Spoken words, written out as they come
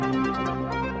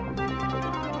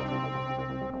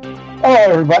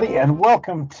everybody, and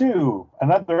welcome to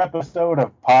another episode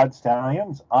of Pod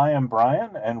Stallions. I am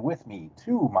Brian, and with me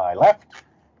to my left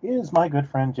is my good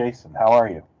friend Jason. How are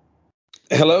you?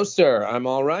 Hello, sir. I'm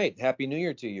all right. Happy New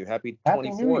Year to you. Happy Happy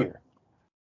 24. New Year.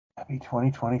 Happy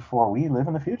 2024. We live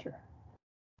in the future.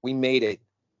 We made it.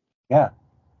 Yeah.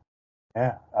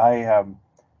 I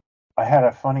had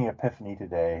a funny epiphany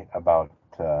today about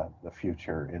the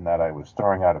future in that I was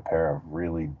throwing out a pair of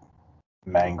really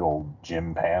mangled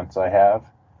gym pants I have,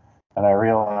 and I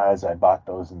realized I bought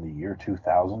those in the year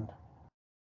 2000.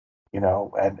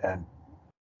 And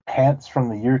pants from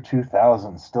the year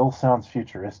 2000 still sounds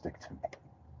futuristic to me.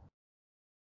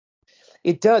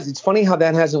 It does. It's funny how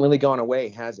that hasn't really gone away,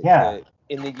 has it? Yeah.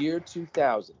 In the year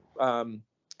 2000.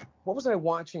 What was I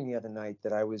watching the other night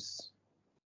that I was?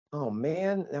 Oh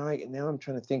man, now I'm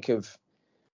trying to think of.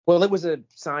 Well, it was a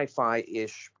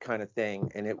sci-fi-ish kind of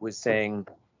thing, and it was saying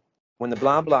when the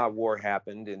blah blah war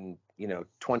happened in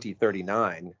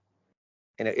 2039,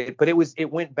 and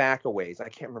it went back a ways. I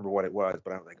can't remember what it was,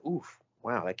 but I was like, oof,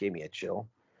 wow, that gave me a chill.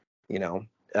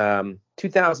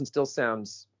 2000 still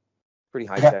sounds pretty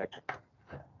high tech.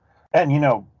 And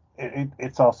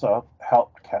it's also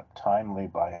kept timely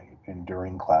by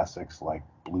enduring classics like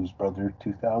Blues Brothers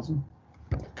 2000.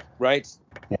 Right.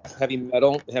 Yes. Heavy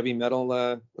metal. Was it Heavy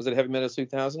Metal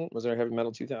 2000? Was there a Heavy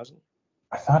Metal 2000?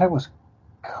 I thought it was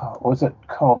it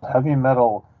called Heavy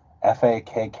Metal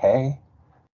FAKK?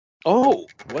 Oh,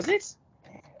 was it?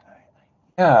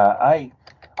 Yeah, I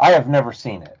have never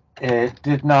seen it. It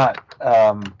did not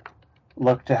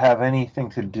look to have anything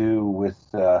to do with.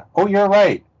 Oh, you're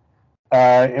right.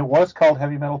 It was called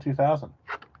Heavy Metal 2000.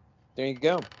 There you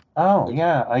go. Oh,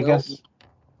 yeah. I guess.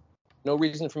 No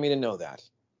reason for me to know that.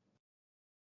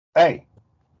 Hey,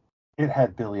 it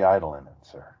had Billy Idol in it,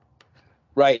 sir.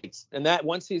 Right, and that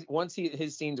once his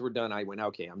scenes were done, I went,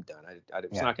 okay, I'm done.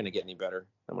 It's not going to get any better.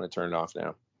 I'm going to turn it off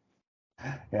now.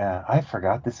 Yeah, I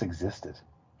forgot this existed.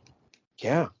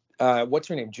 Yeah. What's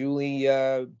her name? Julie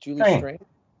Strain?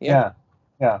 Yeah.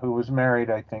 Who was married,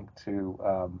 I think, to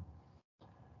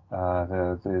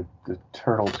the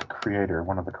Turtles creator,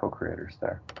 one of the co-creators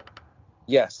there.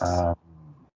 Yes.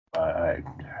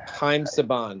 Haim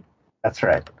Saban. That's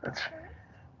right.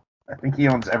 I think he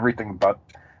owns everything but.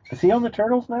 Does he own the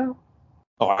Turtles now?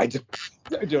 Oh, I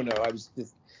don't know. I was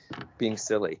just being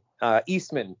silly.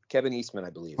 Kevin Eastman, I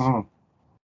believe. Mm.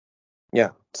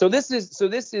 Yeah. So this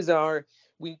is our.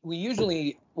 We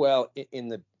usually, in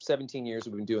the 17 years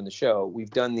we've been doing the show,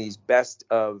 we've done these best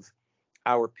of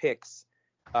our picks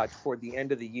toward the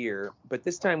end of the year. But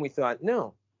this time we thought,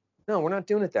 no, we're not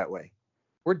doing it that way.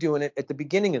 We're doing it at the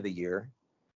beginning of the year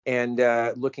and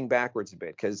looking backwards a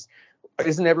bit, because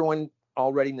isn't everyone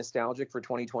already nostalgic for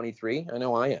 2023? I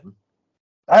know I am.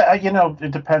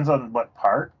 It depends on what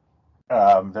part.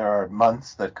 There are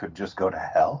months that could just go to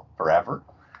hell forever,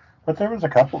 but there was a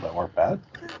couple that weren't bad.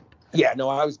 Yeah, no,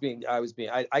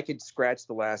 I could scratch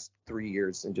the last 3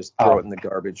 years and just throw it in the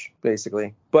garbage,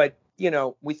 basically. But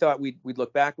we thought we'd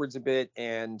look backwards a bit,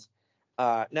 and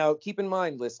now keep in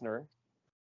mind, listener,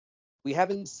 we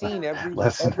haven't seen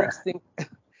everything.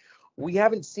 We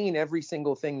haven't seen every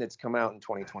single thing that's come out in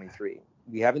 2023.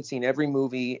 We haven't seen every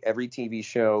movie, every TV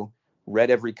show,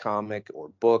 read every comic or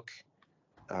book,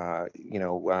 tried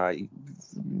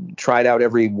out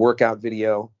every workout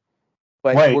video.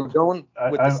 But we're going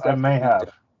with the stuff. I may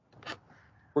have.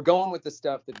 We're going with the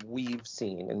stuff that we've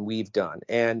seen and we've done.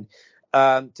 And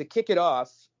to kick it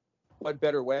off, what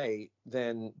better way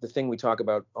than the thing we talk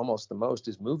about almost the most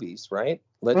is movies, right?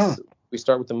 We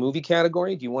start with the movie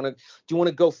category. Do you want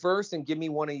to go first and give me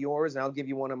one of yours, and I'll give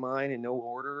you one of mine in no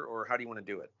order, or how do you want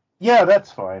to do it? Yeah,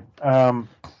 that's fine. I'm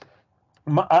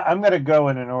going to go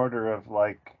in an order of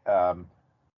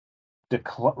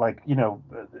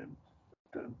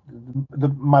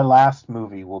my last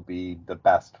movie will be the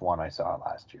best one I saw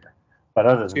last year. But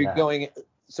other than that,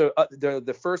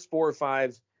 the first 4 or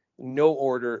 5, no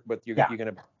order, but you're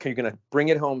gonna bring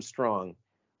it home strong.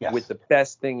 Yes. With the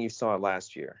best thing you saw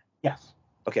last year. Yes.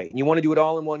 Okay. You want to do it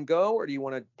all in one go, or do you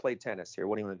want to play tennis here?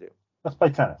 What do you want to do? Let's play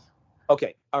tennis.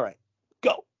 Okay. All right.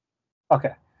 Go.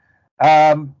 Okay.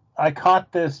 I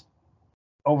caught this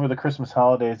over the Christmas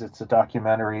holidays. It's a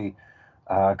documentary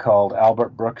called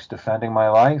Albert Brooks Defending My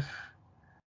Life.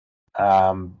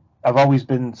 I've always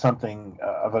been something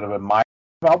of an admirer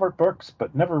of Albert Brooks,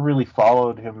 but never really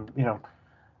followed him,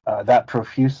 that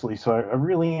profusely. So I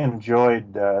really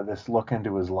enjoyed this look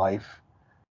into his life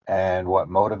and what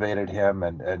motivated him.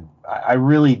 And I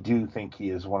really do think he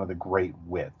is one of the great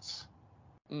wits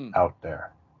out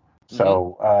there.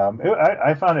 So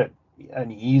I found it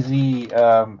an easy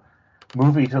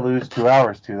movie to lose 2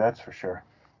 hours to, that's for sure.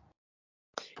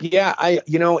 Yeah,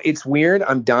 it's weird.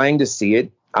 I'm dying to see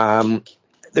it.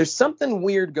 There's something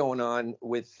weird going on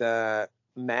with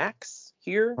Max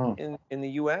here Hmm. in the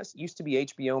US. It used to be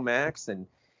HBO Max, and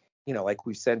like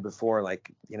we've said before,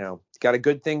 like, got a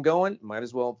good thing going, might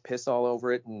as well piss all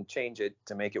over it and change it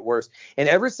to make it worse. And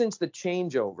ever since the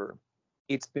changeover,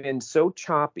 it's been so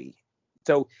choppy.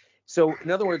 So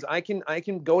in other words, I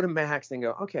can go to Max and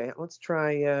go, okay, let's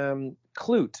try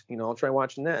Clute. I'll try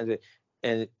watching that,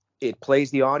 and it plays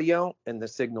the audio and the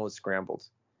signal is scrambled.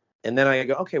 And then I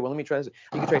go, okay, well, let me try this.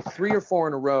 You can try 3 or 4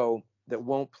 in a row that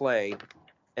won't play,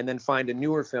 and then find a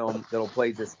newer film that'll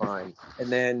play just fine.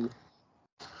 And then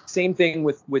same thing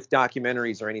with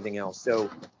documentaries or anything else. So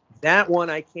that one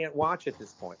I can't watch at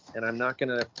this point, and I'm not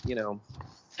gonna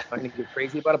get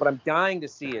crazy about it. But I'm dying to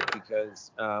see it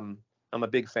because I'm a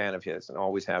big fan of his and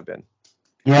always have been.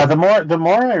 Yeah, the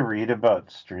more I read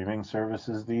about streaming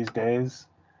services these days,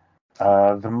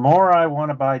 the more I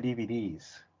want to buy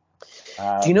DVDs.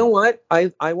 Do you know what?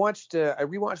 I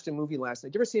rewatched a movie last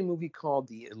night. Did you ever see a movie called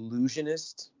The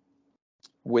Illusionist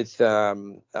with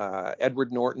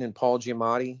Edward Norton and Paul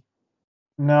Giamatti?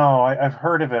 No, I've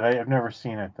heard of it. I've never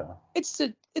seen it though. It's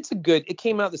a good. It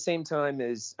came out the same time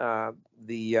as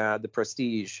the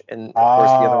Prestige, and of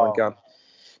course the other one Oh,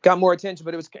 got more attention.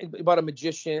 But it was about a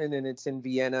magician, and it's in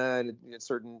Vienna and at a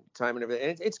certain time and everything.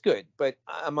 And it's good. But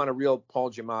I'm on a real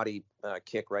Paul Giamatti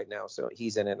kick right now, so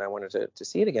he's in it, and I wanted to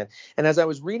see it again. And as I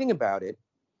was reading about it,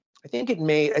 I think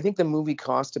the movie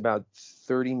cost about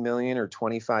 30 million or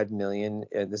 25 million.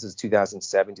 This is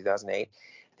 2007, 2008.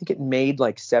 I think it made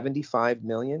like 75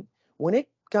 million. When it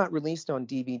got released on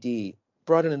DVD,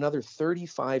 brought in another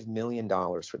 $35 million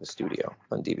for the studio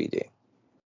on DVD.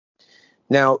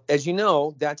 Now, as you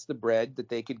know, that's the bread that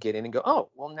they could get in and go, oh,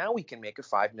 well, now we can make a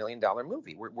 $5 million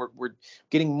movie. We're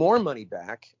getting more money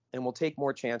back, and we'll take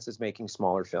more chances making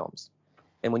smaller films.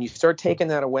 And when you start taking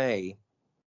that away,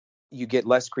 you get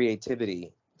less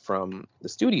creativity from the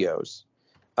studios.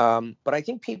 But I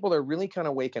think people are really kind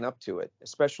of waking up to it,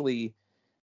 especially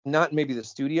not maybe the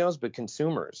studios, but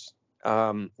consumers,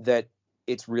 that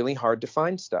it's really hard to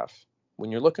find stuff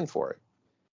when you're looking for it,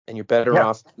 and you're better yeah.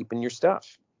 off keeping your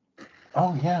stuff.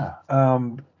 Oh, yeah.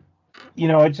 I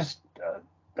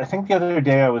think the other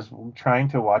day I was trying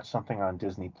to watch something on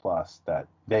Disney Plus that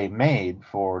they made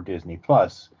for Disney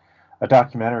Plus, a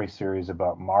documentary series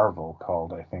about Marvel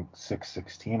called, I think,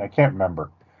 616. I can't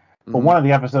remember. But Mm-hmm. one of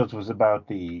the episodes was about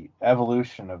the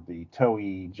evolution of the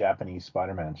Toei Japanese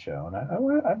Spider-Man show, and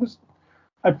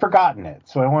I'd forgotten it,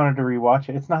 so I wanted to rewatch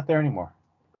it. It's not there anymore,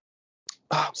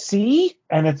 Oh, see?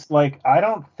 and it's like I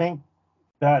don't think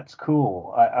that's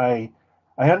cool. I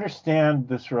understand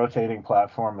this rotating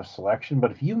platform of selection, but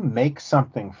if you make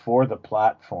something for the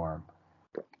platform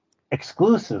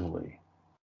exclusively,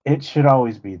 it should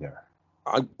always be there.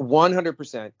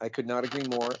 100%. I could not agree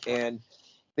more. And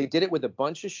they did it with a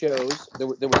bunch of shows. There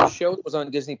was a show that was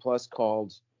on Disney Plus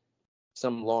called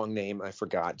some long name, I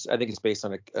forgot. I think it's based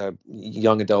on a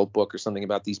young adult book or something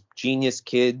about these genius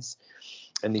kids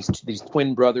and these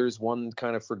twin brothers, one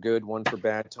kind of for good, one for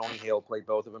bad. Tony Hale played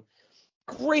both of them.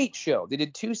 Great show. They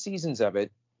did 2 seasons of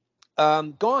it.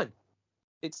 Gone.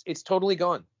 It's totally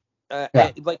gone.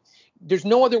 Yeah. Like there's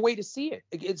no other way to see it.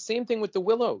 It's same thing with the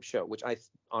Willow show, which I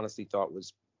honestly thought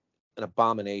was an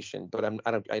abomination. But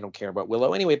I don't care about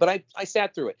Willow anyway. But I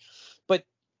sat through it. But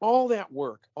all that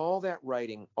work, all that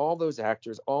writing, all those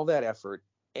actors, all that effort,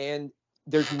 and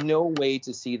there's no way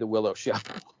to see the Willow show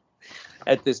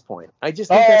at this point. I just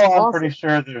think that's Oh, I'm pretty awful.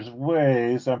 sure there's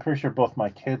ways. I'm pretty sure both my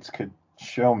kids could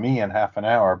show me in half an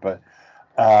hour, but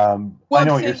Well, I I'm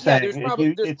know what you're saying, yeah,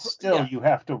 saying. It's still yeah, you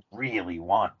have to really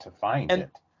want to find and it.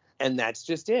 and that's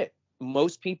just it.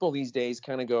 Most people these days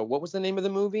kind of go, what was the name of the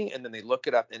movie? And then they look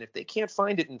it up. And if they can't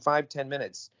find it in 5-10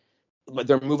 minutes,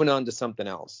 they're moving on to something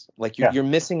else. Like Yeah. you're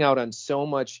missing out on so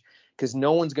much because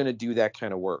no one's going to do that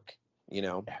kind of work, you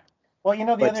know? Well,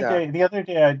 But the other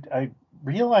day, I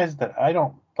realized that I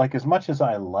don't like as much as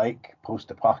I like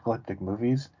post-apocalyptic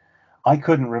movies. I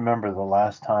couldn't remember the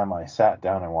last time I sat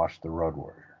down and watched The Road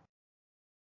Warrior,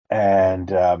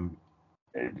 and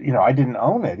I didn't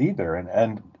own it either,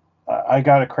 and I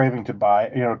got a craving to buy,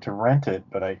 to rent it,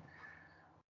 but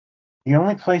the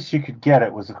only place you could get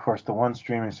it was, of course, the one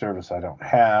streaming service I don't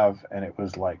have, and it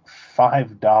was like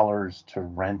 $5 to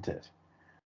rent it,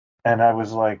 and I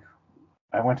was like,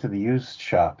 I went to the used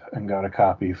shop and got a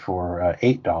copy for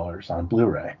 $8 on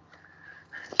Blu-ray.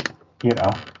 You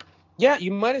know, yeah,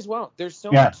 you might as well. There's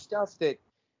so yeah. much stuff that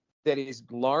is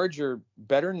larger,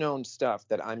 better known stuff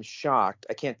that I'm shocked.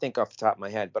 I can't think off the top of my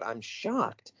head, but I'm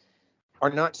shocked are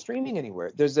not streaming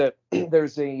anywhere. There's a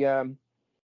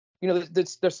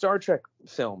the Star Trek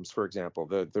films, for example,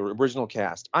 the original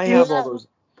cast. I have all those.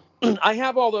 I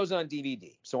have all those on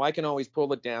DVD, so I can always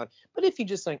pull it down. But if you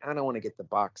just like, I don't want to get the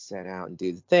box set out and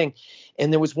do the thing.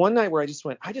 And there was one night where I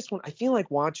feel like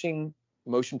watching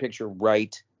motion picture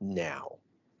right now,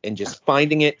 and just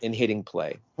finding it and hitting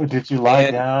play. Well, did you lie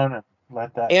down and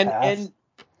let that pass? And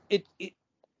it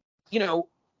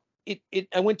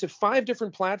I went to 5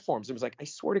 different platforms. It was like, I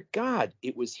swear to God,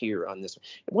 it was here on this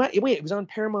one. Wait, it was on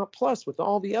Paramount Plus with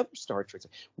all the other Star Treks.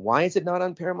 Why is it not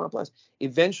on Paramount Plus?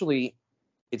 Eventually,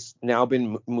 it's now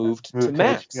been moved to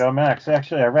Max. HBO Max.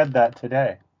 Actually, I read that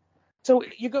today. So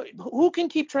you go, who can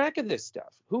keep track of this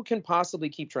stuff? Who can possibly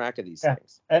keep track of these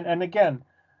things? And again,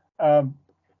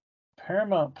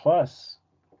 Paramount Plus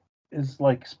is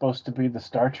like supposed to be the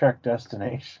Star Trek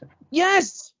destination.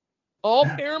 Yes, all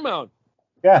Paramount.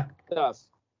 Yeah. Stuff.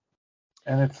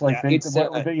 And it's like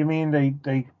you mean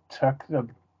they took the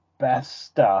best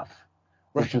stuff,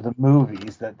 which are the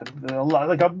movies that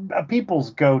like a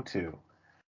people's go to,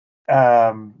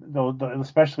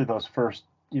 especially those first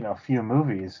few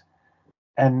movies,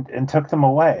 and took them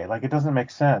away. Like, it doesn't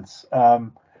make sense.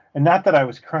 And not that I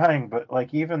was crying, but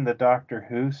like even the Doctor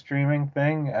Who streaming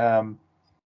thing,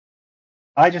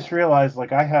 I just realized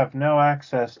like I have no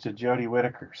access to Jodie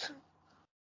Whittaker's.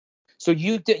 So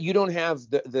you don't have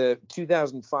the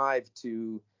 2005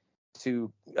 to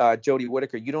Jodie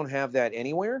Whittaker. You don't have that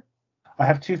anywhere? I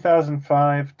have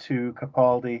 2005 to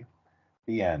Capaldi,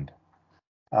 the end.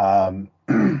 And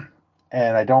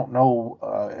I don't know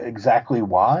exactly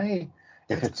why.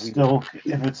 If it's still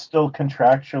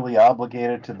contractually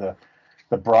obligated to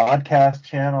the broadcast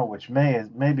channel, which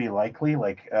may be likely.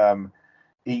 Like,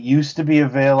 it used to be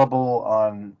available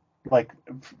on, like,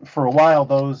 for a while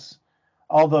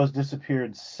all those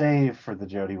disappeared, save for the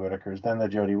Jodie Whittakers. Then the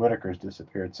Jodie Whittakers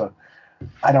disappeared. So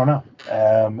I don't know.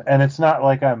 And it's not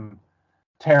like I'm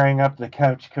tearing up the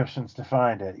couch cushions to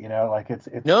find it. Like it's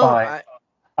fine.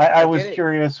 I was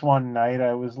curious one night.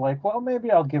 I was like, well,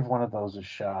 maybe I'll give one of those a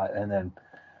shot. And then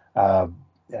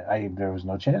there was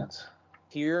no chance.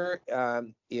 Here,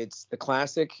 it's the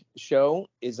classic show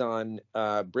is on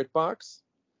BritBox.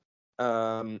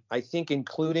 I think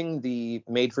including the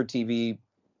made-for-TV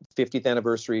 50th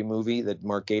anniversary movie that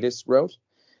Mark Gatiss wrote.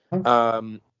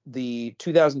 The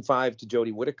 2005 to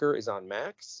Jodie Whittaker is on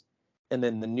Max, and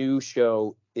then the new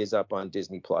show is up on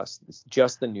Disney Plus. It's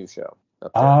just the new show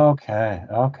up there.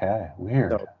 Okay,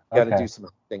 weird. So got to do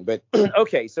something, but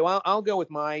okay. So I'll go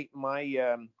with my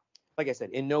like I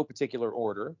said, in no particular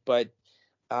order, but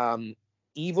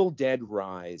Evil Dead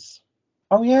Rise.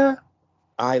 Oh yeah,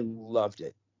 I loved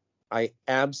it. I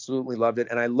absolutely loved it,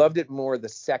 and I loved it more the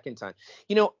second time.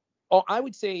 I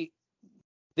would say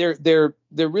they're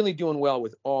really doing well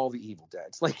with all the Evil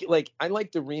Deads. Like I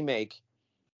like the remake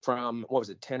from, what was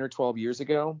it, 10 or 12 years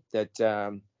ago? That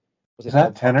was it. Is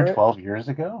that 10 or 12 years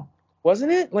ago?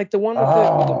 Wasn't it? Like the one with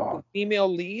the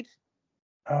female lead?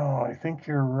 Oh, I think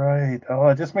you're right. Oh,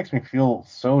 it just makes me feel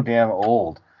so damn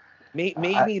old.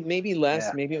 Maybe less.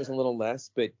 Yeah. Maybe it was a little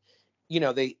less, but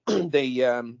they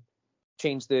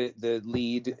changed the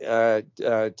lead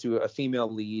to a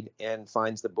female lead, and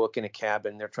finds the book in a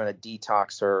cabin. They're trying to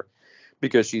detox her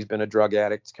because she's been a drug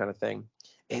addict, kind of thing.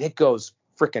 And it goes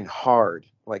freaking hard.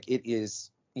 Like, it is,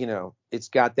 it's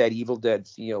got that Evil Dead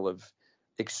feel of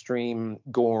extreme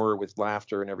gore with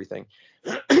laughter and everything.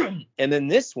 And then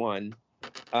this one,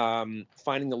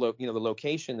 finding the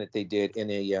location that they did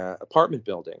in a apartment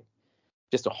building,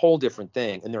 just a whole different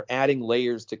thing. And they're adding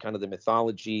layers to kind of the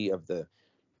mythology of the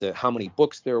how many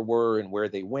books there were and where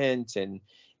they went, and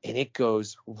it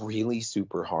goes really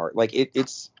super hard. Like,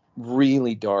 it's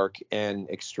really dark and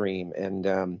extreme, and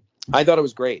I thought it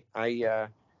was great. I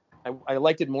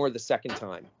liked it more the second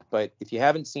time, but if you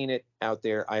haven't seen it out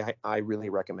there, I really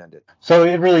recommend it. So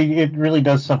it really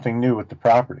does something new with the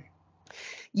property.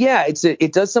 Yeah,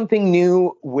 it does something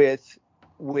new with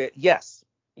yes,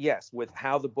 with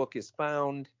how the book is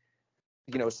found,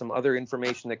 some other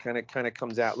information that kind of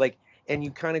comes out, like. And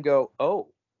you kind of go, oh,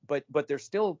 but there's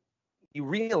still, you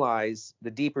realize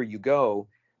the deeper you go,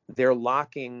 they're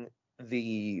locking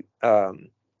the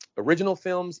original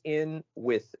films in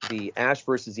with the Ash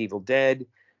versus Evil Dead,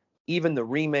 even the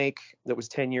remake that was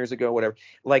 10 years ago, whatever.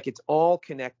 Like, it's all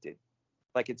connected.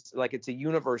 Like it's a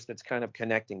universe that's kind of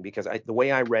connecting, because the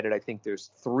way I read it, I think there's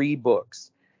 3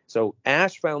 books. So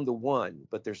Ash found the one,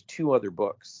 but there's 2 other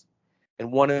books,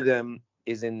 and one of them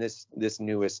is in this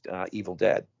newest Evil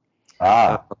Dead.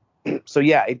 So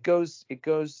yeah, it goes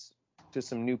to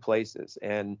some new places,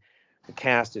 and the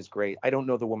cast is great. I don't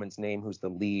know the woman's name who's the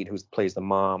lead, who plays the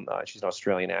mom. She's an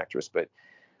Australian actress, but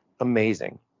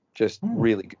amazing, just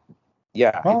really good.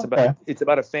 Yeah, Oh, okay. it's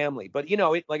about a family, but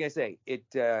it, like I say, it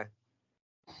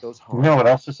goes You know hard. what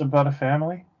else is about a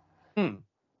family? Hmm.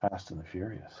 Fast and the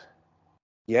Furious.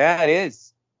 Yeah, it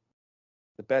is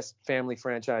the best family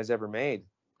franchise ever made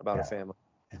about a Yeah, family.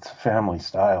 it's a family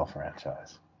style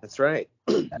franchise. That's right.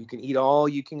 You can eat all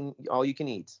you can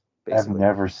eat, I've basically.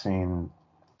 never seen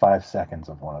 5 seconds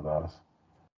of one of those.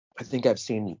 I think I've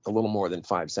seen a little more than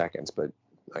 5 seconds, but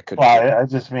I could Well, be wrong. I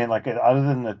just mean like other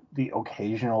than the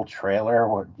occasional trailer,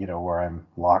 where I'm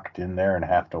locked in there and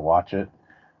have to watch it.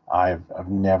 I've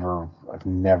never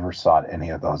sought any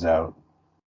of those out.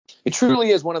 It truly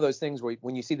is one of those things where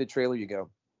when you see the trailer, you go,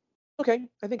 "Okay,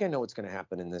 I think I know what's going to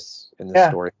happen in this Yeah,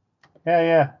 story.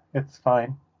 yeah, it's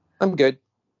fine. I'm good."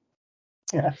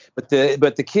 Yeah, But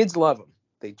the kids love them.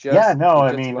 They yeah. just No, they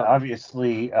I just mean, love them.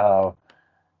 obviously,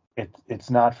 it's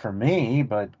not for me,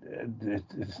 but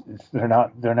they're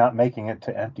not making it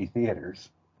to empty theaters.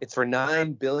 It's for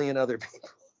 9 billion other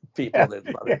people Yeah, that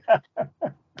love it. yeah.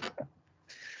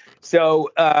 So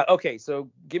okay, so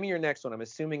give me your next one. I'm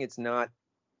assuming it's not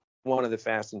one of the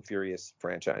Fast and Furious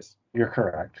franchise. You're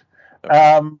correct.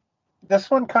 Okay. Um, this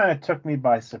one kind of took me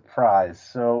by surprise.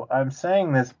 So I'm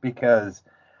saying this because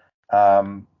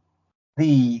um,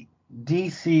 the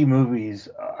DC movies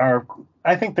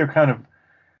I think they're kind of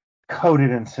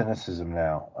coated in cynicism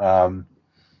now,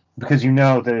 because you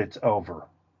know that it's over,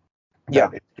 Yeah.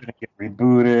 that it's going to get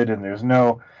rebooted,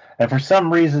 and for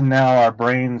some reason now our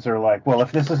brains are like, well,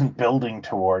 if this isn't building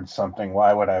towards something,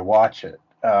 why would I watch it?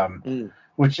 Mm.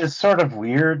 Which is sort of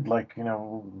weird, like,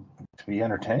 to be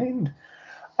entertained.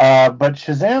 But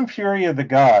Shazam! Fury of the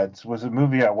Gods was a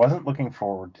movie I wasn't looking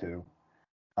forward to.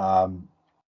 Um,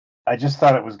 I just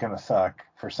thought it was going to suck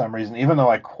for some reason, even though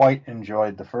I quite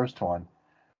enjoyed the first one,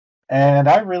 and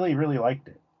I really, really liked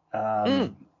it.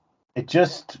 Mm. It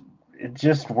just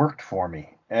worked for me,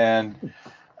 and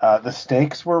the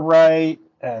stakes were right,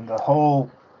 and the whole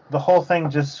thing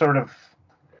just sort of.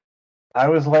 I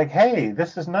was like, hey,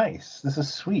 this is nice. This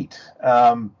is sweet.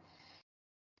 And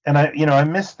I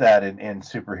miss that in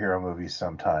superhero movies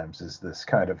sometimes. Is this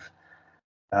kind of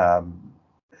um,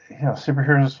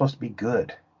 superheroes are supposed to be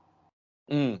good,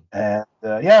 Mm. and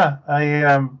yeah,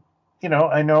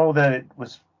 I know that it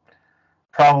was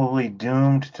probably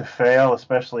doomed to fail,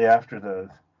 especially after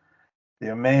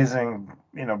the amazing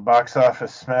box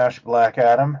office smash Black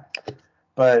Adam.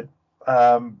 But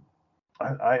um,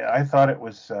 I thought it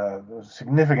was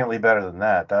significantly better than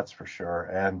that. That's for sure,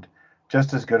 and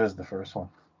just as good as the first one.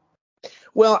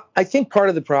 Well, I think part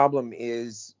of the problem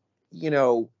is, you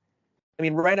know, I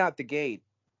mean, right out the gate,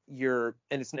 and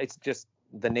it's just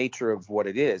the nature of what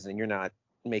it is, and you're not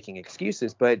making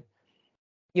excuses, but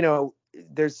you know,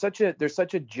 there's such a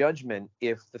judgment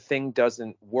if the thing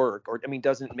doesn't work, or I mean,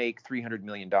 doesn't make $300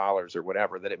 million or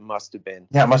whatever, that it must have been.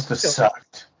 Yeah, it must have You know,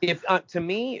 sucked. if to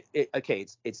me, okay,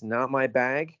 it's not my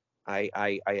bag. I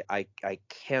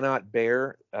cannot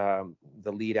bear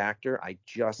the lead actor. I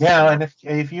just Yeah, and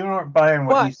cannot. if you aren't buying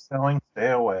what But he's selling,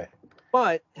 stay away.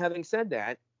 but having said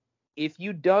that, if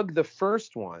you dug the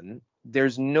first one,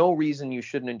 there's no reason you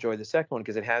shouldn't enjoy the second one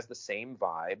because it has the same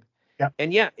vibe. Yeah,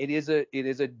 And yeah, it is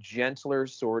a gentler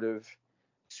sort of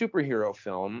superhero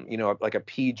film, like a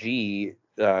PG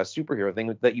superhero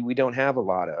thing that we don't have a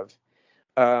lot of.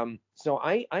 So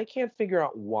I can't figure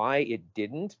out why it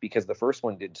didn't, because the first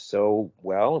one did so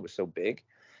well, it was so big.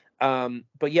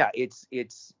 But yeah, it's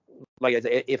like I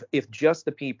said, if just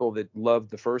the people that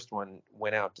loved the first one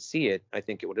went out to see it, I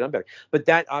think it would have done better. But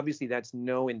that, obviously, that's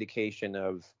no indication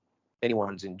of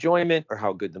anyone's enjoyment or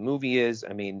how good the movie is.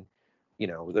 I mean,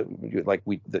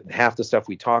 half the stuff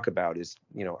we talk about is,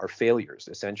 our failures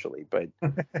essentially. But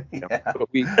yeah. but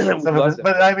we we Some of love this, them.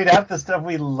 but I mean, half the stuff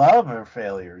we love are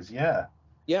failures. Yeah,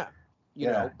 Yeah,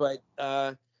 yeah. but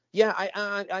yeah,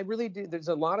 I really do. There's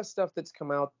a lot of stuff that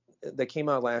came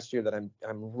out last year that I'm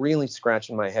really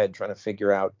scratching my head trying to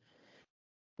figure out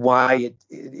why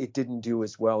it didn't do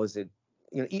as well as it.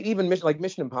 Even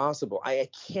Mission Impossible, I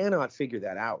cannot figure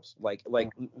that out. Like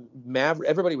Maverick,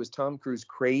 everybody was Tom Cruise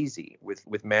crazy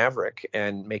with Maverick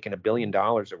and making $1 billion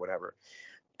or whatever,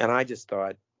 and I just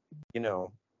thought, you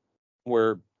know,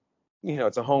 we're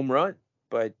it's a home run,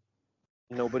 but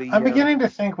I'm nobody. beginning to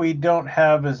think we don't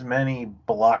have as many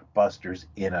blockbusters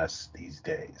in us these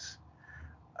days.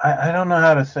 I don't know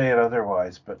how to say it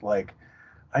otherwise, but like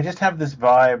I just have this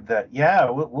vibe that yeah,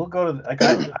 we'll go to like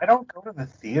I don't go to the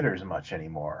theaters much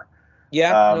anymore,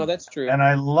 Yeah, no, that's true. and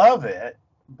I love it,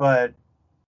 but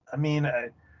I mean,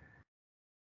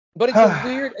 But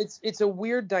it's a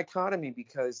weird dichotomy,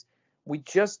 because we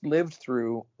just lived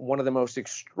through one of the most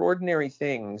extraordinary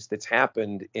things that's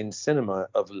happened in cinema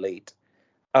of late.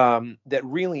 That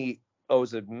really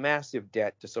owes a massive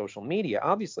debt to social media,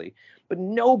 obviously, but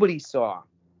nobody saw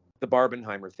the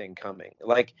Barbenheimer thing coming.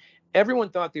 Like, everyone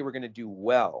thought they were going to do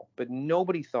well, but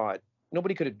nobody could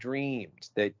have dreamed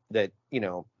that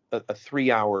a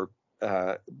 3-hour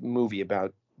movie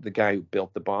about the guy who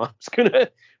built the bomb is going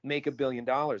to make $1 billion.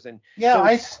 And Yeah, so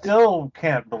I still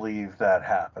can't believe that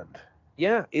happened.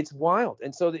 yeah, it's wild.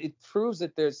 And so it proves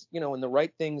that there's, when the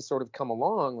right things sort of come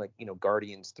along, like,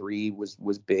 Guardians 3 was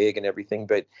big and everything,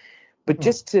 but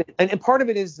just to, and part of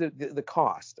it is the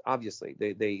cost. Obviously,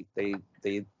 they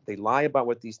lie about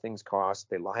what these things cost.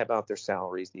 They lie about their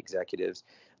salaries, the executives.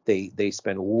 They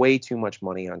spend way too much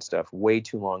money on stuff, way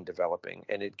too long developing,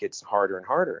 and it gets harder and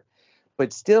harder.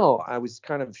 But still, I was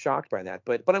kind of shocked by that.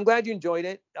 But I'm glad you enjoyed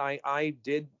it. I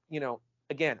did,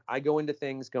 again, I go into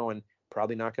things going,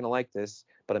 probably not going to like this,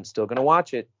 but I'm still going to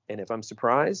watch it. And if I'm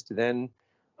surprised, then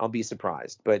I'll be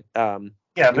surprised. But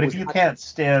yeah, but if you can't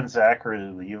stand Zachary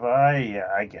Levi, yeah,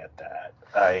 I get that.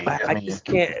 I mean, just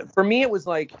can't. For me, it was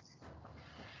like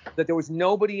that there was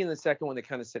nobody in the second one that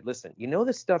kind of said, listen,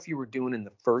 the stuff you were doing in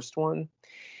the first one,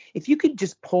 if you could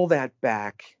just pull that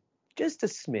back just a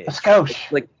smidge, a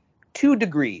skosh. like 2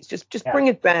 degrees, just bring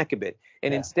it back a bit.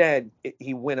 And instead,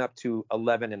 he went up to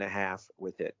 11.5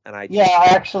 with it. And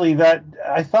actually,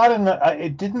 I thought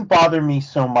it didn't bother me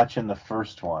so much in the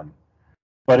first one.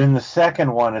 But in the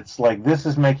second one, it's like, this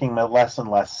is making less and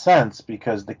less sense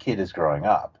because the kid is growing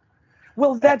up.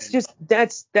 Well, that's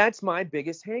my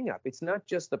biggest hang up. It's not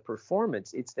just the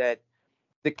performance. It's that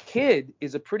the kid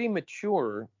is a pretty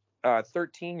mature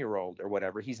 13-year-old or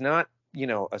whatever. He's not,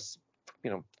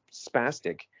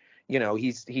 spastic.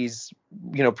 He's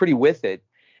pretty with it.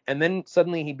 And then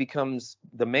suddenly he becomes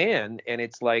the man, and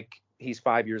it's like he's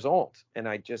 5 years old. And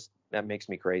that makes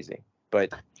me crazy.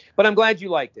 But I'm glad you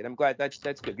liked it. I'm glad that's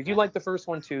good, because you liked the first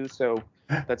one too. So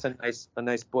that's a nice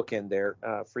bookend there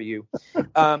for you.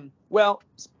 Well,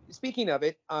 speaking of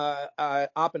it,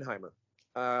 Oppenheimer.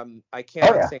 I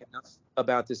cannot say enough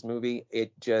about this movie.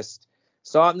 It just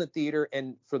saw it in the theater,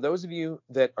 and for those of you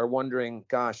that are wondering,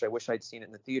 gosh, I wish I'd seen it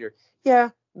in the theater.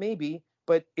 Yeah, maybe,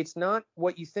 but it's not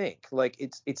what you think. Like,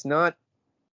 it's not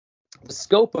the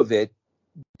scope of it.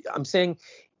 I'm saying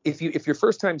if your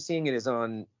first time seeing it is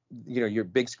on your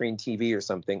big screen TV or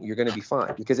something, you're going to be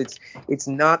fine, because it's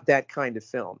not that kind of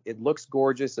film. It looks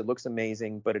gorgeous, it looks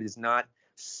amazing, but it is not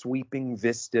sweeping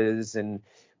vistas and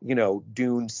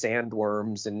dune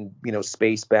sandworms and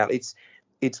space battle.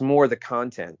 It's more the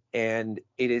content, and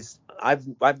it is. I've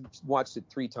watched it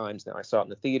 3 times now. I saw it in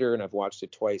the theater, and I've watched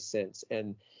it twice since,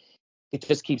 and it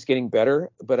just keeps getting better.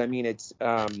 But I mean, it's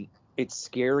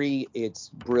scary, it's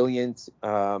brilliant.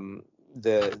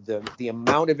 The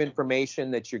amount of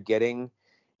information that you're getting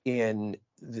in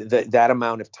that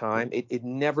amount of time, it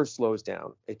never slows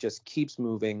down. It just keeps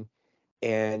moving,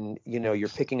 and you're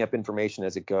picking up information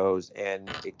as it goes,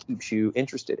 and it keeps you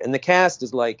interested. And the cast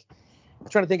is like, I'm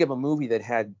trying to think of a movie that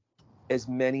had as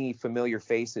many familiar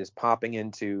faces popping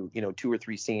into 2 or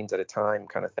 3 scenes at a time,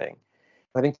 kind of thing.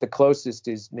 I think the closest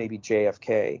is maybe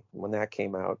JFK when that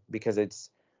came out, because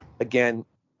it's, again,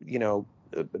 a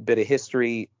bit of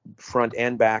history, front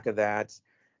and back of that,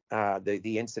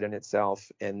 the incident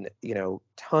itself, and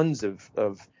tons of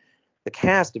the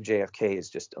cast of JFK is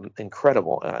just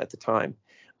incredible at the time.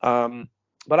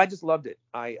 But I just loved it.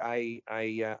 I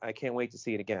can't wait to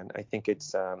see it again. I think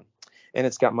it's and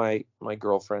it's got my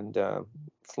girlfriend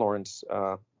Florence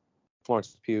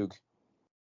Pugh.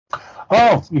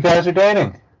 Oh, you guys are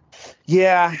dating?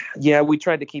 Yeah. We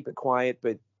tried to keep it quiet,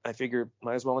 but I figured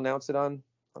might as well announce it on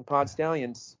Pod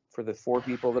Stallions for the 4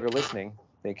 people that are listening.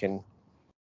 They can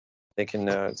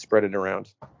spread it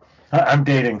around. I'm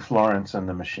dating Florence and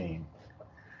the Machine.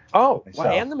 Oh, wow,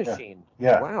 and the Machine.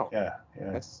 Yeah. Wow. Yeah.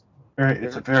 That's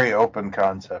it's a very open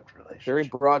concept relationship. Very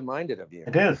broad-minded of you.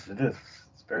 It is.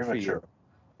 It's very mature.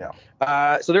 Yeah.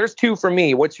 So there's 2 for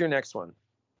me. What's your next one?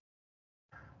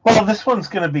 Well, this one's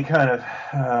going to be kind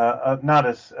of not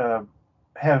as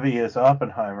heavy as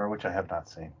Oppenheimer, which I have not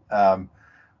seen.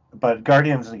 But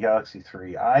Guardians of the Galaxy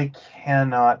 3, I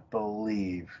cannot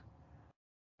believe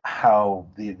how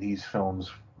these films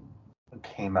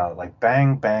came out. Like,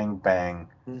 bang, bang, bang,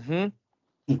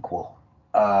 equal.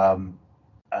 I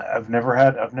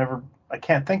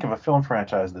can't think of a film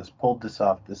franchise that's pulled this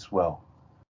off this well.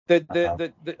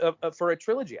 For a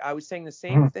trilogy, I was saying the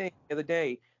same thing the other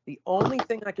day. The only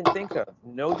thing I can think of,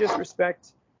 no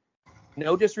disrespect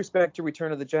to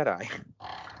Return of the Jedi,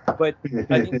 but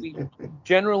I think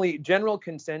general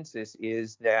consensus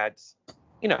is that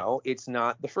it's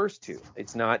not the first 2.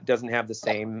 Doesn't have the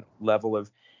same level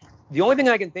of. The only thing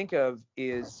I can think of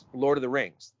is Lord of the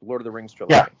Rings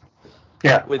trilogy.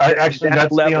 Yeah, with actually, that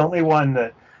that's the level. only one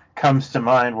that comes to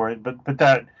mind where, but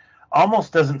that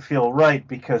almost doesn't feel right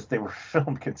because they were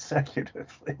filmed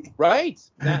consecutively. Right.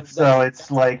 So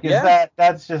it's like, is Yeah.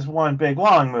 that's just one big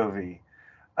long movie?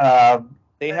 Uh,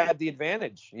 They had the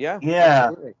advantage. Yeah, yeah.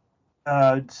 absolutely.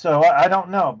 So I don't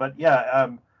know, but yeah.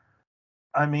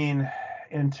 I mean,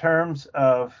 in terms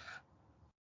of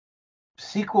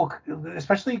sequel,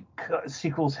 especially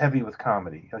sequels heavy with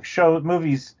comedy, like show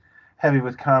movies heavy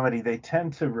with comedy, they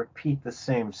tend to repeat the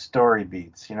same story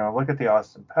beats. You know, look at the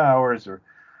Austin Powers, or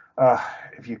uh,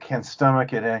 if you can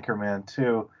stomach it, Anchorman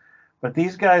 2. But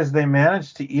these guys, they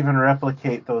managed to even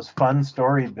replicate those fun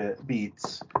story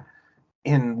beats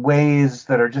in ways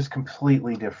that are just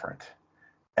completely different.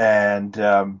 And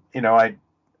you know, I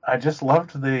just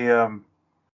loved the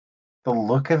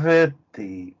look of it,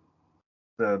 the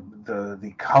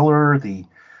color,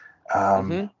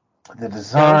 um, Hmm. the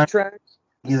design. Soundtrack.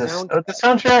 The Yeah,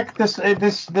 soundtrack. the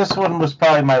soundtrack. This one was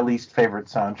probably my least favorite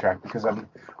soundtrack because I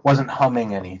wasn't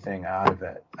humming anything out of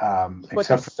it, But except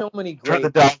there's so many for the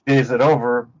great. Dog Days That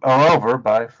Are Over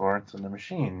by Florence and the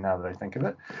Machine. Now that I think of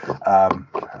it, um,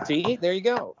 See, there you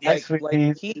go. Hi Like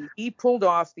Sweeties. he pulled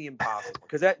off the impossible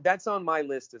because that's on my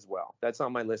list as well. That's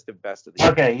on my list of best of the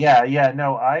year. Okay, yeah.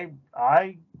 No,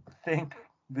 I think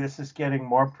this is getting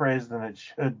more praise than it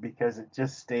should because it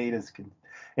just stayed as.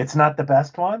 It's not the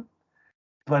best one,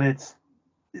 but it's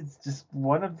just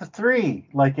one of the three.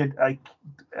 Like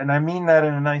and I mean that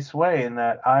in a nice way, in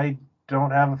that I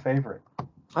don't have a favorite.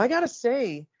 I gotta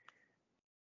say,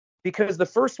 because the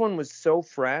first one was so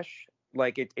fresh,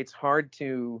 like it's hard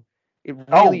to. It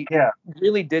Oh yeah,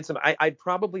 really did some. I'd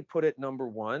probably put it number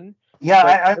one, yeah.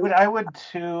 but I would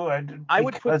too, I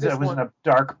would put because I this was in one. a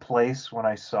dark place when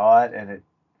I saw it, and it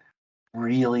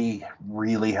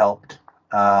really helped.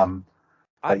 But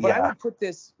But I yeah, would put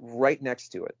this right next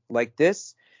to it, like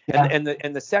this, yeah.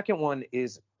 and the second one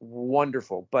is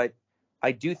wonderful. But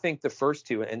I do think the first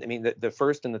two, and I mean the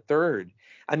first and the third.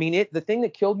 I mean the thing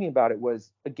that killed me about it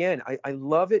was, again, I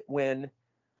love it when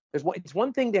it's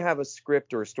one thing to have a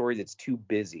script or a story that's too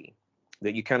busy,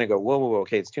 that you kind of go, whoa,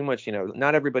 okay, it's too much.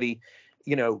 Not everybody,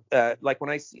 like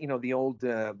when the old,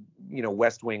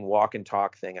 West Wing walk and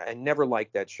talk thing. I never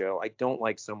liked that show. I don't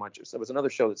like so much. So it was another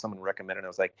show that someone recommended. And I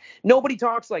was like, nobody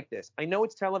talks like this. I know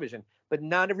it's television, but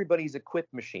not everybody's a quip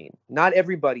machine. Not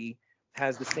everybody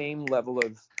has the same level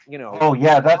of, Oh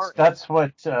yeah, smarts. that's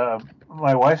what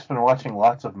my wife's been watching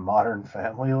lots of Modern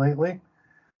Family lately,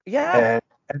 Yeah.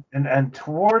 and and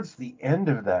towards the end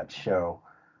of that show,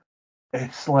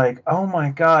 it's like, oh my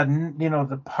God, you know,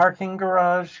 the parking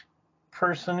garage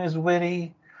person is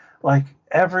witty. Like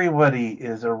everybody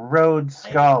is a Rhodes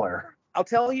Scholar. I'll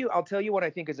tell you what I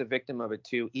think is a victim of it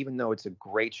too, even though it's a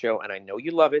great show and I know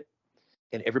you love it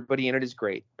and everybody in it is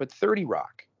great. But 30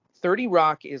 Rock. 30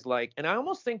 Rock is like, and I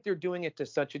almost think they're doing it to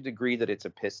such a degree that it's a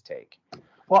piss take.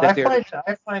 Well, That they're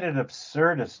I find it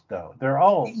absurdist though. They're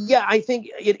all. Yeah, I think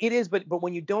it is, but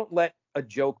when you don't let a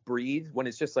joke breathe, when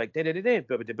it's just like because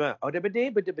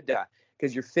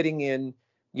you're fitting in,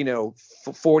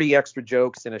 40 extra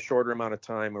jokes in a shorter amount of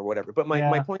time or whatever. But my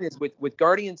Yeah. point is with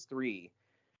Guardians 3,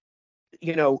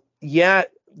 yeah,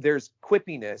 there's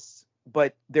quippiness,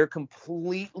 but they're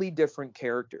completely different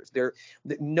characters.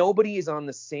 Nobody is on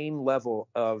the same level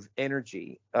of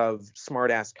energy of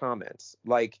smart ass comments.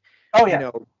 Like, Oh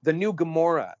yeah. the new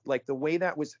Gamora, like the way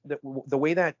that was the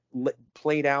way that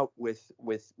played out with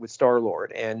Star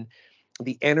Lord and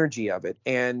the energy of it,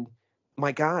 and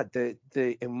my God,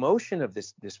 the emotion of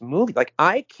this movie. Like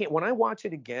I can't when I watch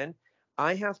it again,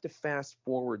 I have to fast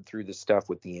forward through the stuff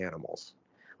with the animals.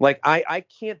 Like I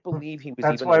can't believe he was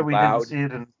That's even why we didn't allowed. see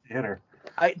it in the theater.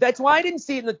 That's why I didn't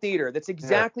see it in the theater. That's Yeah.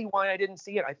 exactly why I didn't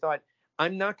see it. I thought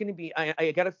I'm not going to be.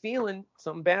 I got a feeling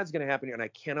something bad's going to happen here, and I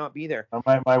cannot be there.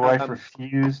 My wife Um,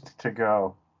 refused to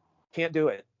go. can't do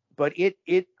it. But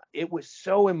it was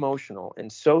so emotional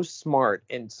and so smart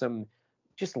and some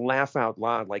just laugh out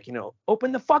loud, like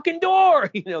open the fucking door,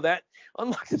 that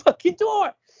unlock the fucking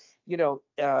door, you know.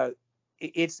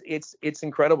 It's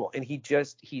incredible, and he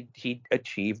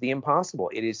achieved the impossible.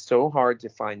 It is so hard to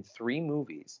find three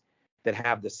movies that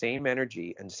have the same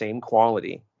energy and same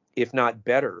quality, if not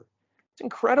better. It's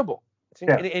incredible.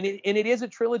 Yeah. And it is a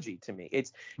trilogy to me.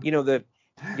 It's the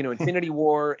Infinity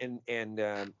War and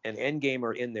Endgame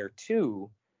are in there too,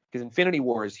 because Infinity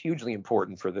War is hugely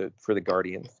important for the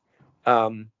Guardians.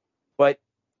 But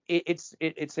it's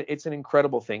an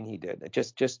incredible thing he did. It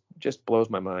just blows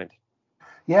my mind.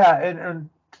 Yeah, and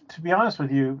to be honest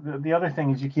with you, the other thing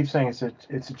is you keep saying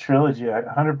it's a trilogy. I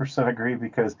 100% agree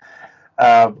because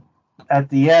uh, at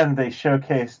the end they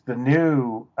showcase the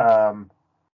new uh,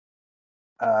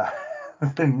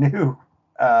 the new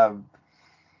um,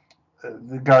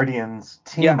 the Guardians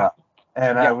team Yeah, up,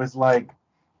 and I yeah. was like,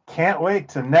 can't wait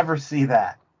to never see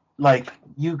that. Like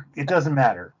it doesn't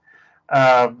matter.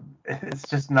 It's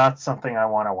just not something I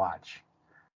want to watch,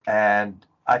 and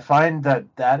I find that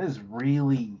that is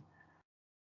really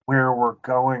where we're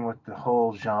going with the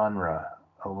whole genre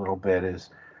a little bit. Is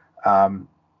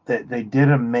that they did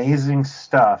amazing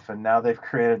stuff, and now they've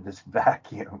created this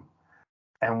vacuum,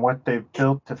 and what they've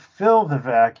built to fill the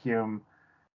vacuum,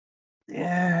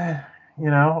 yeah, you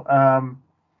know,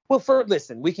 Well,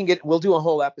 listen, we'll do a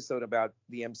whole episode about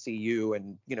the MCU,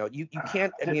 and you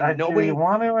can't. I mean, do you nobody.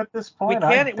 want to at this We point?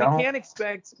 I can't. don't.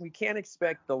 We can't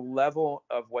expect the level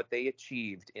of what they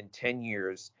achieved in 10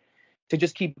 years to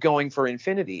just keep going for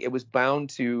infinity. It was bound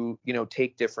to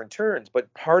take different turns.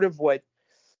 But part of what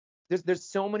there's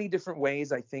so many different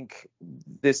ways. I think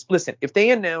this. Listen, if they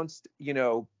announced,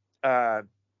 I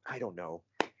don't know,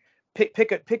 pick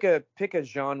a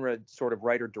genre sort of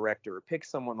writer director, or pick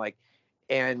someone like,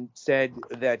 and said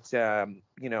that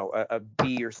a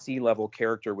B or C level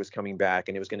character was coming back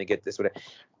and it was going to get this.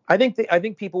 I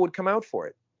think people would come out for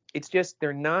it. It's just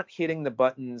they're not hitting the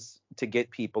buttons to get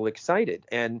people excited.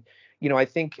 And I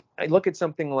think I look at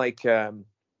something like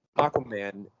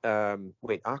Aquaman.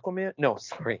 Wait, Aquaman? No,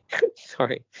 sorry,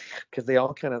 sorry, because they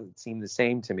all kind of seem the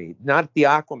same to me. Not the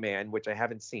Aquaman, which I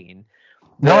haven't seen.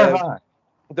 No, have The I?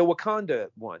 the Wakanda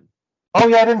one. Oh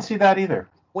yeah, I didn't see that either.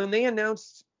 When they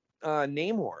announced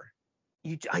Namor,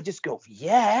 I just go,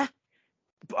 yeah.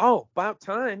 Oh, about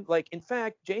time. Like, in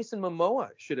fact, Jason Momoa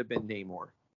should have been Namor.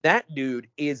 That dude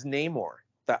is Namor.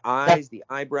 The That eyes, the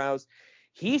eyebrows.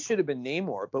 He should have been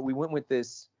Namor, but we went with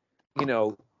this,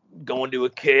 going to a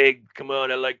keg. Come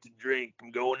on, I like to drink.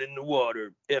 I'm going in the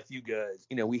water. F you guys.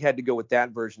 We had to go with that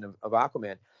version of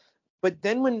Aquaman. But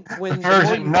then when the the more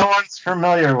version no one's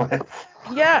familiar with.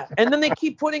 yeah, and then they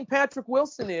keep putting Patrick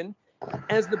Wilson in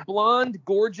as the blonde,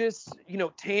 gorgeous,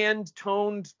 tanned,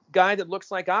 toned guy that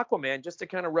looks like Aquaman just to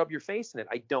kind of rub your face in it.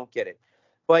 I don't get it.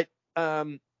 But What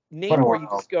a Namor, you world.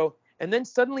 just go, and then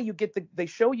suddenly you get they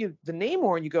show you the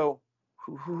Namor, and you go,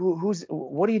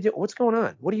 what are you doing? What's going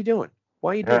on? What are you doing?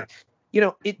 Why are you Yeah.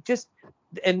 doing? It just,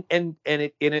 and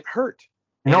it hurt.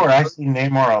 You know where I see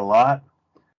Namor a lot?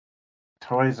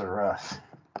 Toys R Us.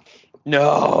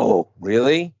 No,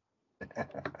 really?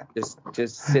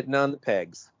 just sitting on the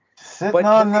pegs. Sitting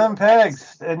on them There's,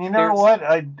 pegs. And you know there's what?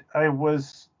 I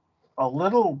was a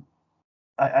little.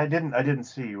 I didn't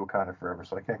see Wakanda Forever,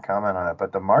 so I can't comment on it.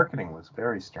 But the marketing was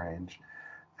very strange,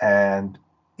 and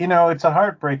it's a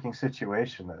heartbreaking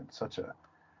situation that such a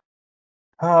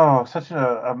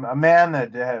man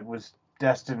that was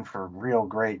destined for real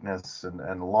greatness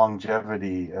and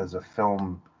longevity as a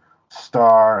film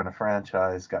star and a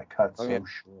franchise got cut oh, yeah. so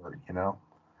short.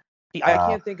 I Uh,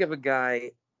 can't think of a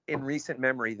guy in recent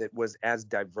memory that was as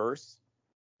diverse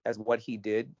as what he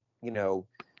did. yeah.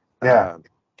 Uh,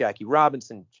 Jackie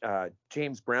Robinson,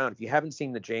 James Brown. If you haven't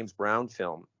seen the James Brown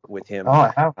film with Oh, him,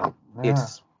 I haven't. Yeah.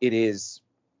 it is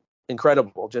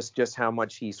incredible. Just how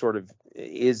much he sort of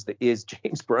is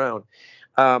James Brown.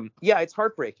 Yeah, it's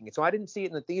heartbreaking. So I didn't see it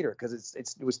in the theater because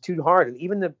it was too hard. And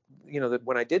even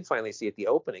when I did finally see it, the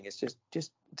opening, it's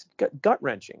just gut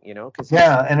wrenching. Because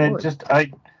Yeah, and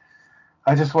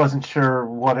I just wasn't sure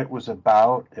what it was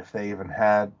about, if they even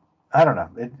had. I don't know.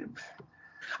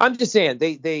 I'm just saying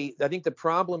I think the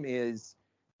problem is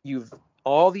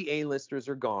all the A-listers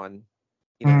are gone.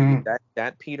 mm,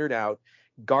 That petered out.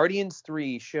 Guardians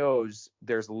 3 shows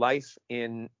there's life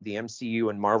in the MCU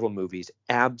and Marvel movies.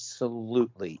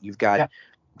 Absolutely. You've got yeah,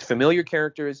 familiar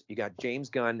characters. You got James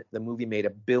Gunn. The movie made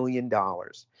 $1 billion.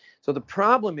 So the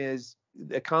problem is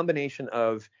a combination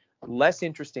of less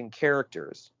interesting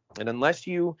characters. And unless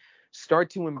you start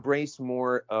to embrace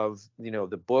more of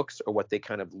the books or what they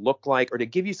kind of look like, or to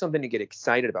give you something to get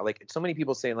excited about, like so many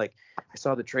people saying, like, I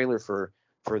saw the trailer for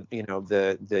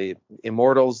the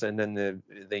Immortals and then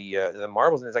the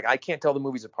Marvels, and it's like I can't tell the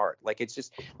movies apart. Like, it's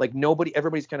just like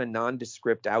everybody's kind of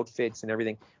nondescript outfits and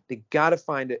everything. They got to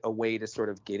find a way to sort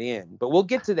of get in, but we'll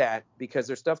get to that because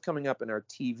there's stuff coming up in our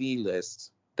TV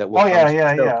lists that will oh come yeah, to.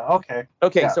 yeah, So, yeah. Okay.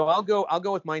 okay, Yeah. so I'll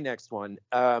go with my next one.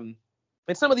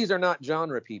 And some of these are not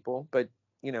genre people, but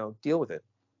deal with it.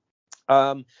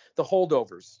 The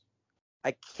Holdovers.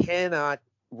 I cannot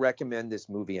recommend this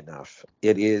movie enough.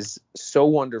 It is so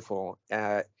wonderful.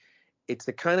 It's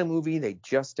the kind of movie they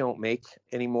just don't make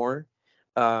anymore.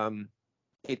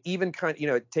 It even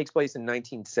it takes place in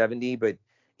 1970, but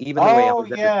even the way Oh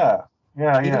yeah,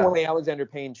 yeah, even the yeah. way Alexander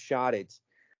Payne shot it,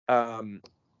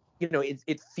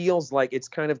 it feels like it's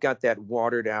kind of got that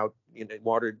watered out,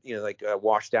 like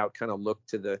washed out kind of look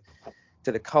to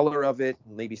to the color of it,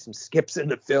 maybe some skips in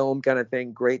the film kind of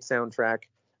thing. Great soundtrack.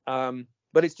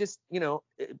 But it's just,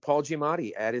 Paul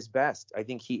Giamatti at his best. I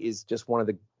think he is just one of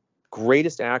the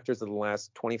greatest actors of the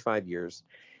last 25 years.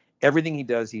 Everything he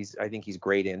does, I think he's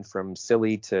great in, from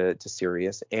silly to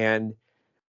serious. And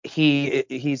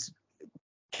he's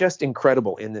just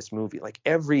incredible in this movie. Like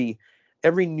every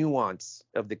nuance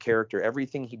of the character,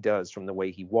 everything he does, from the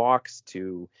way he walks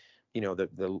to,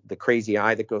 the crazy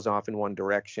eye that goes off in one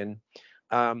direction.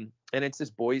 And it's this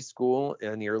boys' school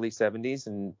in the early 70s,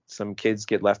 and some kids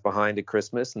get left behind at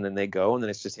Christmas, and then they go, and then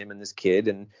it's just him and this kid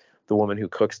and the woman who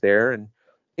cooks there. And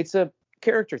it's a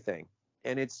character thing,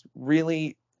 and it's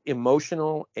really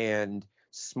emotional and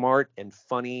smart and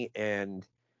funny, and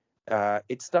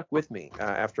it stuck with me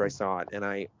after I saw it, and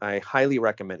I highly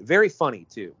recommend it. Very funny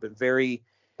too, but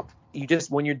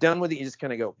when you're done with it, you just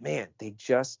kind of go, man,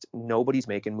 nobody's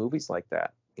making movies like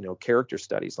that, character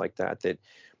studies like that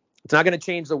it's not going to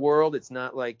change the world. It's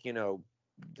not like,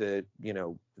 the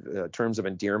terms of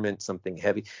endearment, something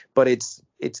heavy, but it's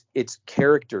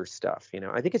character stuff.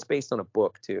 I think it's based on a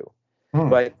book too,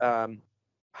 but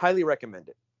highly recommend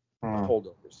it.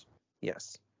 Holdovers.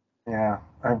 Yes. Yeah.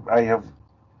 I have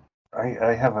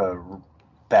a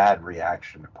bad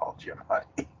reaction to Paul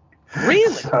Giamatti.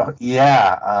 Really? So,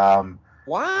 yeah.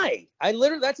 Why?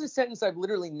 That's a sentence I've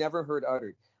literally never heard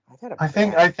uttered. I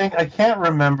think I can't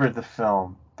remember the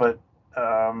film, but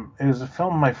it was a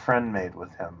film my friend made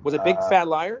with him. Was it Big Fat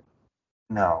Liar?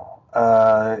 No.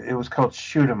 It was called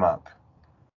Shoot 'Em Up.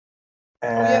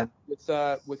 And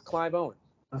with Clive Owen.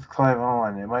 With Clive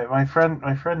Owen. And my friend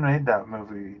made that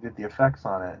movie. He did the effects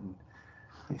on it, and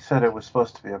he said it was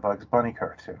supposed to be a Bugs Bunny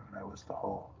cartoon. That was the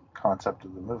whole concept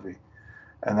of the movie,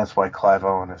 and that's why Clive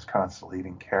Owen is constantly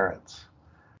eating carrots.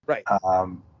 Right.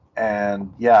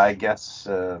 And yeah, I guess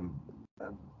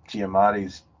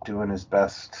Giamatti's doing his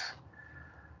best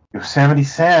Yosemite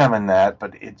Sam in that,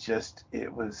 but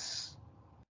it was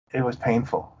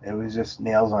painful. It was just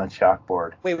nails on a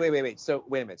chalkboard. Wait. So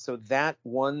wait a minute. So that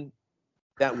one.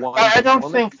 I don't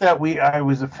think that I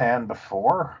was a fan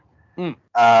before,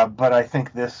 but I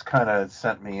think this kind of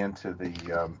sent me into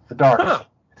the dark. Huh.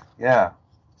 Yeah.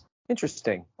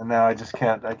 Interesting. And now I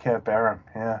can't bear him.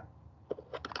 Yeah.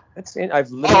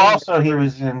 Also, he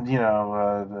was in,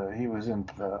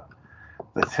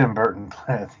 the Tim Burton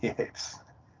Planet of the Apes.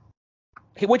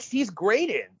 Which he's great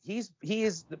in. He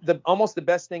is almost the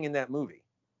best thing in that movie.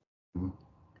 Mm-hmm.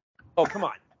 Oh, come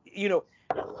on. You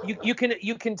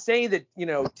can say that,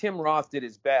 Tim Roth did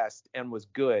his best and was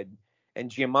good, and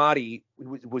Giamatti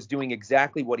was doing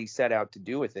exactly what he set out to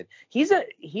do with it. He's a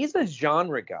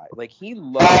genre guy. Like, he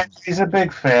loves. He's a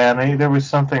big fan. There was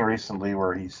something recently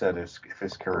where he said if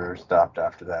his career stopped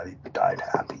after that, he died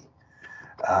happy.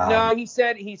 No, he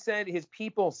said his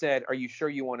people said, "Are you sure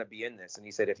you want to be in this?" And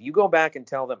he said, "If you go back and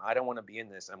tell them I don't want to be in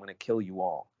this, I'm going to kill you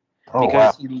all."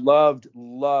 Because he loved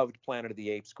Planet of the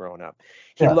Apes growing up.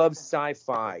 He loves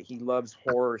sci-fi. He loves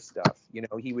horror stuff.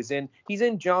 He's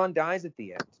in John Dies at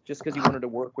the End just because he wanted to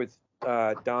work with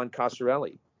Don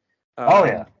Coscarelli.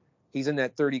 He's in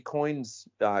that 30 Coins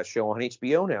show on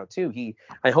HBO now too.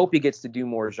 I hope he gets to do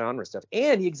more genre stuff.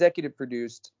 And he executive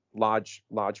produced Lodge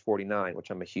 49,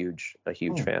 which I'm a huge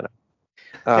fan of.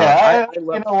 I you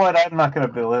know what? I'm not going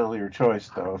to belittle your choice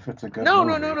though. If it's a good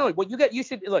movie. No. Well, you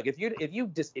should look. If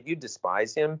you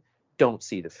despise him, don't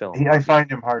see the film. I find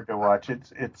him hard to watch.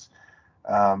 It's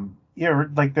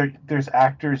like there's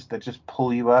actors that just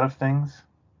pull you out of things.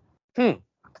 And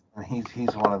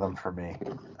he's one of them for me.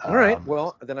 All right.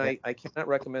 Well, then I cannot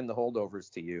recommend The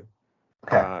Holdovers to you.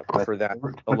 For that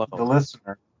alone. The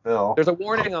listener, Bill. There's a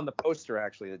warning on the poster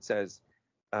actually that says,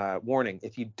 warning,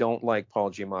 if you don't like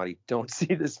Paul Giamatti, don't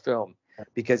see this film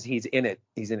because he's in it.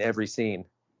 He's in every scene.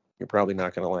 You're probably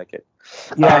not going to like it.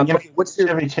 Yeah, what's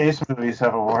Chevy Chase movies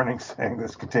have a warning saying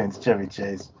this contains Chevy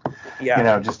Chase.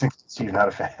 Yeah. Just in case you're not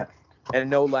a fan. And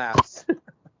no laughs.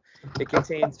 It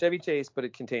contains Chevy Chase, but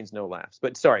it contains no laughs.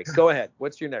 But sorry, go ahead.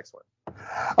 What's your next one?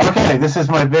 Okay, this is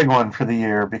my big one for the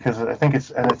year because I think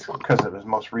it's because it was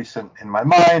most recent in my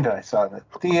mind. And I saw it in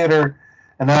the theater,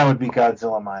 and that would be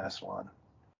Godzilla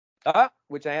 -1.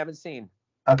 Which I haven't seen.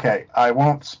 Okay, I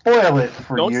won't spoil it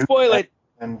for you. Don't spoil it.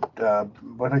 And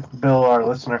Bill, our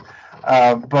listener,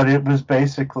 but it was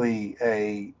basically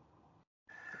a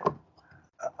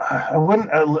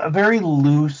very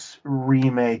loose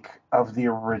remake of the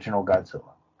original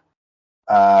Godzilla.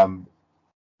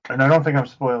 And I don't think I'm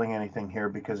spoiling anything here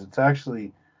because it's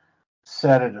actually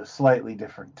set at a slightly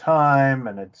different time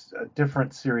and it's a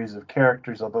different series of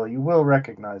characters, although you will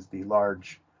recognize the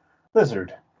large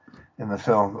lizard in the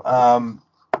film.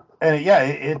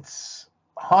 It's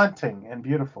haunting and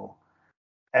beautiful.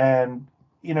 And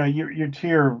you're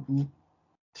to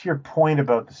your point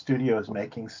about the studios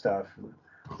making stuff,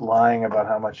 lying about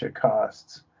how much it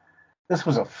costs. This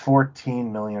was a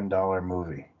 $14 million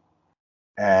movie,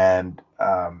 and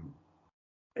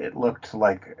it looked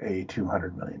like a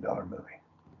 $200 million movie.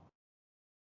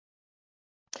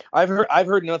 I've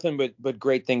heard nothing but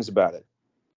great things about it.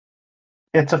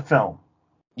 It's a film.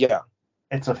 Yeah.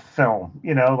 It's a film.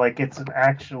 Like it's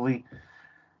actually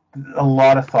a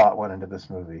lot of thought went into this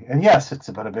movie. And yes, it's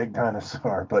about a big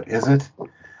dinosaur, but is it?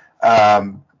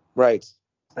 Right.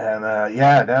 And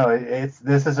yeah, no,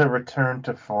 this is a return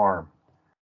to form.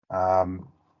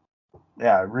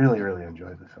 Yeah, I really, really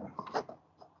enjoyed the film.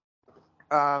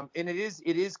 And it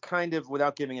is kind of,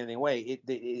 without giving anything away,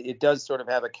 it does sort of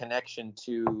have a connection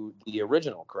to the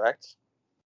original, correct?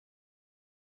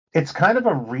 It's kind of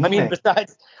a remake. I mean,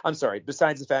 besides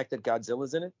the fact that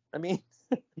Godzilla's in it. I mean,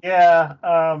 yeah.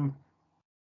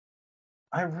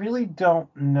 I really don't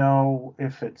know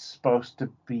if it's supposed to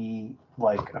be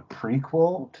like a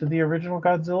prequel to the original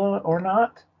Godzilla or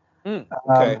not.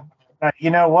 Okay.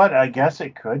 You know what? I guess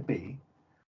it could be.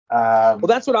 Well,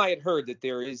 that's what I had heard, that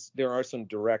there are some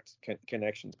direct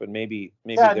connections, but maybe.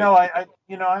 Yeah, no,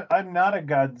 I'm not a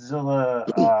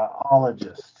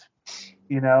Godzilla-ologist.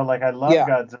 Like I love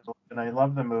Godzilla and I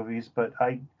love the movies, but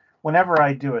whenever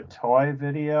I do a toy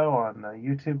video on the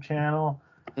YouTube channel,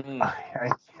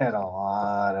 I get a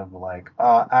lot of like,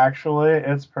 actually,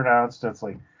 it's pronounced. It's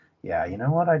like, yeah, you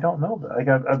know what? I don't know that. Like,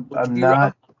 I'm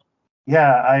not.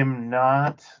 Yeah, I'm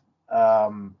not. I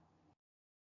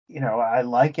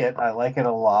like it. I like it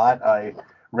a lot. I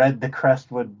read the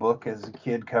Crestwood book as a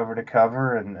kid, cover to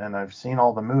cover, and I've seen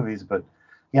all the movies. But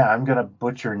yeah, I'm gonna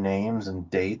butcher names and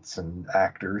dates and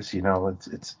actors.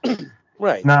 It's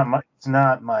right. It's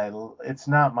not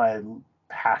my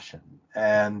passion.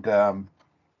 And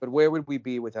but where would we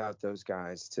be without those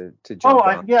guys to jump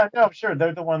on? Yeah, no, sure.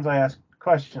 They're the ones I ask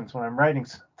questions when I'm writing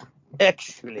something.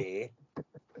 Actually.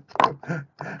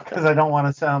 Because I don't want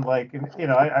to sound like,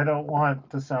 I don't want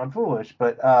to sound foolish,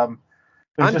 but I'm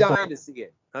dying to see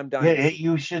it.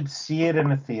 You should see it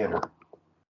in a theater.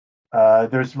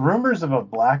 There's rumors of a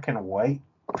black and white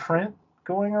print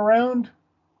going around,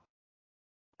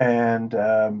 and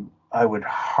I would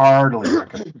hardly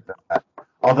recommend that.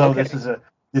 Although this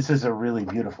is a really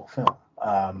beautiful film.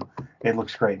 It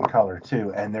looks great in color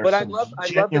too, and there's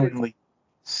genuinely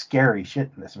scary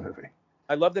shit in this movie.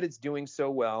 I love that it's doing so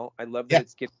well. I love that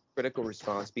it's getting critical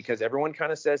response, because everyone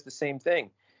kind of says the same thing.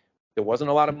 There wasn't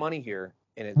a lot of money here,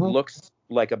 and it looks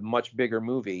like a much bigger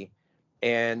movie.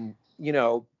 And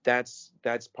that's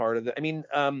part of the. I mean,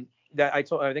 that I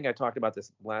think I talked about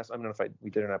this last. I don't know if we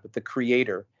did or not, but the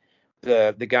creator,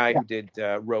 the guy who did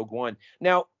Rogue One.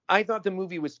 Now, I thought the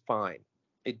movie was fine.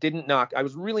 It didn't knock. I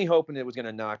was really hoping it was going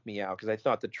to knock me out, because I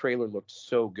thought the trailer looked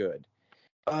so good.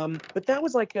 But that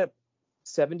was like a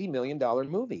 $70 million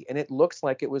movie, and it looks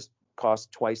like it was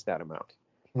cost twice that amount.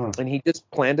 And he just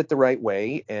planned it the right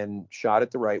way and shot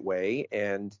it the right way,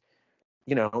 and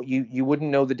you wouldn't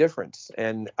know the difference.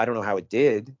 And I don't know how it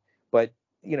did, but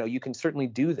you can certainly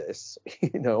do this.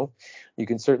 You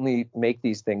can certainly make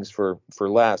these things for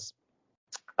less.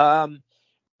 I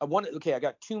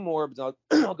got two more, but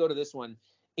I'll go to this one.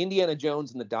 Indiana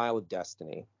Jones and the Dial of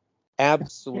Destiny.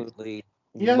 Absolutely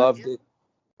loved it.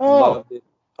 Loved it.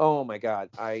 Oh my God.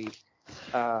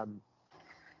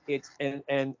 It's and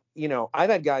I've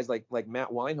had guys like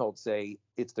Matt Weinhold say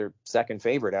it's their second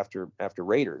favorite after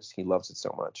Raiders. He loves it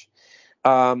so much.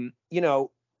 It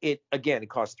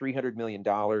cost $300 million.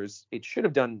 It should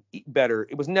have done better.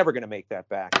 It was never going to make that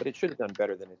back, but it should have done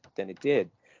better than it did.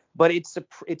 But it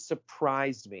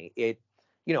surprised me.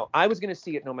 I was going to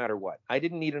see it no matter what. I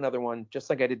didn't need another one, just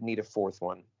like I didn't need a fourth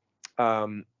one.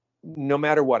 No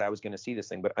matter what, I was going to see this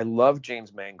thing. But I love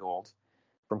James Mangold,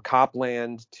 from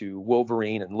Copland to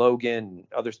Wolverine and Logan and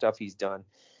other stuff he's done.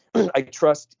 I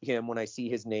trust him when I see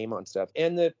his name on stuff.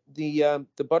 And the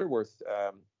Butterworth,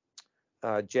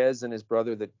 Jez and his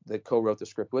brother that co-wrote the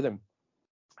script with him.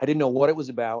 I didn't know what it was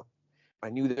about. I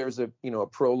knew there was a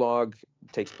prologue,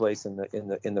 takes place in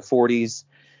the 40s,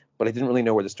 but I didn't really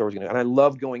know where the story was going to. And I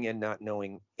love going in not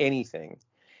knowing anything.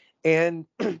 And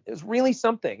it was really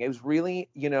something. It was really,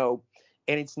 and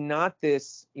it's not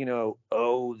this,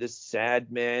 this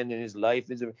sad man and his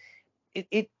life is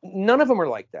none of them are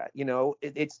like that.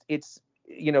 It's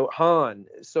Han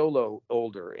Solo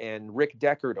older and Rick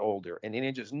Deckard older,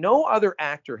 and just no other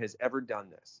actor has ever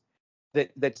done this.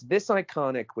 That's this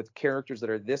iconic, with characters that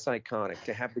are this iconic,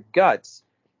 to have the guts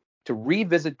to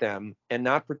revisit them and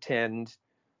not pretend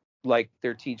like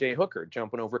they're T.J. Hooker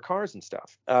jumping over cars and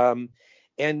stuff.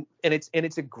 And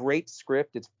it's a great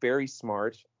script. It's very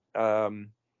smart.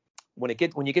 When you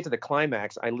get to the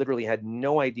climax, I literally had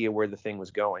no idea where the thing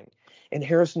was going. And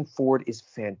Harrison Ford is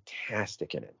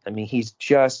fantastic in it. I mean, he's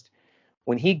just,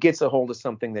 when he gets a hold of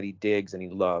something that he digs and he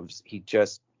loves,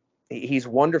 he's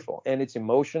wonderful. And it's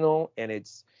emotional, and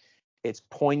it's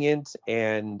poignant,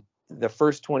 and the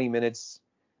first 20 minutes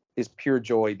is pure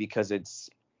joy because it's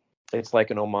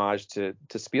like an homage to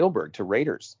Spielberg, to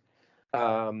Raiders.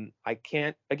 I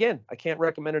can't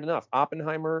recommend it enough.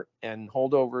 Oppenheimer and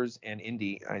Holdovers and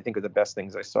Indy, I think, are the best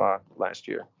things I saw last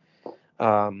year.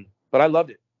 But I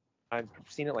loved it. I've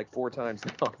seen it like 4 times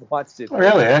now. I've watched it.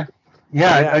 Really? Eh?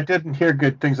 Yeah, Yeah. I didn't hear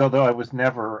good things, although I was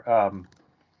never,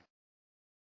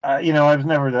 I was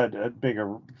never that big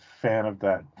a fan of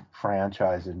that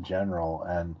franchise in general.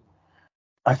 And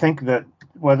I think that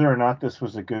whether or not this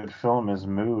was a good film is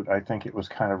moot. I think it was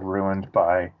kind of ruined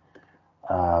by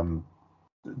um,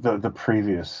 the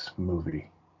previous movie.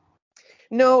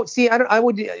 No, see, I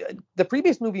would. The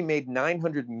previous movie made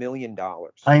 $900 million.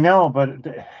 I know, but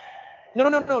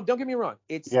No. Don't get me wrong.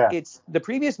 yeah, It's the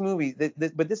previous movie.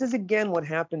 But this is again what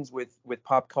happens with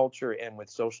pop culture and with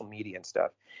social media and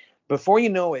stuff. Before you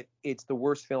know it, it's the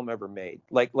worst film ever made.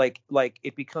 Like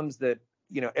it becomes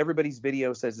everybody's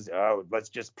video says, oh, let's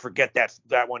just forget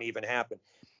that one even happened.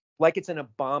 Like it's an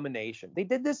abomination. They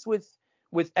did this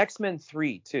with X-Men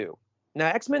 3 too. Now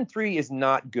X-Men 3 is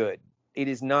not good. It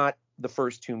is not the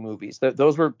first 2 movies.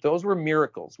 Those were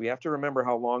miracles. We have to remember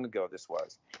how long ago this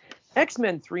was.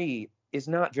 X-Men 3 is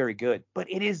not very good, but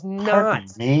it is not. Pardon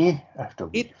me. I have to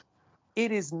leave.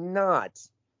 It is not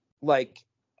like,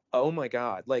 oh my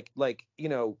God, I'm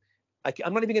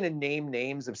not even going to name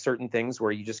names of certain things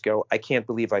where you just go, I can't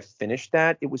believe I finished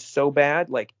that. It was so bad,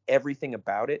 like everything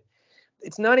about it.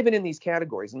 It's not even in these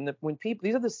categories. And when people,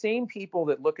 these are the same people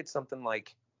that look at something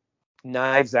like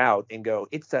Knives Out and go,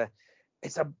 it's a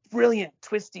brilliant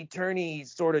twisty turny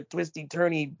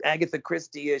Agatha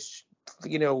Christie-ish,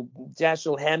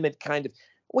 Dashiell Hammett kind of.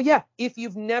 Well, yeah, if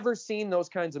you've never seen those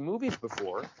kinds of movies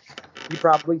before, you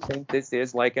probably think this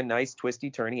is like a nice twisty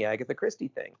turny Agatha Christie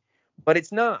thing, but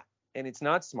it's not, and it's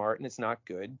not smart, and it's not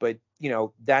good. But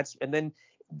and then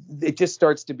it just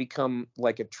starts to become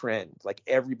like a trend, like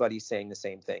everybody's saying the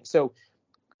same thing. So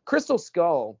Crystal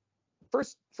Skull,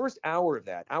 first hour of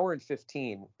that, hour and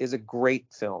 15, is a great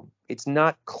film. It's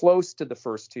not close to the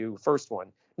first one.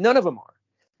 None of them are,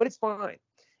 but it's fine.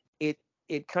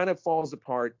 It kind of falls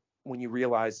apart when you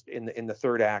realize in the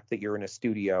third act that you're in a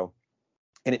studio,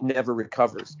 and it never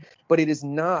recovers. But it is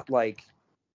not like,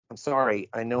 I'm sorry,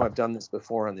 I know I've done this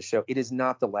before on the show. It is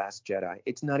not The Last Jedi.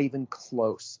 It's not even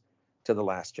close to The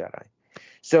Last Jedi.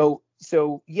 So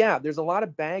yeah, there's a lot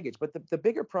of baggage, but the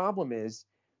bigger problem is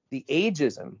the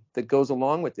ageism that goes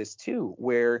along with this too,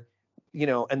 where,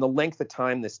 and the length of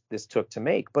time this took to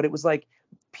make. But it was like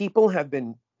people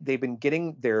they've been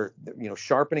getting their,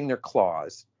 sharpening their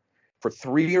claws for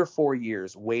 3 or 4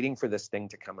 years, waiting for this thing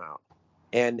to come out.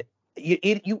 And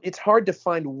it's hard to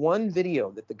find one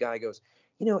video that the guy goes,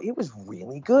 it was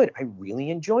really good. I really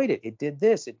enjoyed it. It did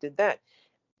this, it did that.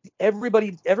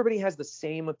 Everybody has the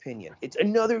same opinion. It's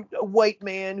another white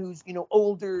man who's,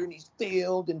 older, and he's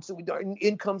failed, and so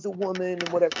in comes a woman and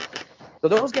whatever. So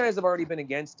those guys have already been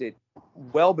against it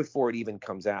well before it even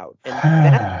comes out. And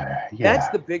that's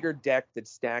the bigger deck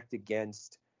that's stacked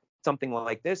against something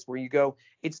like this, where you go,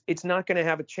 it's not going to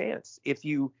have a chance. If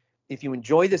you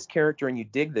enjoy this character and you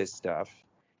dig this stuff,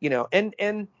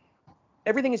 and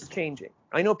everything is changing.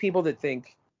 I know people that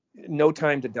think No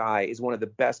Time to Die is one of the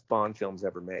best Bond films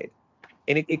ever made.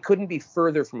 And it couldn't be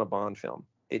further from a Bond film.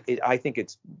 I think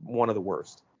it's one of the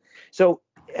worst. So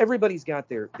everybody's got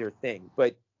their thing,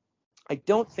 but I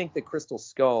don't think that Crystal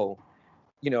Skull,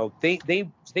 they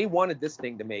wanted this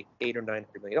thing to make $800 or $900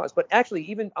 million. But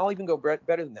actually, I'll even go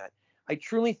better than that. I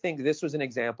truly think this was an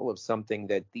example of something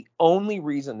that the only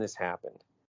reason this happened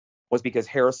was because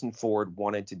Harrison Ford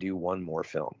wanted to do one more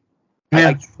film. Yeah.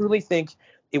 I truly think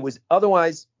it was,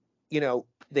 otherwise,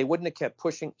 they wouldn't have kept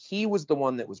pushing. He was the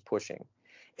one that was pushing.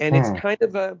 And it's kind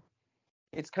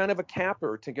of a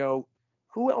capper to go,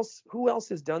 who else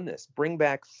has done this? Bring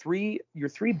back your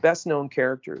three best known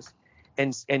characters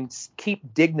and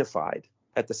keep dignified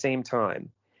at the same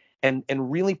time, and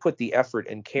really put the effort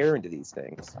and care into these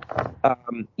things.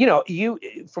 You,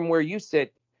 from where you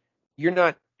sit, you're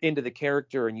not into the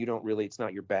character, and it's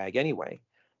not your bag anyway.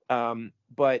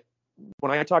 But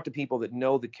when I talk to people that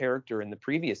know the character and the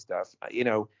previous stuff,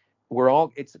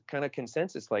 it's kind of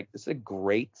consensus, like, this is a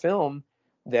great film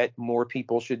that more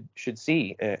people should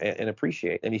see and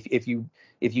appreciate. And if you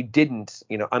didn't,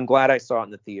 I'm glad I saw it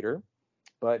in the theater,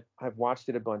 but I've watched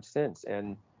it a bunch since,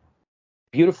 and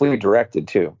beautifully directed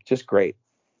too, just great.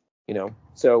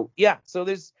 So yeah, so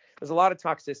there's a lot of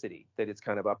toxicity that it's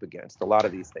kind of up against a lot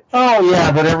of these things. Oh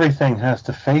yeah, but everything has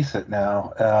to face it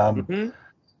now. Mm-hmm.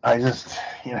 I just,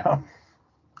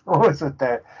 what was it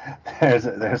that there's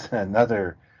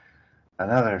another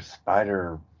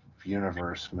Spider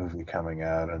Universe movie coming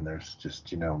out, and there's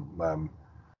just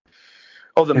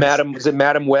Oh, it's is it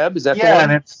Madam Web? Is that the yeah, and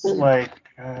one? it's like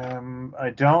I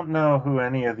don't know who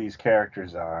any of these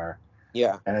characters are,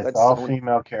 Yeah, and it's that's all Sony.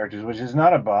 female characters, which is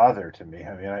not a bother to me.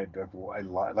 I mean,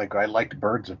 I liked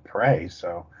Birds of Prey,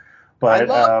 so I but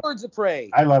love Birds of Prey.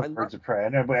 I love Birds of Prey,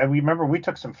 and we remember we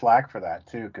took some flack for that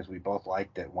too because we both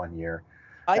liked it one year,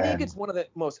 I think and it's one of the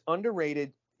most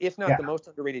underrated, if not yeah, the most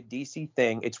underrated DC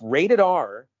thing. It's rated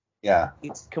R. yeah,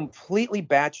 It's completely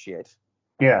batshit,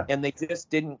 yeah. and they just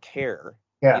didn't care.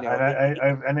 Yeah, You know,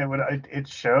 and it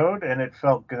showed and it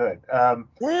felt good.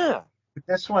 yeah.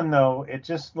 This one though, it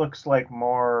just looks like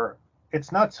more.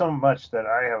 It's not so much that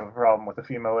I have a problem with a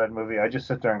female-led movie. I just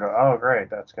sit there and go, "Oh, great,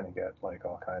 that's going to get like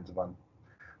all kinds of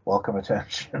unwelcome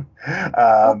attention."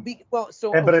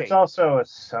 So but it's okay, also a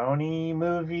Sony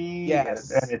movie, and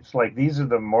yes, it's like these are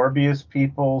the Morbius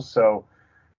people, so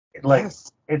like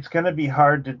yes. it's going to be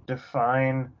hard to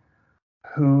define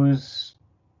who's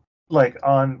like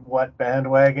on what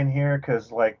bandwagon here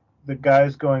because like the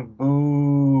guys going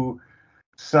boo,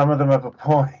 some of them have a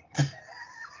point.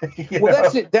 Well,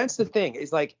 that's it. That's the thing.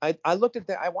 Is like I looked at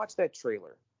that. I watched that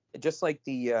trailer. Just like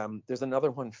there's another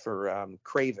one for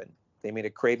Craven. They made a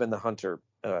Craven the Hunter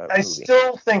I movie.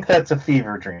 still think that's a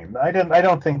fever dream. I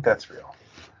don't think that's real.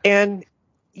 And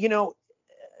you know,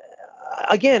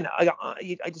 again,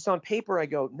 I just on paper I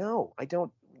go, no, I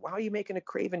don't. Why are you making a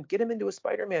Craven? Get him into a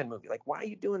Spider-Man movie. Like, why are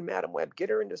you doing Madam Web? Get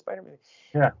her into Spider-Man.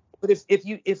 Yeah. But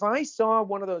if I saw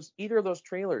either of those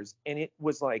trailers and it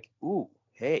was like, ooh,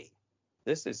 hey,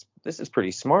 this is pretty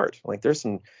smart. Like, there's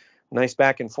some nice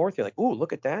back and forth. You're like, ooh,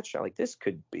 look at that shot. Like, this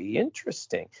could be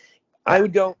interesting. I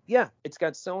would go, yeah, it's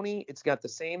got Sony, it's got the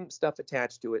same stuff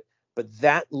attached to it, but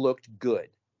that looked good.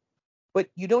 But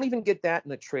you don't even get that in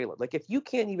the trailer. Like, if you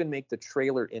can't even make the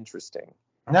trailer interesting,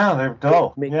 No, they're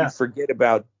dull. make you Yeah. forget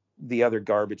about the other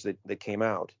garbage that came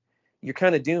out, you're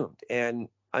kind of doomed. And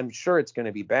I'm sure it's going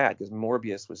to be bad because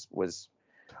Morbius was.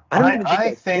 I don't even think I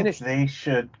they think finished. they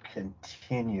should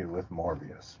continue with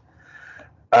Morbius.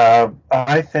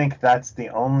 I think that's the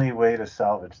only way to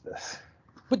salvage this.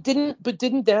 But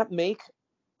didn't that make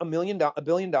 $1 billion?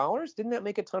 Didn't that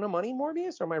make a ton of money,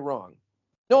 Morbius? Or am I wrong?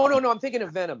 No. I'm thinking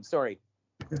of Venom. Sorry.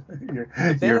 You're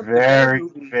The Venom very,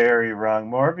 movie. very wrong.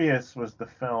 Morbius was the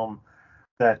film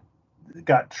that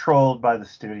got trolled by the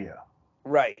studio.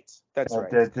 Right. That's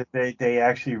right. They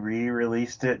actually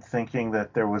re-released it thinking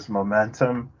that there was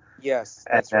momentum, Yes,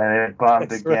 and that's then right. it bombed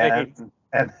That's again. right.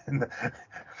 And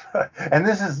and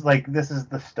this is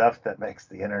the stuff that makes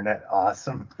the internet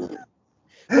awesome.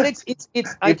 But it's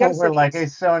I gotta People say were like, "Hey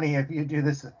Sony, if you do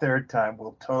this a third time,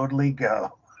 we'll totally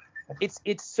go."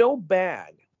 it's so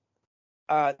bad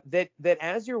that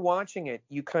as you're watching it,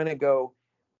 you kind of go,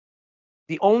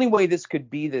 the only way this could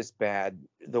be this bad,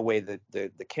 the way that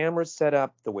the camera's set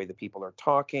up, the way the people are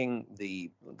talking, the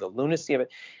lunacy of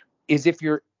it, is if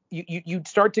you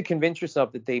start to convince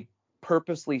yourself that they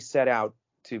purposely set out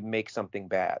to make something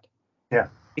bad. Yeah.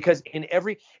 Because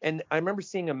and I remember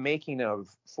seeing a making of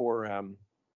for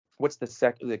what's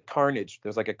the Carnage.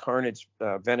 There's like a Carnage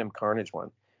Venom Carnage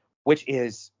one, which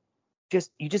is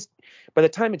just by the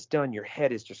time it's done, your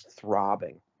head is just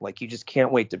throbbing. Like, you just can't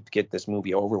wait to get this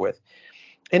movie over with.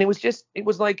 And it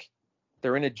was like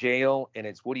they're in a jail and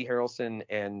it's Woody Harrelson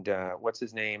and what's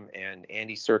his name and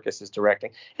Andy Serkis is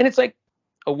directing, and it's like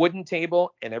a wooden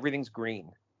table and everything's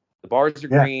green. The bars are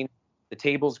Yeah. green, the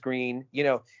table's green.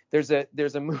 There's a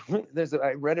movie.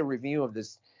 I read a review of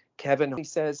this. Kevin, he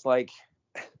says, like,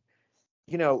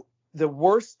 the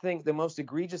worst thing, the most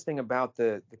egregious thing about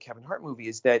the Kevin Hart movie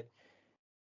is that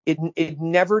it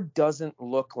never doesn't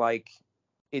look like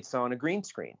it's on a green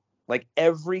screen. Like,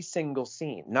 every single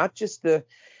scene, not just the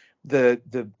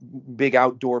big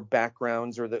outdoor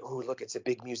backgrounds or look, it's a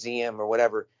big museum or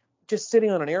whatever, just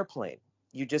sitting on an airplane,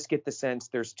 you just get the sense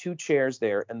there's two chairs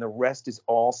there and the rest is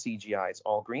all CGI, it's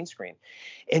all green screen.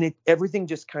 And everything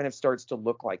just kind of starts to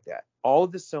look like that. All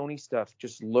of the Sony stuff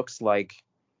just looks like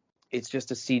it's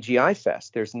just a CGI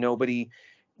fest. There's nobody,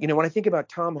 when I think about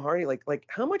Tom Hardy, like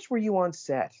how much were you on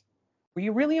set? Were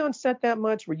you really on set that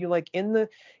much? Were you like and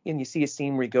you see a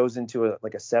scene where he goes into a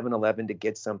 7-Eleven to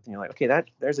get something, you're like, okay,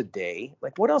 there's a day.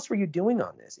 Like, what else were you doing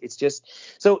on this? It's just,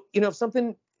 so, if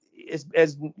something is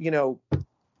as,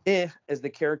 as the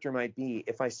character might be,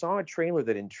 if I saw a trailer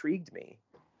that intrigued me,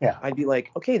 Yeah. I'd be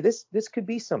like, okay, this could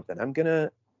be something. I'm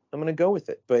gonna go with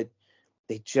it. But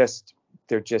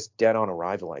they're just dead on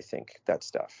arrival. I think that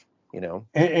stuff.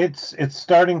 It's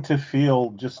starting to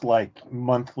feel just like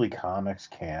monthly comics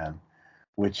can,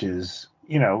 which is,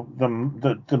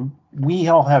 the we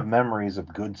all have memories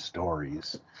of good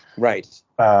stories. Right.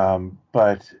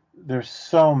 But there's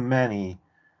so many,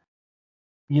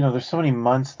 there's so many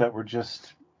months that were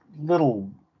just little,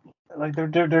 like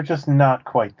they're just not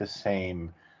quite the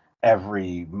same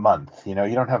every month. You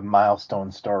don't have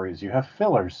milestone stories, you have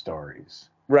filler stories.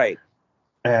 Right.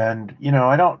 And,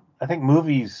 I think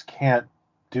movies can't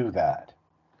do that.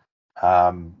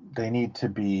 They need to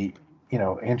be,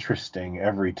 interesting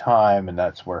every time, and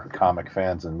that's where comic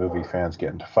fans and movie fans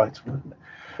get into fights.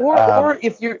 Or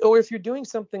if you're doing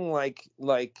something like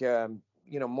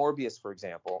Morbius, for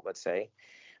example, let's say,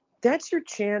 that's your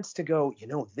chance to go,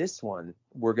 this one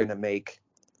we're gonna make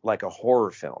like a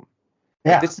horror film.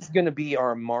 Like, Yeah. this is gonna be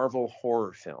our Marvel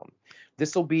horror film.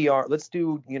 This will be let's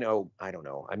do, I don't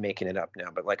know, I'm making it up now,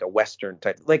 but like a Western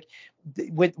type, like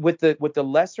with the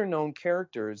lesser known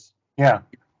characters. Yeah.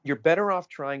 You're better off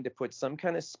trying to put some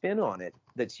kind of spin on it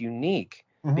that's unique,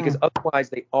 because Mm-hmm.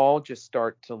 otherwise they all just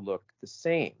start to look the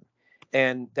same.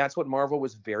 And that's what Marvel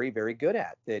was very, very good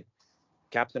at. That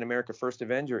Captain America First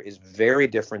Avenger is very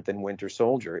different than Winter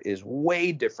Soldier, is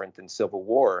way different than Civil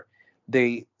War.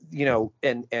 They,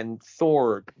 and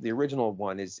Thor, the original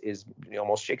one, is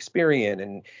almost Shakespearean,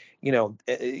 and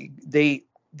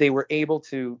they were able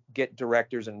to get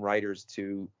directors and writers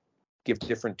to give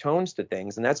different tones to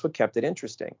things, and that's what kept it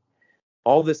interesting.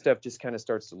 All this stuff just kind of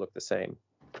starts to look the same.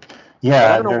 Yeah, But I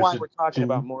don't and know there's why we're talking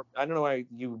about more. I don't know why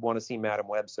you want to see Madam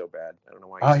Web so bad. I don't know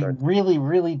why you I start. really,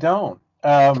 really don't.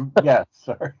 Yeah,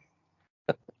 sorry.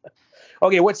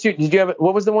 Okay, what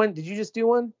was the one? Did you just do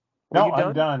one? Were No, you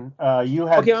I'm done? done. You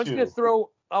had Okay, I'm just two.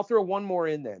 I'll throw one more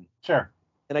in then. Sure.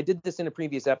 And I did this in a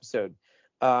previous episode.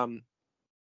 Oh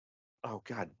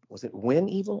God, was it When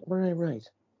Evil? Where did I write?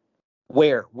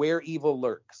 Where Evil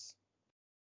Lurks.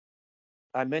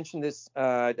 I mentioned this,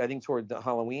 I think toward the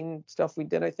Halloween stuff we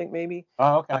did, I think maybe.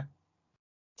 Oh, okay.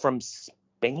 From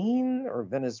Spain or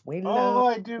Venezuela. Oh,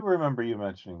 I do remember you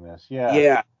mentioning this.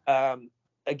 Yeah. Yeah.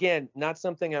 Again, not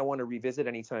something I want to revisit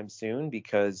anytime soon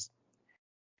because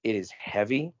it is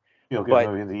heavy, Feel good but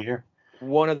movie of the year.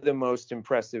 one of the most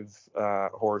impressive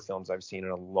horror films I've seen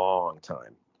in a long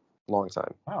time. Long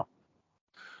time. Wow.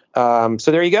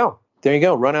 So there you go. There you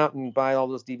go. Run out and buy all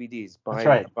those DVDs. That's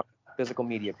right. Buy physical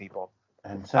media, people.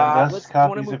 And send us Want to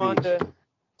copies move of on each.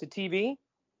 to TV?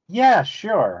 Yeah,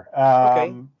 sure.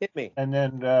 Okay, hit me. And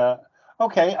then,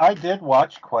 okay, I did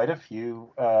watch quite a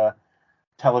few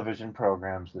television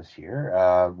programs this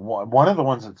year. One of the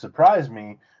ones that surprised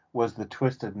me was the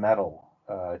Twisted Metal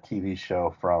TV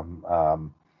show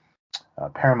from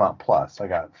Paramount Plus. I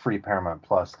got free Paramount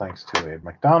Plus thanks to a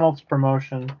McDonald's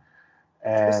promotion.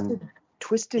 And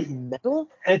Twisted Metal?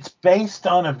 it's based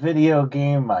on a video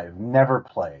game I've never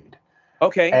played.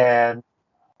 Okay. And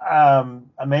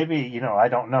maybe, I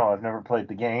don't know. I've never played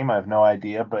the game. I have no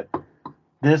idea. But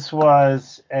this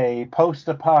was a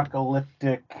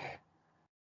post-apocalyptic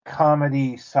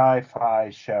comedy sci-fi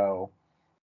show.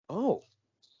 Oh.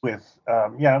 With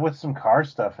some car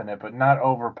stuff in it, but not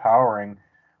overpowering.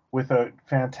 With a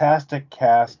fantastic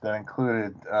cast that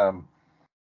included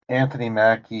Anthony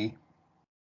Mackie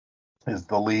is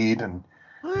the lead, and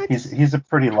what? he's a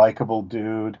pretty likable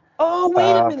dude. Oh,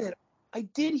 wait a minute. I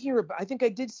think I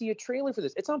did see a trailer for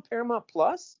this. It's on Paramount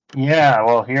Plus? Yeah,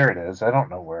 well, here it is. I don't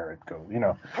know where it goes.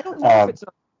 I don't know if it's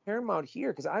on Paramount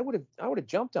here, because I would have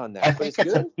jumped on that. I but think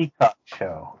it's good? a Peacock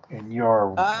show in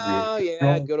your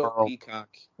Yeah, good old world, Peacock.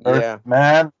 Earth, Yeah.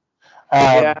 man.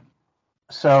 Yeah.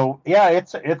 So yeah,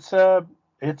 it's a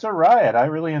riot. I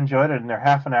really enjoyed it, and they're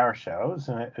half-an-hour shows,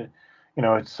 and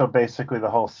it's so basically the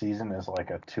whole season is like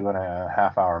a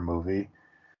 2.5-hour movie,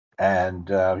 and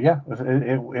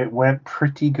it went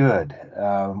pretty good.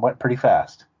 Went pretty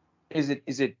fast. Is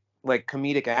it like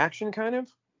comedic action kind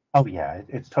of? Oh yeah,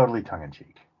 it's totally tongue in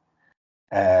cheek.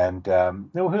 And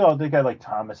they got like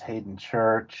Thomas Hayden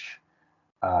Church,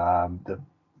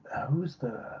 who's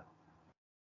the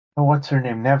what's her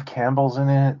name? Nev Campbell's in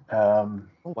it. Oh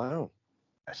wow.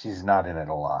 She's not in it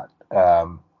a lot.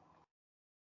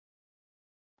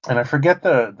 And I forget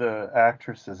the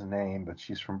actress's name, but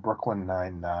she's from Brooklyn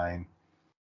Nine-Nine.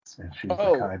 And she's the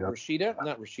kind of Rashida?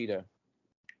 Not Rashida.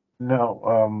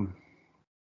 No,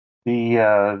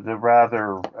 the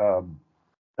rather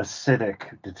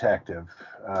acidic detective.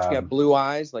 She got blue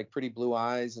eyes, like pretty blue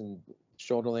eyes and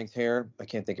shoulder-length hair. I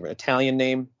can't think of it. Italian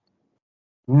name?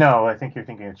 No, I think you're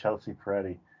thinking of Chelsea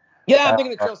Peretti. Yeah, I'm Uh,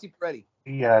 thinking of Chelsea Peretti.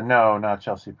 yeah, no, not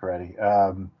Chelsea Peretti.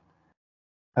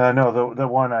 No, the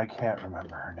one I can't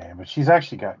remember her name, but she's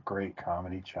actually got great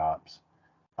comedy chops.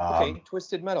 Okay, Um,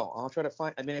 Twisted Metal. I'll try to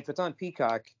find. I mean, if it's on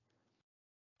Peacock,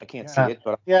 I can't see yeah, it,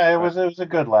 but yeah, uh, it was a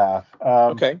good laugh.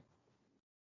 okay,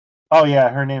 Oh yeah,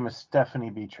 her name is Stephanie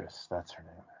Beatrice. That's her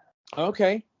name.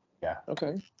 okay, Yeah.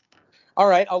 okay. All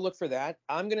right, I'll look for that.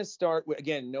 I'm gonna start with,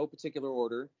 again, no particular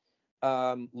order.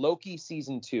 Loki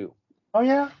season 2. Oh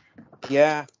yeah.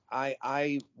 Yeah,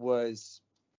 I was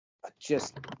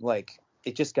just like,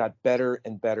 it just got better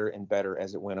and better and better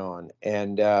as it went on.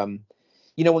 And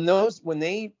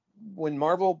when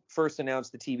Marvel first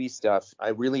announced the TV stuff, I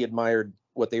really admired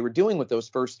what they were doing with those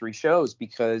first 3 shows,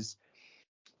 because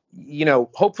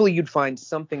hopefully you'd find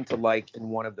something to like in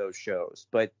one of those shows.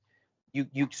 But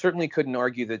you certainly couldn't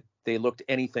argue that they looked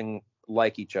anything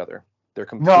like each other. They're No,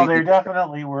 completely they different.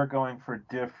 definitely were going for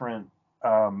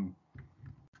um,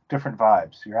 different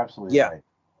vibes. You're absolutely Yeah, right.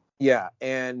 yeah.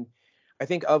 And I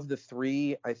think of the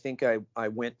 3, I think I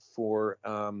went for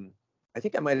I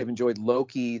think I might have enjoyed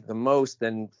Loki the most,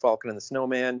 then Falcon and the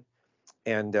Snowman,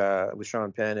 and with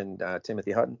Sean Penn and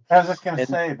Timothy Hutton. I was just gonna And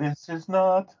say, this is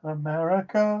not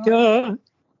America. God,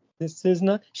 this is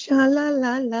not sha la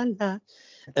la la la.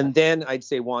 And then I'd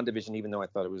say WandaVision, even though I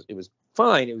thought it was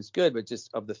fine, it was good, but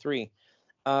just of the 3.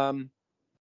 Um,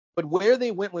 but where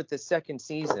they went with the second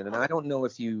season, and I don't know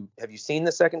if you seen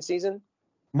the second season.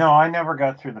 No, I never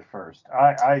got through the first.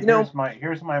 I You know,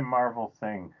 here's my Marvel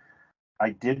thing. I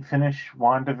did finish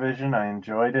WandaVision. I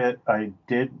enjoyed it. I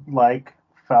did like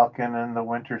Falcon and the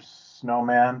Winter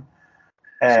Snowman,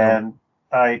 Snow. and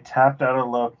I tapped out of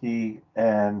Loki,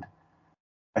 and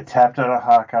I tapped out of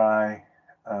Hawkeye.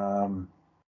 Um,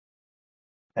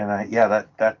 and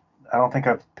that I don't think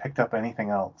I've picked up anything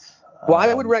else. Well,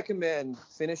 I would recommend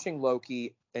finishing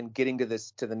Loki and getting to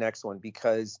the next one,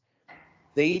 because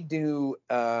they do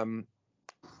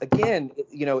again,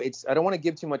 it's, I don't want to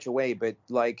give too much away, but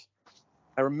like,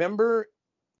 I remember,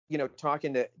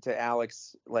 talking to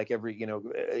Alex, like every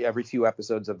few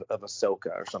episodes of Ahsoka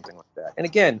or something like that. And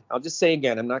again, I'll just say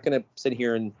again, I'm not going to sit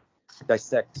here and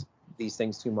dissect these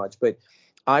things too much, but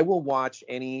I will watch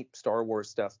any Star Wars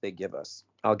stuff they give us.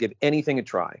 I'll give anything a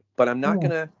try, but I'm not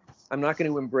going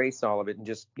to embrace all of it and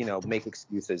just, make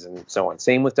excuses and so on.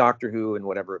 Same with Doctor Who and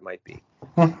whatever it might be.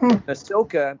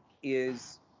 Ahsoka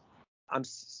is,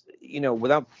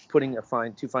 without putting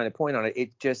too fine a point on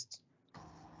it,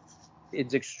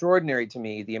 it's extraordinary to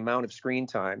me, the amount of screen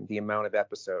time, the amount of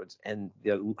episodes, and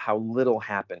how little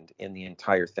happened in the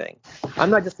entire thing. I'm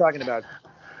not just talking about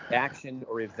action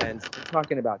or events. I'm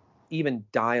talking about even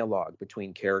dialogue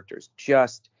between characters.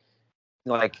 Just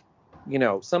like,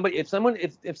 if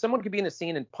someone could be in a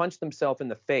scene and punch themselves in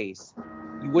the face,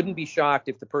 you wouldn't be shocked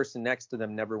if the person next to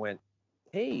them never went,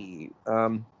 "Hey,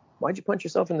 why'd you punch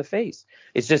yourself in the face?"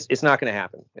 It's not going to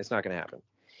happen. It's not going to happen.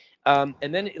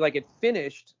 And then, like, it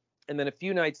finished, and then a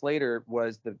few nights later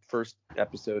was the first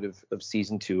episode of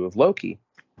season 2 of Loki.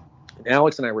 And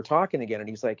Alex and I were talking again, and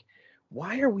he's like,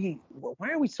 why are we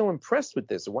so impressed with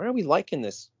this? Why are we liking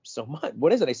this so much?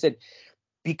 What is it? I said,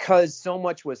 because so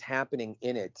much was happening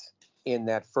in it, in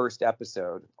that first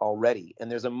episode already. And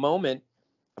there's a moment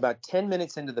about 10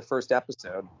 minutes into the first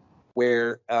episode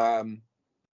where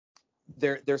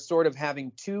they're sort of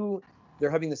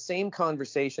they're having the same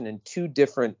conversation in 2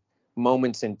 different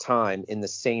moments in time in the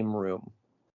same room.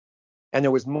 And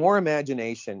there was more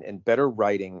imagination and better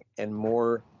writing and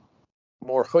more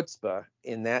chutzpah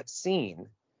in that scene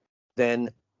than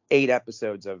 8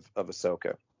 episodes of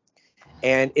Ahsoka.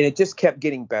 And it just kept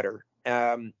getting better.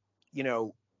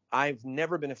 I've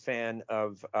never been a fan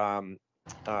of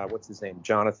what's his name,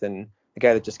 Jonathan, the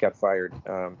guy that just got fired,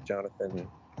 Jonathan.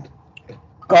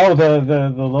 Oh, the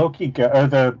Loki guy, or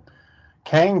the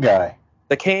Kang guy.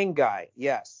 The Kang guy.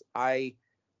 Yes, I'm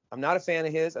not a fan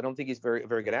of his. I don't think he's a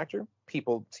very good actor.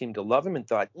 People seem to love him and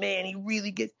thought, man,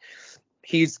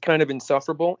 he's kind of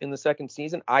insufferable in the second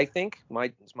season. I think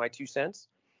it's my 2 cents.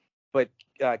 But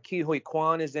Ke Huy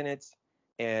Quan is in it,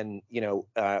 and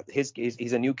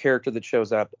he's a new character that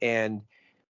shows up, and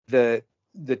the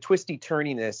twisty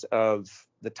turniness of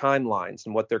the timelines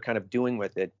and what they're kind of doing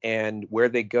with it and where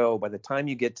they go. By the time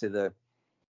you get to the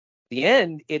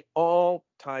end, it all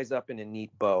ties up in a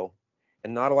neat bow,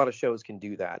 and not a lot of shows can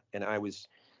do that. And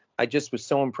I just was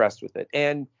so impressed with it.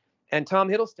 And Tom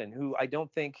Hiddleston, who I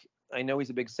know he's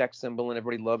a big sex symbol and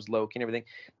everybody loves Loki and everything,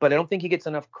 but I don't think he gets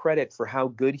enough credit for how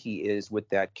good he is with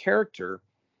that character,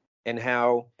 and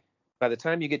how by the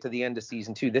time you get to the end of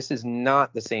season 2, this is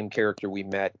not the same character we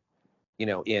met,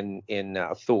 in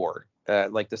Thor,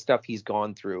 like the stuff he's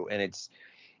gone through. And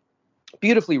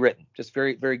Beautifully written, just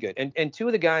very, very good. And two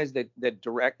of the guys that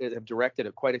have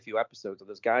directed quite a few episodes of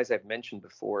those guys I've mentioned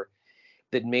before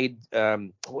that made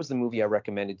what was the movie I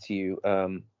recommended to you?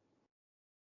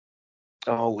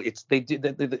 It's they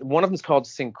did one of them's called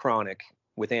Synchronic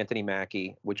with Anthony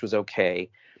Mackie, which was okay,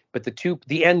 but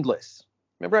The Endless.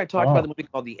 Remember I talked about the movie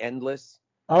called The Endless?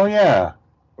 Oh yeah.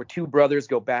 Where two brothers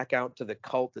go back out to the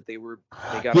cult that they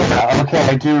got. Yeah, okay,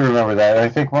 I do remember that. I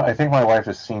think my wife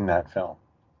has seen that film.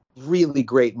 Really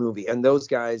great movie, and those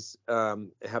guys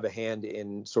have a hand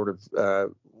in sort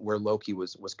of where Loki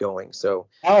was going. So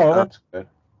that's good.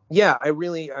 Yeah, I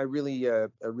really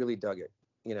dug it.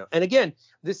 And again,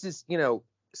 this is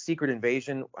Secret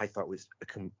Invasion. I thought was a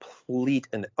complete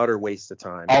and utter waste of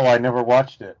time. Oh, I never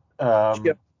watched it.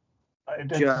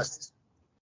 Just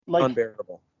like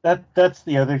unbearable. That's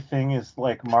the other thing is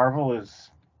like Marvel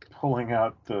is pulling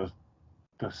out the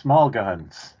small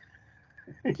guns.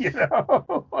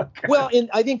 Well,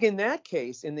 I think in that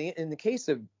case, in the case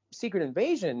of Secret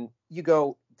Invasion, you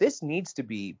go, this needs to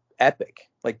be epic.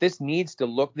 Like this needs to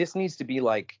be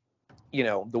like,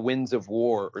 the Winds of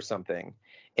War or something.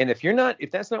 And if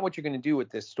that's not what you're going to do with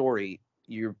this story,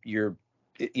 you're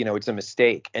it's a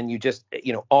mistake. And you just,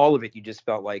 all of it, you just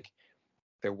felt like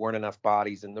there weren't enough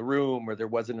bodies in the room, or there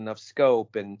wasn't enough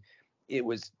scope, and it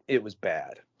was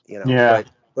bad. Yeah.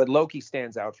 But Loki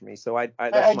stands out for me. So I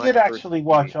did actually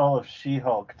watch all of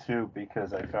She-Hulk too,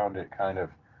 because I found it kind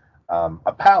of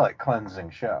a palate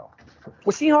cleansing show.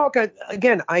 Well, She-Hulk,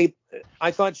 again, I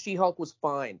thought She-Hulk was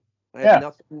fine. I had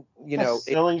nothing,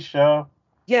 silly show.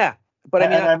 Yeah, but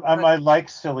I like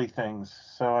silly things,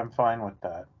 so I'm fine with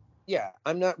that. Yeah,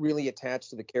 I'm not really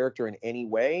attached to the character in any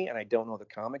way, and I don't know the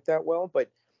comic that well, but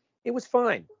it was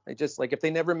fine. I just like, if they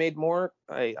never made more,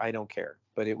 I don't care.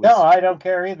 But it was. No, I don't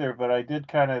care either. But I did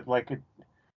kind of like it.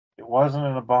 It wasn't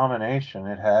an abomination.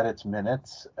 It had its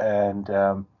minutes, and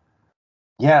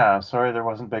yeah, I'm sorry there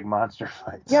wasn't big monster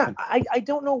fights. Yeah, I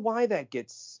don't know why that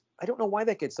gets. I don't know why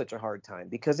that gets such a hard time,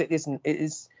 because it isn't.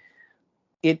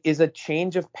 It is a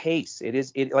change of pace. It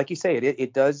is. It, like you say,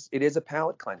 it does. It is a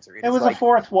palate cleanser. It was like a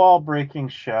fourth wall breaking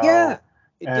show. Yeah,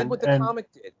 it did what the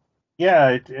comic did.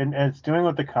 Yeah, and it's doing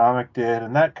what the comic did,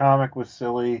 and that comic was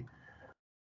silly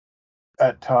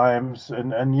at times,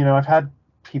 and I've had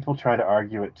people try to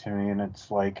argue it to me, and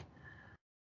it's like,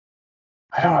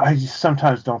 I just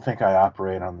sometimes don't think I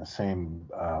operate on the same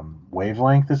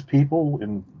wavelength as people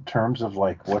in terms of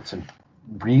like what's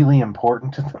really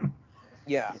important to them.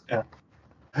 Yeah.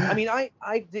 I mean, I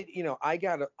did, I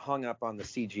got hung up on the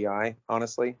CGI,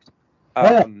 honestly.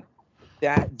 That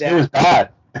it was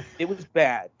bad. It was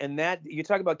bad, and that, you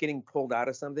talk about getting pulled out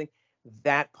of something,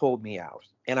 that pulled me out.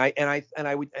 And I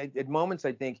would, at moments,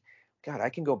 I think, God, I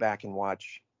can go back and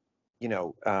watch,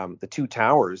 the Two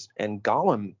Towers, and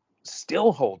Gollum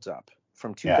still holds up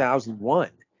from 2001.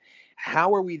 Yeah.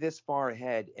 How are we this far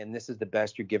ahead, and this is the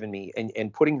best you're giving me,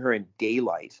 and putting her in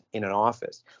daylight in an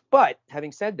office? But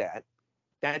having said that,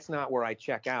 that's not where I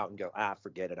check out and go,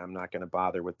 forget it. I'm not going to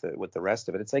bother with the rest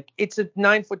of it. It's like, it's a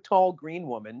 9-foot-tall green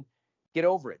woman. Get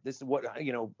over it. This is what,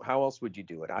 how else would you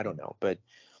do it? I don't know. But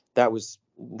that's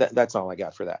all I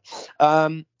got for that.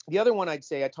 The other one I'd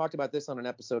say, I talked about this on an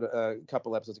episode, a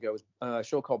couple episodes ago, was a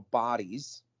show called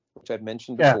Bodies, which I've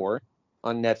mentioned before,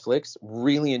 on Netflix.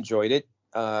 Really enjoyed it.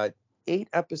 8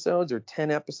 episodes or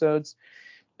 10 episodes.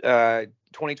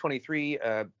 2023,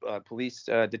 police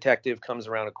detective comes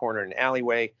around a corner in an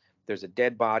alleyway. There's a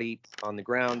dead body on the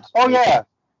ground. Oh, naked,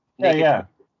 yeah.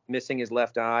 Missing his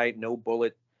left eye, no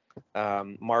bullet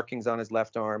markings on his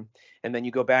left arm. And then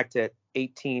you go back to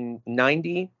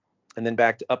 1890, and then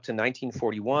back up to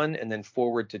 1941, and then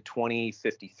forward to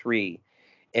 2053.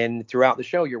 And throughout the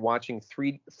show, you're watching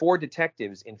 4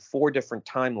 detectives in 4 different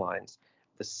timelines.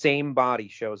 The same body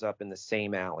shows up in the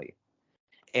same alley.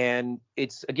 And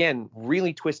it's, again,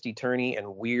 really twisty, turny,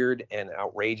 and weird and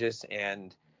outrageous,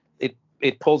 and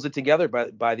it pulls it together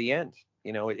by the end.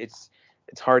 It's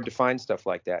hard to find stuff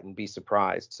like that and be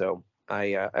surprised. So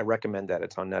I recommend that.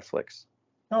 It's on Netflix.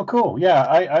 Oh, cool. Yeah,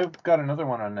 I've got another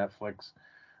one on Netflix,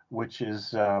 which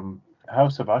is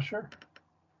House of Usher.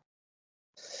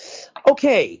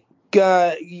 Okay,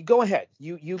 go ahead.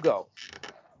 You go.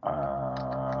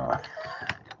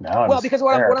 Because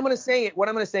what I'm going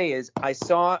to say is I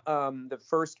saw the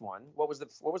first one. What was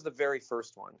the very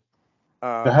first one?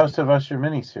 The House of Usher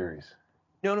miniseries.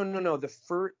 No. The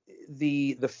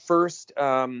first.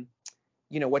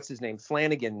 What's his name?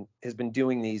 Flanagan has been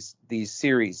doing these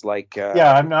series like.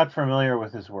 Yeah, I'm not familiar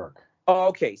with his work. Oh,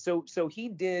 okay. So he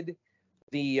did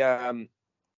the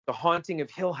Haunting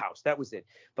of Hill House. That was it.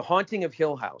 The Haunting of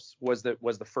Hill House was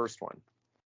the first one,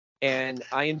 and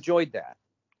I enjoyed that.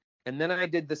 And then I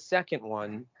did the second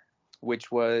one,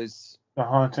 which was The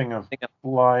Haunting of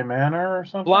Bly Manor or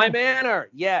something? Bly Manor,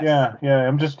 yes. Yeah.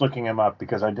 I'm just looking him up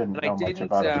because I didn't know much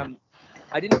about him.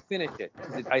 I didn't finish it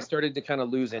because I started to kind of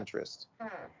lose interest.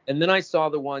 And then I saw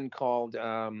the one called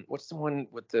what's the one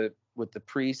with the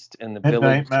priest and the Midnight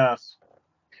village? Mass.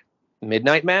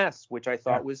 Midnight Mass, which I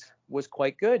thought was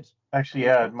quite good. Actually,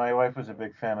 yeah, my wife was a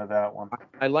big fan of that one.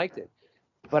 I liked it.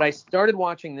 But I started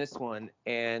watching this one,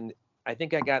 and I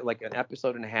think I got like an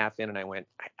episode and a half in, and I went,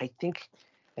 I think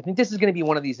this is going to be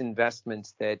one of these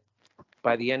investments that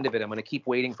by the end of it, I'm going to keep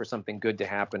waiting for something good to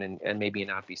happen and maybe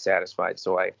not be satisfied.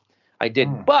 So I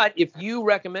didn't. But if you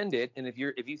recommend it, and if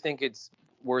you think it's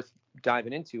worth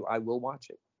diving into, I will watch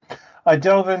it. I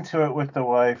dove into it with the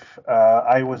wife.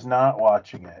 I was not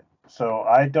watching it, so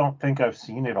I don't think I've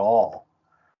seen it all.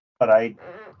 But I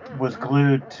was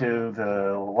glued to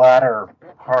the latter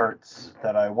parts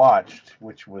that I watched,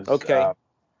 which was okay.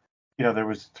 There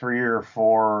was 3 or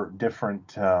 4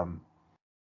 different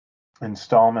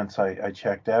installments I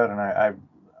checked out, and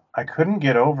I couldn't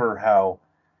get over how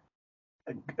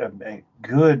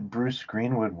good Bruce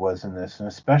Greenwood was in this, and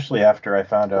especially after I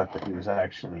found out that he was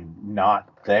actually not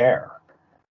there,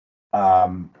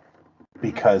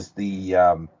 because the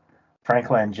Frank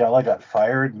Langella got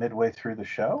fired midway through the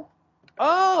show.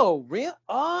 Oh, real?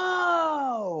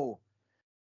 Oh,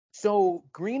 so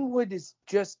Greenwood is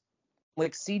just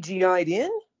like CGI'd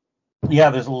in? Yeah,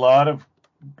 there's a lot of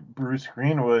Bruce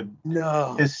Greenwood.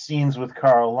 No. His scenes with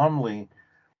Carl Lumley,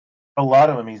 a lot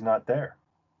of them he's not there.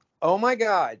 Oh my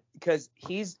God, because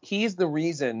he's the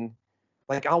reason.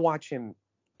 Like, I'll watch him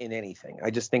in anything.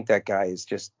 I just think that guy is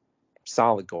just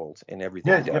solid gold in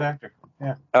everything. Yeah, he's a good actor.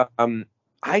 Yeah.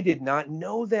 I did not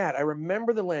know that. I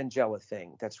remember the Langella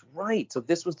thing. That's right. So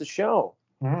this was the show.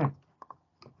 Mm-hmm.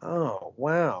 Oh,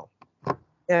 wow.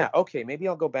 Yeah, okay. Maybe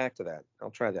I'll go back to that.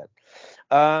 I'll try that.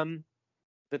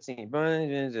 Let's see. Do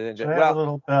I have a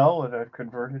little bell that I've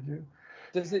converted you?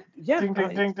 Does it? Yeah. Ding,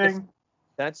 ding, ding, ding.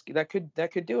 That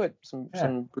could do it.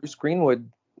 Some Bruce Greenwood,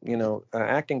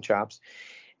 acting chops.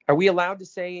 Are we allowed to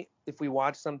say if we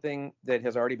watch something that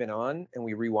has already been on and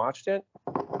we rewatched it?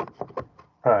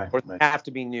 Or does it have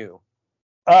to be new?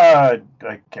 I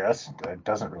guess it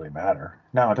doesn't really matter.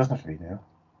 No, it doesn't have to be new.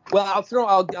 Well,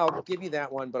 I'll give you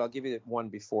that one, but I'll give you one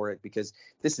before it because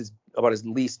this is about as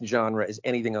least genre as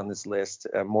anything on this list.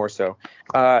 More so,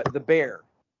 The Bear.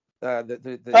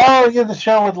 The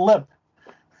show with Lip.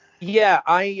 Yeah,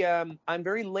 I'm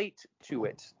very late to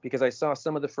it because I saw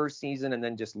some of the first season and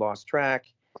then just lost track.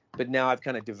 But now I've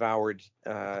kind of devoured,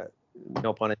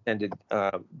 no pun intended,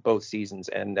 both seasons,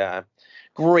 and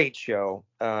great show.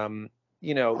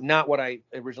 Not what I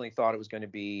originally thought it was going to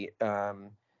be.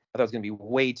 I thought it was going to be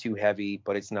way too heavy,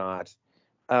 but it's not.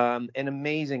 And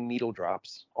amazing needle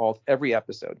drops every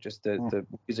episode. Just the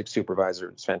music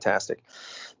supervisor is fantastic.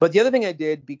 But the other thing I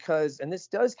did and this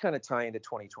does kind of tie into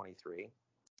 2023.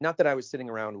 Not that I was sitting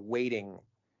around waiting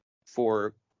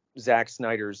for Zack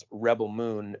Snyder's Rebel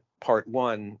Moon Part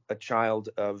 1, A Child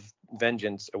of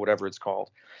Vengeance, or whatever it's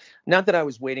called. Not that I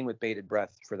was waiting with bated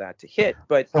breath for that to hit,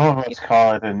 but some of us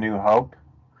call it A New Hope.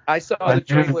 I saw the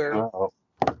trailer.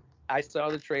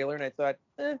 And I thought,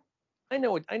 I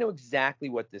know exactly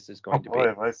what this is going to be.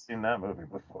 Have I seen that movie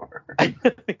before? I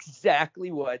know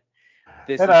exactly what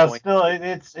this is going still to be.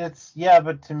 It's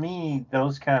but to me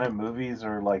those kind of movies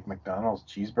are like McDonald's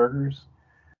cheeseburgers.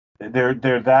 They're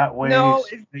that way. No,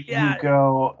 you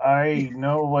go, I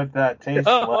know what that tastes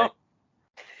like,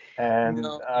 and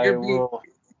I will.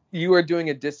 You are doing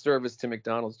a disservice to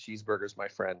McDonald's cheeseburgers, my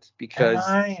friend, because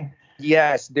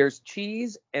yes, there's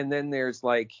cheese and then there's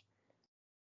like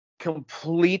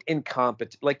complete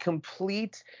incompetence,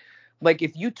 like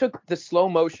if you took the slow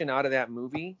motion out of that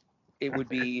movie, it would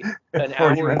be an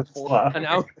hour. An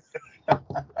hour.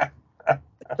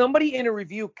 Somebody in a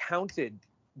review counted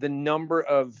the number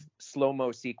of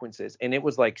slow-mo sequences, and it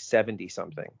was like 70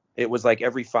 something. It was like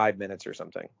every 5 minutes or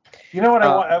something. You know what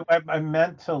I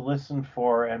meant to listen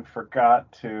for and forgot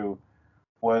to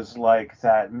was like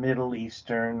that Middle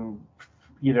Eastern,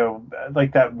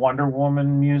 like that Wonder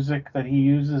Woman music that he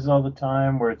uses all the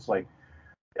time, where it's like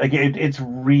it's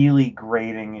really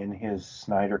grating in his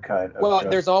Snyder cut. Well,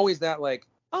 there's always that like,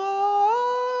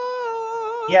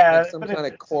 oh, yeah, like some kind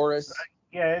of chorus.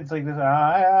 Yeah, it's like this.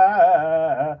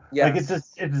 Yes. Like it's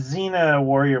Xena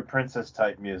warrior princess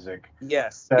type music.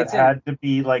 Yes. That had to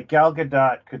be like Gal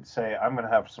Gadot could say, "I'm gonna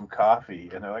have some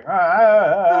coffee," and they're like,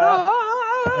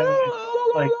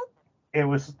 like it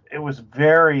was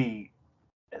very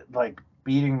like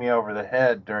beating me over the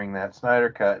head during that Snyder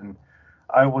cut, and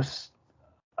I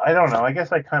don't know. I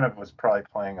guess I kind of was probably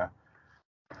playing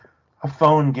a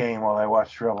phone game while I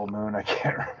watched Rebel Moon. I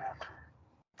can't remember.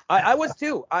 I was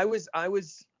too. I was,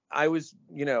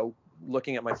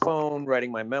 looking at my phone,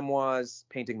 writing my memoirs,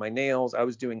 painting my nails. I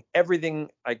was doing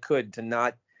everything I could to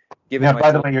not give it Yeah. my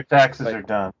By the full. way, your taxes But are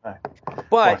done. I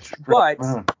but watched Rebel but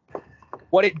Moon.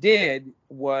 what it did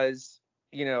was,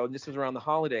 this was around the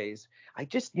holidays. I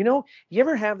just, you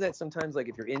ever have that sometimes, like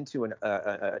if you're into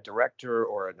a director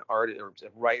or an artist or a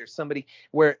writer, somebody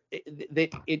where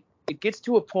it gets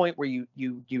to a point where you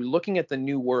looking at the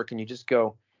new work and you just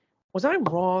go, was I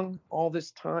wrong all this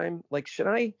time? Like,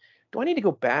 do I need to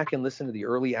go back and listen to the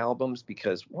early albums?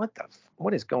 Because what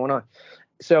is going on?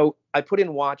 So I put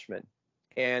in Watchmen,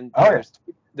 and Oh yeah.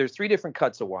 there's three different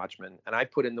cuts of Watchmen, and I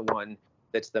put in the one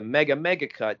that's the mega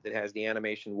cut that has the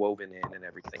animation woven in and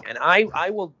everything. And I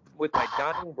will, with my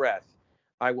dying breath,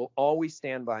 I will always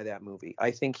stand by that movie.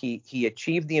 I think he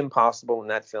achieved the impossible in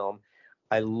that film.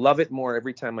 I love it more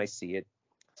every time I see it.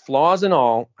 Flaws and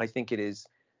all, I think it is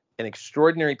an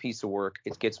extraordinary piece of work.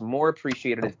 It gets more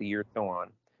appreciated as the years go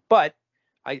on. But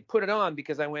I put it on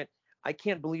because I went, I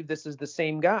can't believe this is the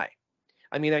same guy.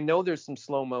 I mean, I know there's some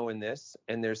slow-mo in this,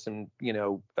 and there's some,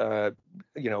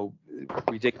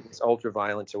 ridiculous ultra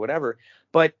violence or whatever,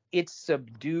 but it's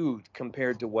subdued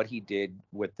compared to what he did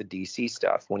with the DC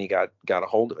stuff when he got a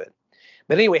hold of it.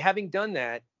 But anyway, having done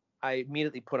that, I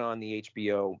immediately put on the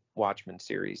HBO Watchmen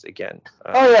series again.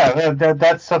 Oh yeah.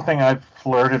 That's something I've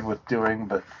flirted with doing,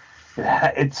 but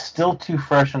it's still too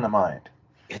fresh in the mind.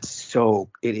 It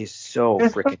is so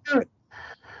freaking good.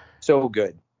 So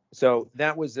good. So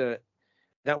that was a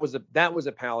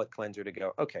palate cleanser to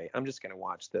go, okay, I'm just going to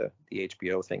watch the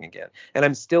HBO thing again. And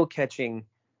I'm still catching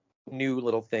new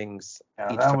little things.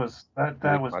 Yeah, that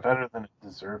was better than it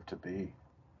deserved to be.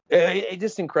 It's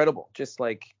just incredible. Just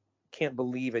like, can't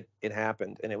believe it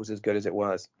happened, and it was as good as it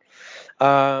was.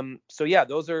 So yeah,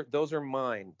 those are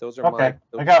mine. Those are Okay.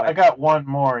 I got one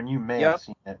more, and you may have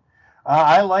seen it.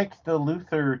 I liked the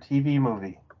Luther TV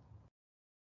movie.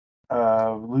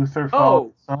 Luther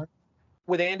Followed the Sun.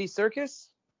 With Andy Serkis?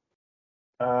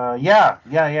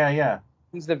 Yeah.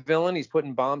 He's the villain. He's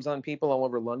putting bombs on people all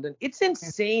over London. It's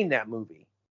insane, that movie.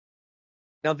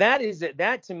 Now that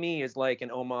to me is like an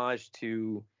homage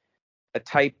to a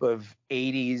type of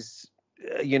 80s,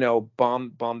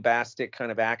 bombastic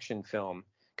kind of action film,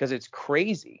 because it's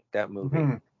crazy, that movie.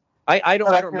 Mm-hmm. I don't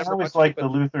remember. I always liked the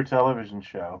Luther television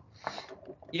show.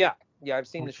 Yeah, I've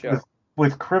seen the show.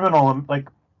 With criminal, like,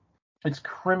 it's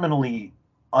criminally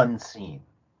unseen.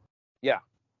 Yeah.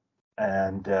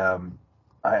 And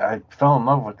I fell in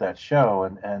love with that show,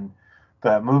 and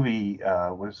that movie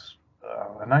was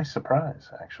a nice surprise,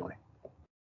 actually.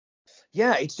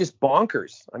 Yeah, it's just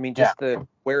bonkers. I mean, just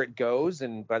where it goes,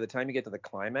 and by the time you get to the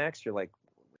climax, you're like,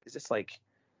 is this like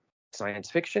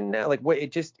science fiction now? Like, what?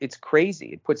 It's crazy.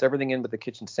 It puts everything in with the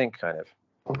kitchen sink, kind of.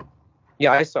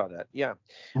 Yeah, I saw that. Yeah.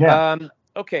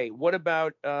 Okay, what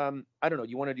about I don't know,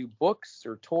 you want to do books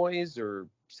or toys or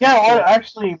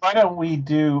actually, why don't we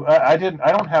do I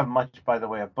don't have much by the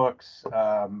way of books,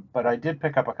 but I did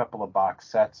pick up a couple of box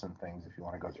sets and things if you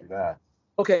want to go through that.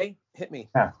 Okay, hit me.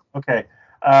 Yeah, okay.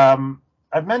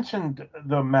 I've mentioned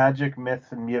the Magic, Myth,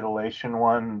 and Mutilation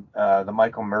one, the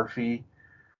Michael Murphy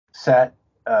set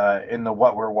in the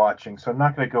What We're Watching, so I'm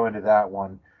not going to go into that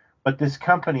one. But this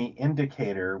company,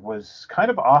 Indicator, was kind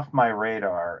of off my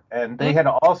radar, and they had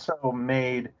also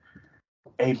made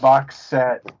a box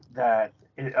set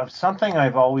of something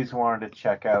I've always wanted to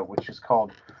check out, which is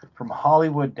called From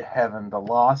Hollywood to Heaven, The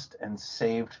Lost and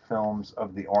Saved Films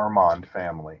of the Ormond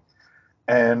Family.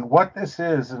 And what this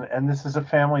is, and this is a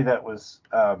family that was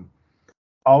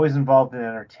always involved in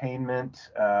entertainment.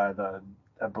 I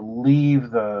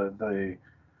believe the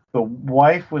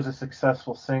wife was a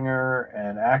successful singer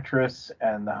and actress,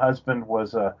 and the husband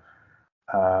was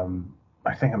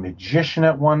I think a magician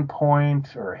at one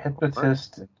point, or a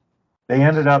hypnotist. They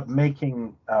ended up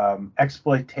making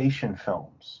exploitation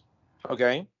films.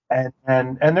 Okay.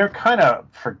 And they're kind of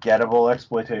forgettable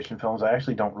exploitation films. I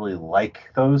actually don't really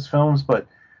like those films, but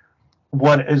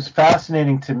what is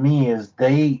fascinating to me is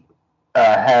they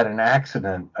had an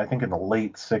accident, I think in the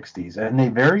late 60s, and they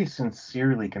very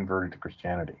sincerely converted to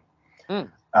Christianity.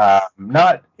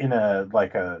 Not in a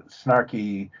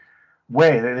snarky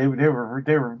way. They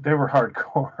were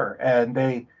hardcore, and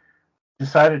they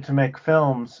decided to make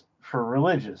films for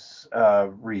religious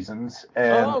reasons.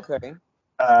 And okay.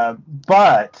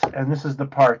 But this is the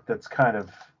part that's kind of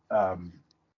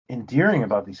endearing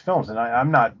about these films, and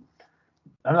I'm not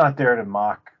there to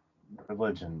mock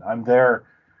religion. I'm there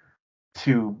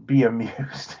to be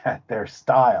amused at their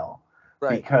style,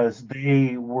 right? Because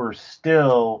they were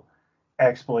still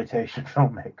exploitation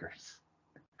filmmakers.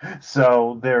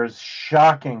 So there's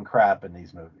shocking crap in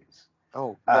these movies.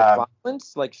 Oh, like Uh,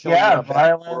 violence, like showing you yeah, how bad the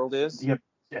violence. world is. Yeah,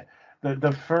 yeah.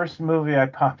 The first movie I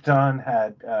popped on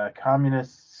had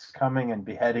communists coming and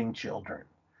beheading children.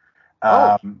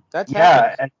 Oh, that's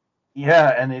Yeah, happened.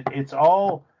 and it's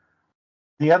all.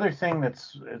 The other thing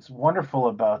that's it's wonderful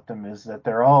about them is that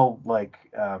they're all like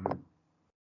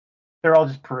they're all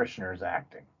just parishioners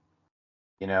acting.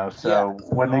 Yeah, So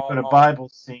when they go to all Bible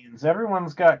scenes,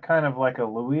 everyone's got kind of like a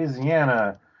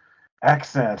Louisiana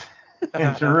accent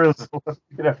in Jerusalem,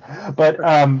 But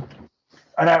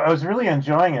and I was really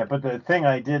enjoying it. But the thing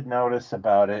I did notice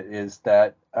about it is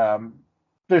that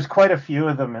there's quite a few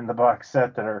of them in the box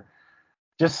set that are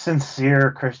just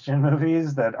sincere Christian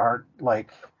movies that aren't like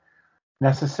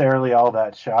necessarily all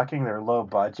that shocking. They're low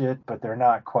budget, but they're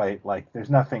not quite like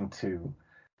there's nothing to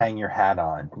hang your hat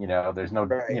on. There's no,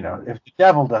 right. if the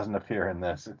devil doesn't appear in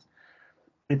this,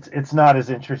 it's not as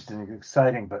interesting and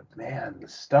exciting. But man, the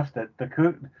stuff that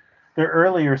their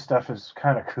earlier stuff is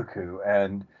kind of cuckoo,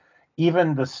 and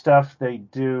even the stuff they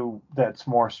do that's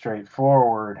more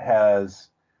straightforward has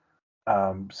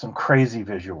some crazy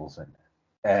visuals in it,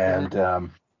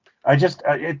 Mhm.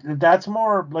 and that's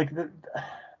more like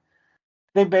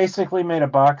they basically made a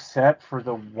box set for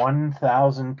the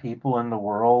 1,000 people in the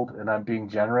world, and I'm being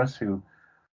generous, who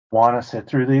want to sit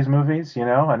through these movies,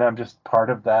 and I'm just part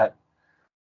of that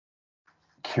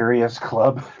curious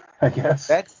club, I guess.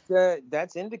 That's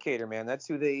Indicator, man. That's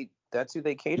who they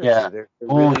cater Yeah. to. They're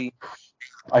Well, really.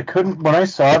 I couldn't, when I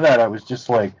saw that, I was just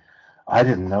like, I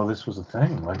didn't know this was a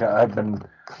thing. Like, I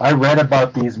read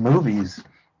about these movies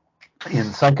in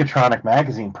Psychotronic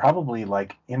magazine, probably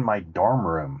like in my dorm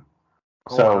room.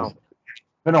 Oh So wow. it's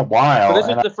been a So while. this is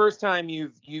And the first time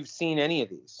you've seen any of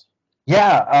these.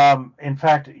 yeah, in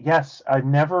fact, yes, I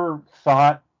haven't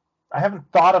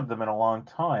thought of them in a long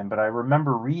time, but I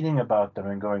remember reading about them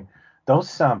and going, those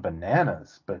sound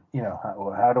bananas, but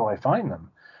how do I find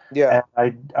them? Yeah.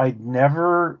 And I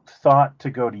never thought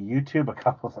to go to YouTube. A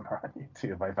couple of them are on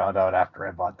YouTube. I found out after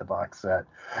I bought the box set,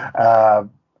 uh,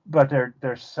 but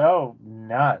they're so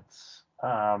nuts.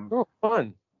 Oh,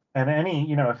 fun. And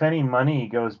if any money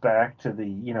goes back to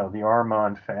the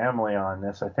Ormond family on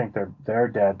this, I think they're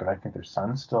dead, but I think their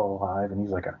son's still alive,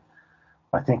 and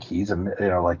I think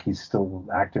like he's still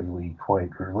actively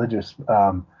quite religious.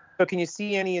 So can you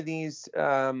see any of these?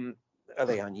 Are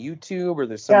they on YouTube or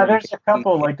there's Yeah, somewhere you can there's a see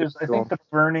couple. the Like I think individual? the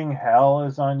Burning Hell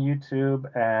is on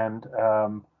YouTube, and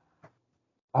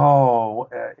oh,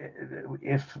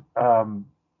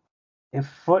 if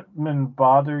footmen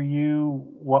bother you,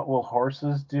 what will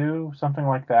horses do? Something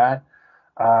like that.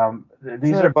 Isn't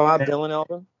These that a are Bob Dylan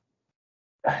album?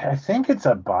 I think it's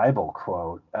a Bible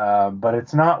quote, but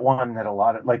it's not one that a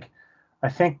lot of like. I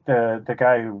think the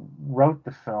guy who wrote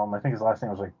the film, I think his last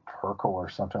name was like Perkle or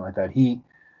something like that.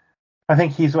 I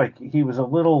think he was a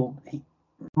little. He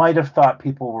might have thought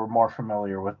people were more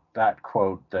familiar with that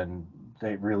quote than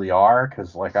they really are,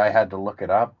 because like I had to look it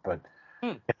up, but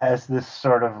Hmm. it has this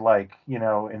sort of like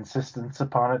insistence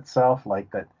upon itself,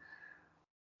 like that.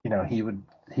 He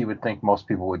would think most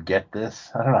people would get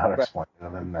this. I don't know how to Right. explain it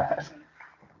other than that.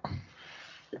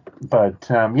 But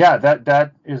yeah,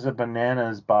 that is a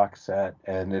bananas box set,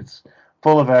 and it's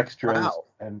full of extras. Wow.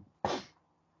 And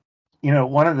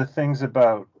one of the things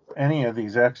about any of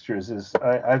these extras is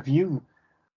I view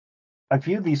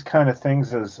these kind of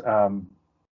things as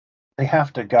they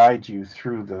have to guide you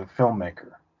through the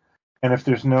filmmaker. And if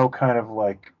there's no kind of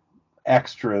like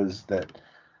extras that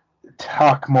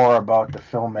talk more about the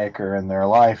filmmaker and their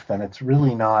life, then it's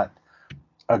really not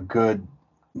a good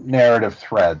narrative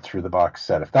thread through the box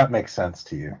set, if that makes sense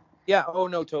to you. Yeah. Oh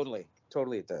no, totally.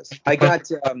 Totally it does. The I got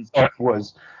perfect set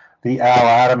was the Al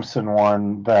Adamson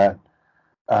one that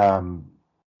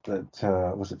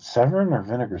was it Severin or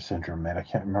Vinegar Syndrome, man? I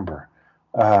can't remember.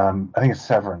 I think it's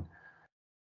Severin.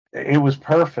 It was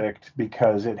perfect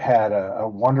because it had a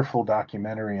wonderful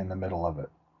documentary in the middle of it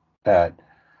that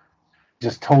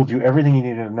just told you everything you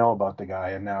needed to know about the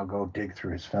guy, and now go dig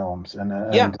through his films. And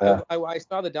yeah, and I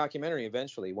saw the documentary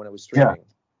eventually when it was yeah, streaming.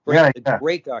 Great, yeah, it's a yeah,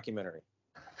 great documentary.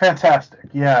 fantastic.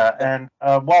 Yeah, Yeah.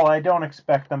 and while I don't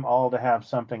expect them all to have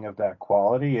something of that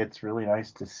quality, it's really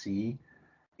nice to see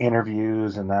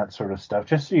interviews and that sort of stuff,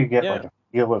 just so you get like Yeah. a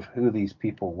feel of who these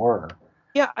people were.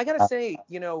 Yeah, I gotta Uh, say,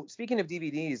 speaking of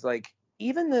DVDs, like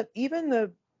even the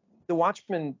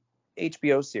Watchmen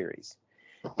HBO series,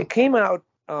 it came out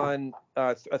on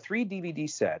a 3 DVD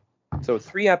set, so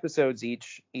 3 episodes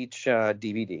each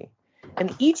DVD,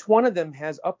 and each one of them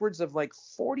has upwards of like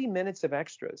 40 minutes of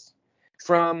extras,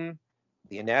 from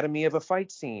the anatomy of a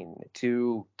fight scene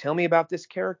to tell me about this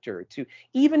character to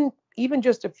even even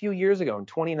just a few years ago in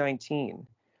 2019,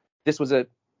 this was a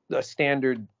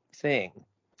standard thing.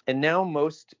 And now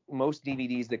most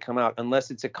DVDs that come out,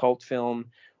 unless it's a cult film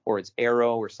or it's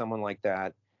Arrow or someone like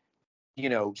that,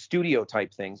 studio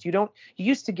type things, you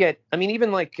used to get, I mean,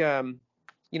 even like, some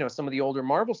of the older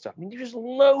Marvel stuff, I mean, they're just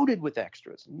loaded with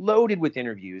extras, loaded with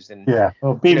interviews. And yeah,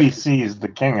 well, BBC is the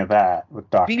king of that with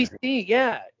Doctor Who.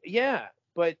 BBC, yeah.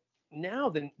 But now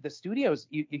the studios,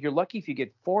 you're lucky if you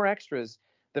get 4 extras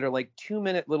that are like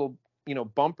 2-minute little,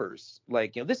 bumpers.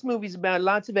 Like, this movie's about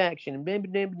lots of action and blah,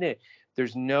 blah, blah, blah.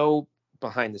 There's no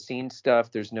behind the scenes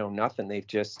stuff. There's no nothing.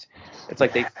 It's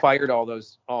like they fired all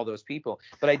those people.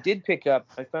 But I did pick up,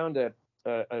 I found a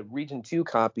Region 2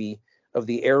 copy of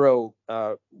the Arrow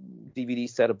DVD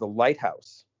set of The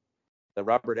Lighthouse, the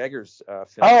Robert Eggers film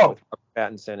with Robert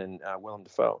Pattinson and Willem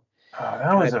Dafoe. Oh,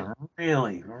 that was a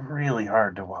really, really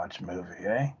hard to watch movie,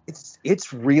 eh?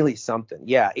 It's really something.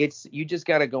 Yeah, you just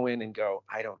got to go in and go,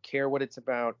 I don't care what it's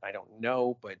about. I don't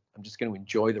know, but I'm just going to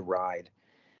enjoy the ride.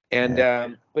 And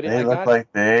but they look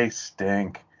like they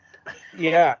stink.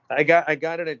 Yeah, I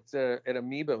got it at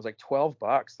Amoeba. It was like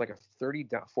 $12, like a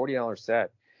 $40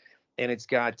 set, and it's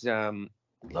got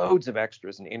loads of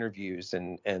extras and interviews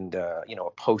and a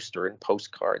poster and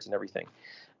postcards and everything.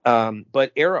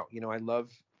 But Arrow,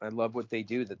 I love what they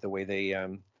do, that the way they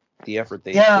the effort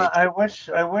they. Yeah, I wish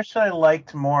I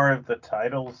liked more of the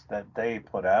titles that they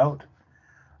put out.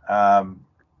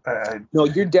 No,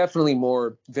 you're definitely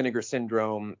more Vinegar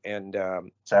Syndrome and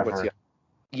Zephyr.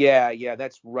 Yeah,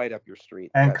 that's right up your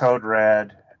street. And Code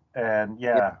Red, and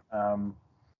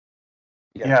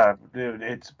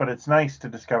it's nice to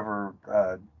discover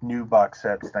new box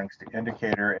sets thanks to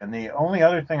Indicator. And the only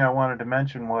other thing I wanted to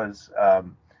mention was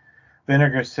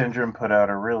Vinegar Syndrome put out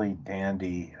a really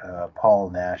dandy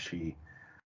Paul Naschy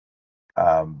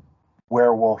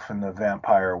Werewolf and the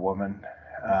Vampire Woman,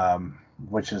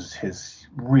 which is his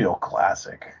real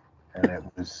classic, and it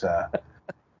was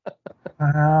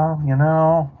well,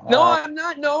 No, I'm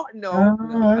not. No,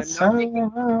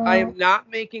 I am not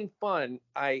making fun.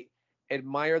 I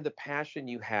admire the passion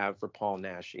you have for Paul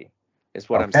Naschy. Is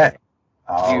what I'm saying.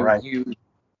 All right.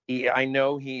 I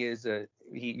know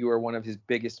you are one of his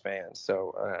biggest fans,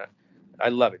 so I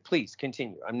love it. Please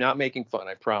continue. I'm not making fun.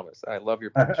 I promise. I love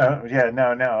your passion.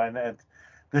 No, and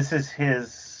this is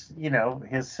his,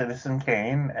 his Citizen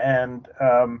Kane and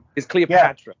his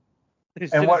Cleopatra. Yeah.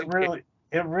 And what really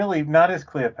not his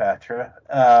Cleopatra,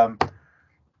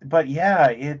 but yeah,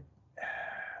 it.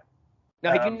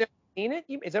 Now, had you never seen it?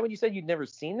 Is that what you said? You'd never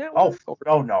seen that one?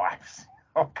 Oh no,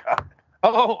 oh God.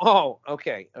 Oh,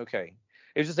 okay. It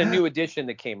was just a new edition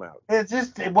that came out. It's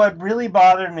just what really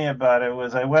bothered me about it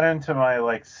was I went into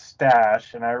my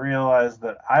stash and I realized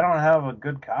that I don't have a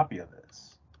good copy of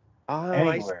this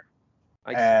anywhere.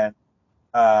 And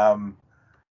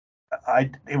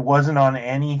it wasn't on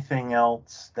anything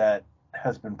else that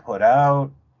has been put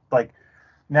out. Like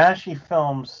Naschy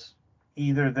films,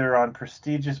 either they're on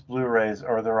prestigious Blu-rays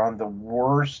or they're on the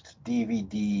worst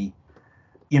DVD.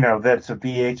 That's a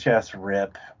VHS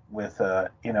rip with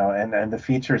and the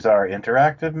features are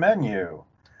interactive menu.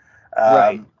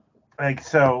 Right. I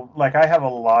have a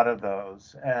lot of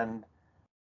those. And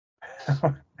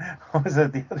what was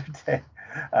it the other day?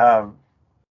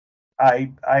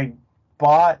 I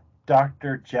bought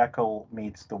Dr. Jekyll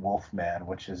Meets the Wolfman,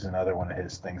 which is another one of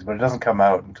his things, but it doesn't come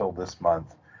out until this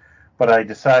month. But I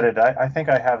decided I think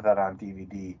I have that on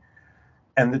DVD,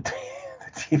 and the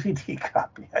DVD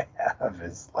copy I have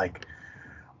is like,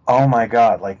 oh my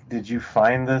God! Like, did you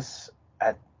find this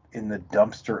in the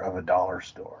dumpster of a dollar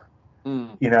store?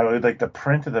 Like the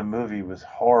print of the movie was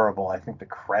horrible. I think the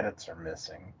credits are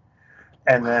missing,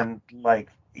 and then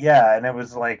and it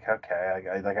was like,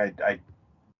 okay,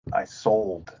 I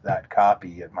sold that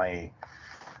copy at my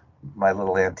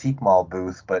little antique mall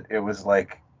booth, but it was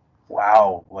like,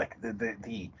 wow, like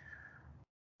the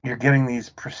you're getting these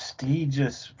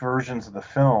prestigious versions of the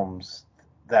films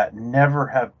that never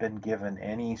have been given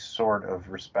any sort of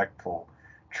respectful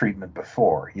treatment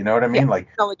before. You know what I mean? Like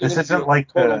this isn't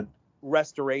like the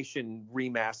restoration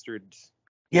remastered.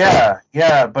 Yeah,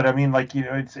 but I mean,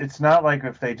 it's not like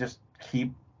if they just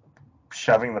keep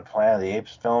shoving the Planet of the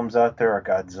Apes films out there or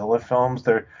Godzilla films,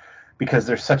 because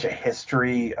there's such a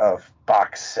history of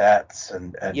box sets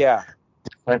and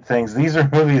different things. These are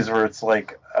movies where it's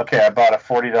like, okay, I bought a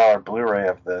 $40 Blu-ray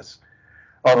of this.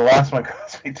 Oh, the last one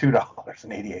cost me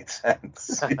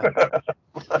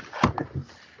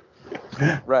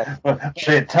 $2.88. Right. But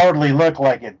it totally looked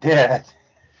like it did.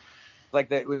 Like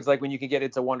that, it was like when you could get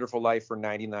It's a Wonderful Life for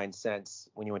 99 cents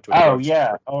when you went to a Oh grocery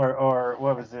yeah, store. or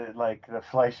what was it, like the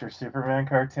Fleischer Superman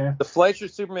cartoon? The Fleischer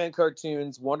Superman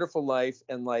cartoons, Wonderful Life,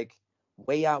 and like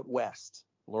Way Out West,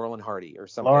 Laurel and Hardy or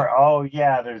Laura. something. Oh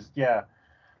yeah, there's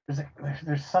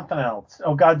something else.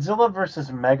 Oh, Godzilla versus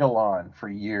Megalon for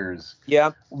years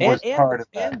Yeah, was part of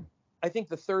that. and I think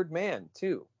The Third Man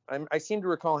too. I seem to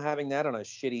recall having that on a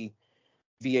shitty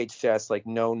VHS, like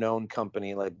no known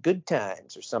company, like Good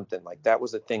Times or something. Like that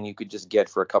was a thing you could just get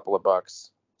for a couple of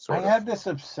bucks, I sort of. had this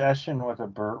obsession with a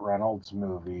Burt Reynolds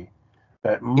movie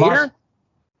that must Gator?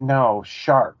 no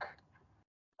Shark.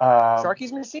 Um,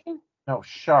 Sharky's Machine? no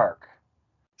Shark.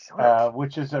 Shark.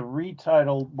 Which is a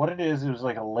retitled. What it was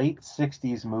like a late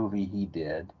 '60s movie he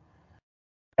did,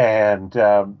 and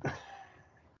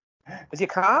Is he a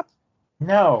cop?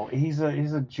 no, he's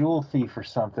a jewel thief or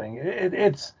something.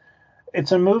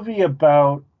 It's a movie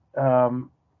about I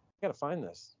gotta find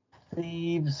this.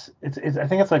 thieves. It's I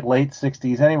think it's like late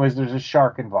 '60s. Anyways, there's a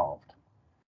shark involved,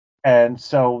 and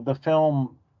so the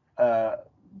film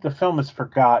is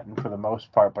forgotten for the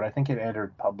most part, but I think it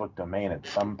entered public domain at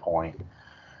some point.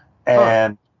 Huh.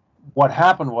 And what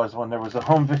happened was when there was a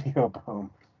home video boom,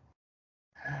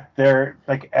 there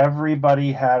like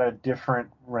everybody had a different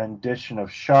rendition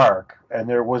of Shark, and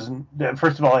there wasn't.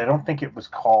 First of all, I don't think it was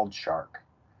called Shark.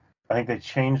 I think they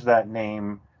changed that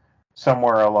name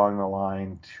somewhere along the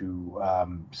line to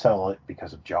settle it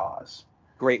because of Jaws.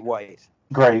 Great White.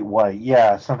 Great White,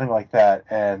 yeah, something like that.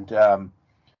 And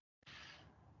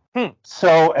Hmm.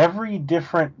 so every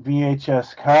different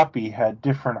VHS copy had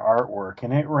different artwork,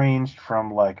 and it ranged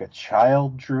from like a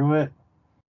child drew it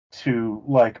to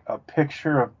like a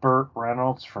picture of Burt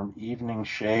Reynolds from Evening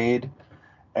Shade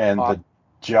and the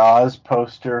Jaws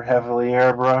poster heavily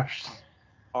airbrushed.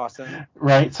 Awesome.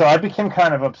 Right, so I became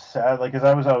kind of upset, like, because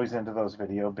I was always into those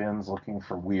video bins looking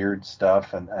for weird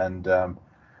stuff, and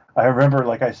I remember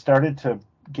like I started to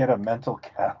get a mental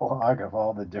catalog of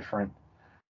all the different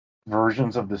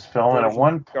versions of this film, and at Version.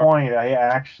 one point I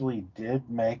actually did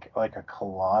make like a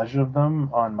collage of them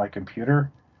on my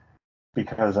computer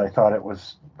because I thought it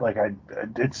was like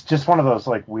it's just one of those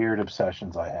like weird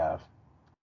obsessions I have.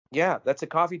 Yeah, that's a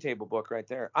coffee table book right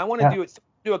there. I want to Yeah.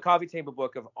 do a coffee table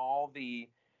book of all the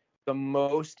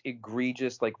most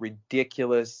egregious, like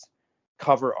ridiculous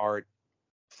cover art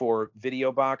for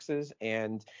video boxes.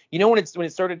 And you know when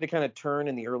it started to kind of turn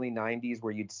in the early 90s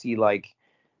where you'd see like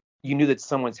you knew that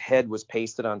someone's head was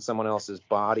pasted on someone else's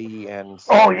body and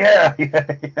Oh yeah,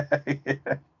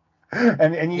 yeah.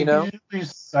 And you you know? usually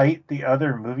cite the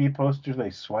other movie posters they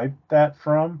swiped that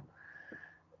from.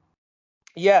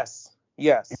 Yes.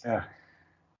 Yes. Yeah.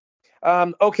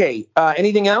 Okay.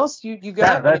 Anything else you Yeah,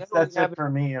 got? I mean, I don't that's really it have. for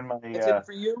me and That's it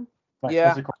for you? my Yeah.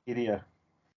 physical media.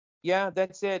 Yeah,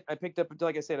 that's it. I picked up,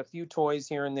 like I said, a few toys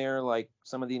here and there, like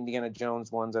some of the Indiana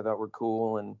Jones ones I thought were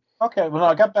cool. And Okay, well no,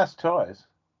 I got best toys.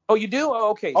 oh, you do? Oh,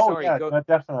 okay. Oh Sorry. yeah, no,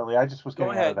 definitely. I just was Go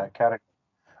getting out of ahead. that category.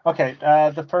 Okay,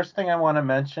 the first thing I want to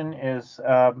mention is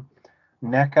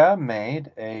NECA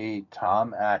made a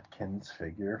Tom Atkins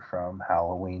figure from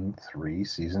Halloween 3,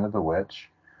 Season of the Witch.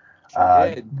 Sure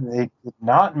did. They did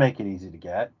not make it easy to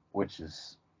get, which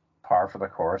is par for the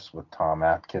course with Tom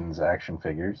Atkins action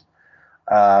figures.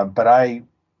 But I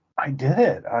did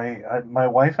it. My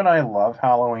wife and I love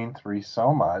Halloween 3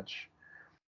 so much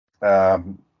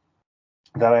um,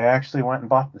 that I actually went and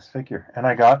bought this figure, and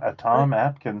I got a Right. Tom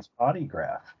Atkins body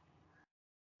graph.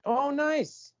 Oh,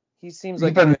 nice. He seems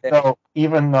like a good egg.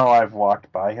 Even though I've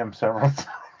walked by him several times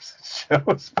at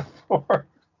shows before.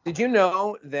 Did you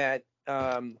know that?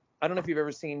 I don't know if you've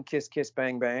ever seen Kiss Kiss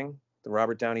Bang Bang, the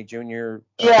Robert Downey Jr.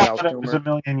 Yeah, Val but it was Kilmer. a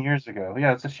million years ago.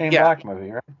 Yeah, it's a Shane Yeah, Black movie,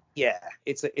 right? yeah.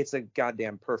 It's a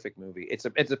goddamn perfect movie. It's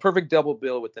a perfect double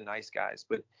bill with The Nice Guys.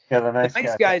 But Yeah, the The nice Nice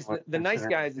guy. Guys, Was The Nice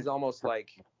considered. Guys is almost like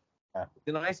Yeah.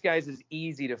 The Nice Guys is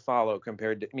easy to follow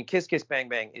compared to. I mean, Kiss Kiss Bang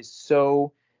Bang is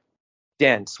so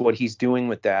dense what he's doing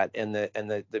with that and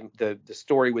the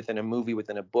story within a movie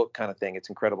within a book kind of thing. It's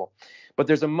incredible. But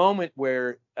there's a moment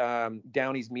where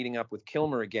Downey's meeting up with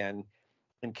Kilmer again,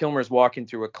 and Kilmer's walking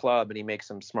through a club and he makes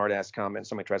some smart ass comment.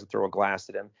 Somebody tries to throw a glass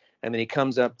at him, and then he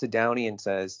comes up to Downey and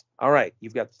says, "All right,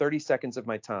 you've got 30 seconds of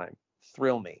my time.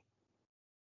 Thrill me."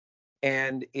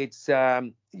 And it's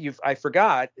I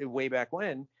forgot way back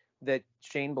when that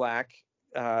Shane Black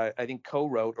I think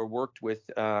co-wrote or worked with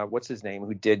what's his name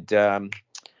who did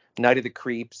Night of the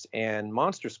Creeps and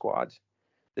Monster Squad,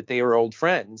 that they were old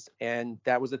friends, and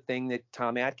that was a thing that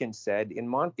Tom Atkins said in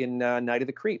Night of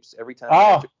the Creeps every time.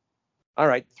 Oh, All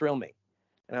right, thrill me,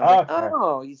 and I was like, okay.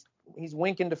 oh, he's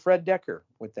winking to Fred Decker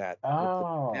with that with the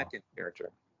Oh, Atkins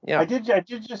character. Yeah. I did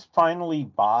just finally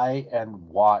buy and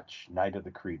watch Night of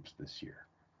the Creeps this year.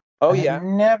 Oh I had yeah.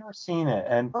 never seen it,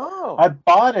 and Oh. I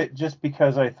bought it just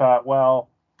because I thought, well,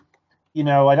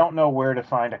 I don't know where to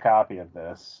find a copy of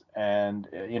this,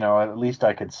 and at least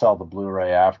I could sell the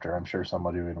Blu-ray after. I'm sure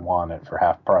somebody would want it for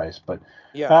half price, but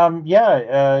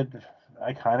Yeah.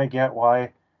 I kind of get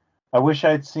why. I wish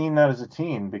I'd seen that as a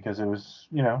teen because it was,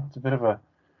 it's a bit of a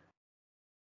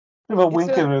It's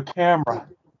wink a of a camera.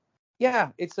 Yeah,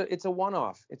 it's a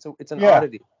one-off. It's an Yeah.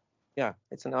 oddity. Yeah,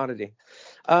 it's an oddity.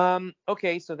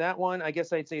 Okay, so that one, I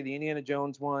guess I'd say the Indiana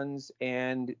Jones ones,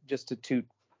 and just to toot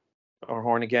our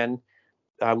horn again,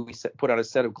 put out a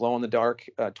set of glow-in-the-dark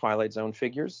Twilight Zone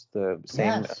figures, the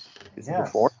same Yes. as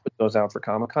before. Yes. Put those out for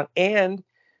Comic-Con, and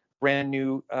brand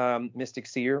new Mystic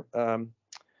Seer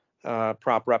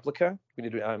prop replica. We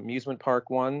did amusement park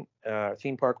one,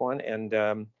 theme park one, and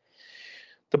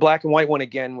the black and white one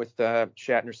again with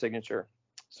Shatner signature.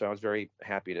 So I was very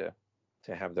happy to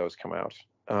have those come out.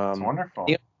 It's The, wonderful.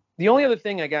 the only other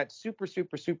thing I got super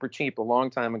cheap a long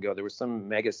time ago, there was some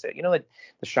mega set, like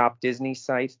the Shop Disney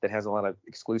site that has a lot of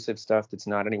exclusive stuff that's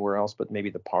not anywhere else, but maybe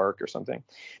the park or something.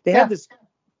 They Yeah. had this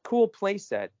cool play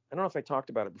set. I don't know if I talked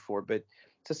about it before, but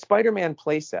it's a Spider-Man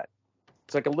play set.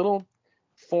 It's like a little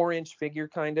 4-inch figure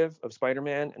kind of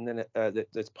Spider-Man, and then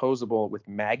that's posable with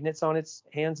magnets on its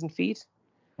hands and feet.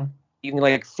 You can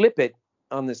like flip it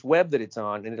on this web that it's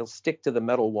on, and it'll stick to the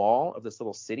metal wall of this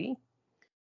little city.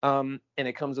 And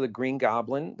it comes with a Green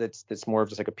Goblin that's more of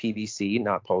just like a PVC,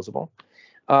 not posable.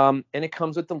 And it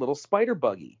comes with the little spider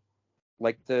buggy,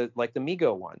 like the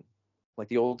Mego one, like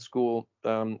the old school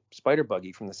spider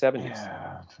buggy from the 70s.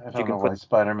 Yeah. I You don't can know put. why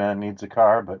Spider-Man needs a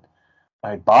car, but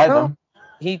I'd buy Well,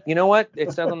 them. you know what?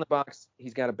 It says on the box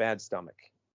he's got a bad stomach. Ah,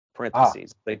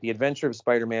 Parentheses, like the adventure of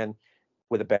Spider-Man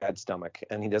with a bad stomach,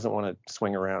 and he doesn't want to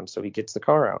swing around, so he gets the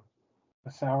car out.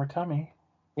 a sour tummy.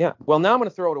 Yeah. Well, now I'm going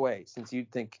to throw it away since you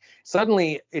think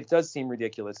suddenly it does seem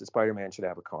ridiculous that Spider-Man should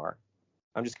have a car.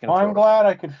 I'm just going Well, to throw I'm it away. glad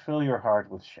I could fill your heart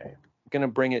with shame. I'm going to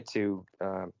bring it to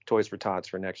Toys for Tots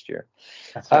for next year.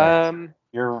 That's right.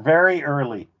 You're very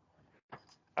early.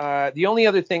 The only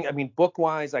other thing, I mean,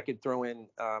 book-wise, I could throw in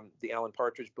the Alan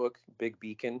Partridge book, Big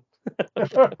Beacon,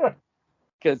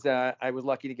 because I was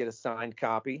lucky to get a signed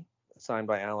copy, signed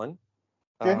by Alan.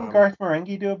 Didn't Garth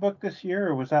Marenghi do a book this year,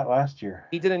 or was that last year?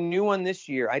 He did a new one this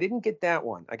year. I didn't get that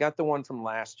one. I got the one from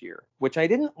last year, which I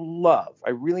didn't love.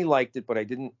 I really liked it, but I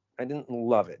didn't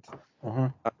love it.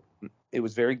 Mm-hmm. It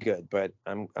was very good, but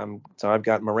so I've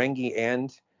got Marenghi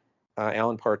and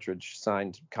Alan Partridge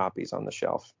signed copies on the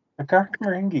shelf. The Garth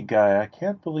Marenghi guy, I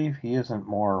can't believe he isn't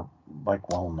more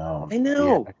well known. I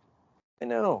know. Yeah. I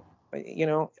know.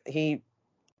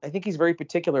 I think he's very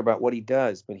particular about what he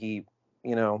does, but you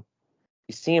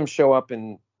see him show up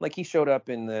he showed up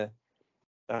in the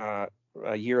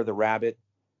Year of the Rabbit.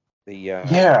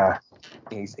 Yeah.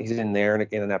 He's in there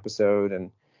in an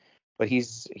episode, but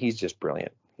he's just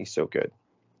brilliant. He's so good.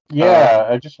 Yeah,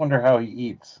 I just wonder how he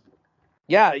eats.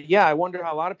 Yeah, I wonder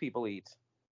how a lot of people eat.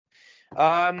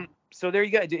 So there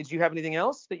you go. Did you have anything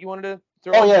else that you wanted to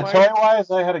throw? Oh yeah,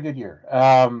 toy-wise, I had a good year.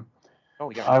 I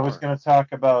was going to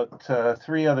talk about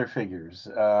 3 other figures.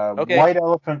 Okay. White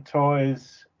Elephant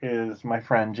Toys is my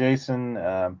friend Jason,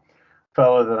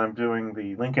 fellow that I'm doing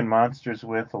the Lincoln Monsters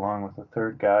with, along with a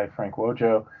third guy, Frank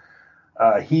Wojo.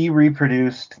 He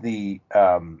reproduced the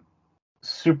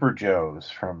Super Joes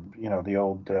from the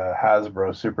old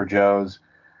Hasbro Super Joes,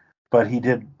 but he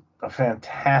did a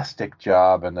fantastic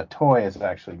job, and the toy is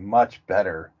actually much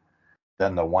better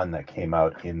than the one that came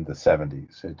out in the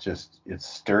 70s. It's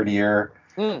sturdier.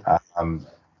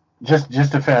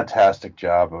 Just a fantastic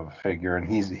job of a figure, and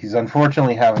he's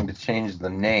unfortunately having to change the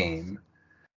name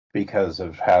because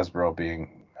of Hasbro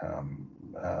being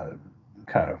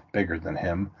kind of bigger than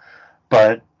him.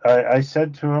 But I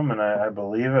said to him, and I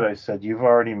believe it, I said, you've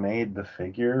already made the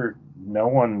figure. No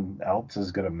one else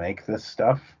is going to make this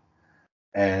stuff.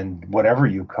 And whatever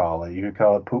you call it, you could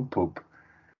call it poop poop.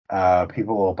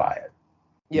 People will buy it.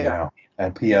 Yeah.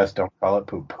 And P.S. Don't call it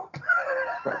poop poop.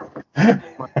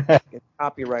 It's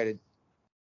copyrighted.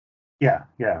 Yeah.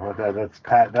 Well, that's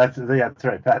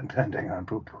right. Patent pending on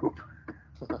poop poop.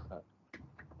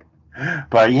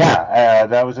 But yeah,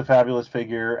 that was a fabulous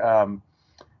figure.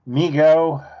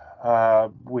 Mego,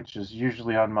 which is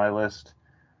usually on my list,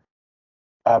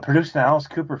 produced an Alice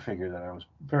Cooper figure that I was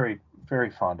very, very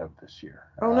fond of this year.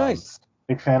 Oh, nice.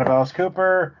 Big fan of Alice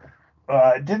Cooper.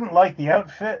 Didn't like the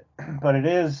outfit, but it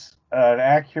is an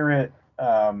accurate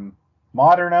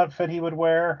modern outfit he would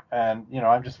wear. And,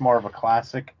 I'm just more of a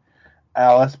classic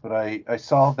Alice, but I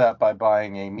solved that by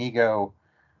buying a Mego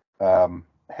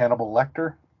Hannibal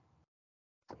Lecter.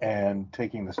 and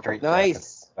taking the straight jacket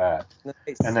Nice. that,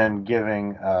 Nice. and then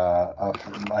giving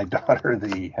my daughter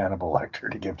the Hannibal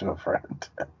Lecter to give to a friend.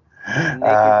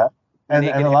 Naked, And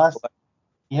naked the last, Hannibal.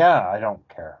 yeah, I don't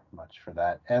care much for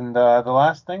that. And the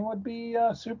last thing would be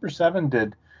Super 7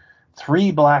 did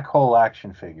 3 black hole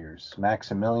action figures,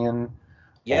 Maximilian and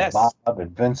Yes. Bob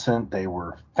and Vincent. They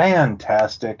were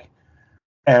fantastic.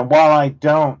 And while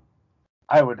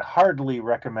I would hardly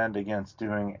recommend against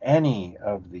doing any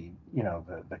of the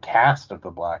cast of the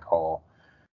black hole.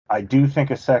 I do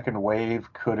think a second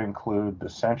wave could include the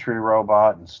Sentry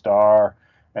robot and Star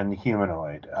and the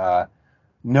humanoid.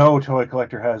 No toy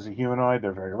collector has a humanoid;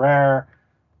 they're very rare,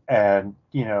 and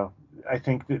I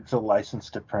think it's a license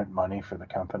to print money for the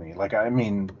company. Like, I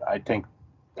mean, I think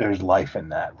there's life in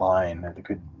that line that they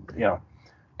could,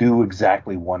 do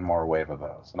exactly one more wave of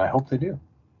those, and I hope they do.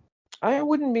 I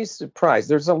wouldn't be surprised.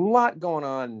 There's a lot going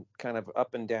on kind of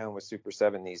up and down with Super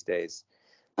 7 these days.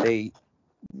 They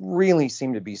really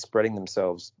seem to be spreading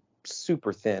themselves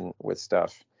super thin with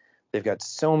stuff. They've got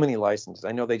so many licenses.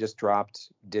 I know they just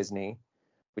dropped Disney,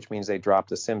 which means they dropped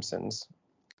The Simpsons.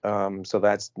 So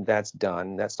that's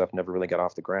done. That stuff never really got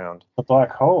off the ground. The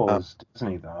black hole Um, is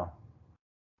Disney, though.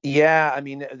 yeah, I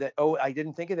mean, I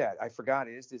didn't think of that. I forgot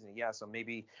it is Disney. Yeah, so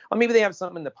maybe they have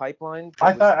something in the pipeline.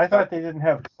 I thought they didn't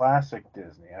have classic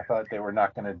Disney. I thought they were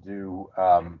not going to do.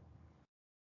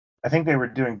 I think they were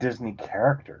doing Disney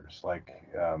characters like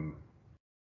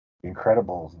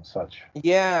Incredibles and such.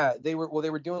 Yeah, they were. Well, they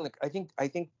were doing I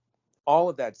think all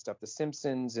of that stuff, The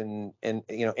Simpsons and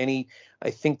any.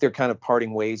 I think they're kind of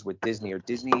parting ways with Disney or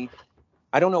Disney.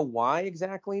 I don't know why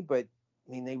exactly, but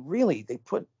I mean, they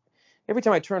put every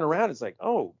time I turn around, it's like,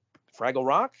 oh, Fraggle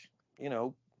Rock,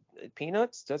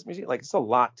 Peanuts, Sesame Street. Like, it's a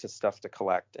lot to stuff to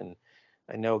collect, and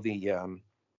I know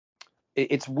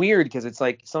it's weird because it's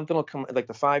like something will come like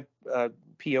the 5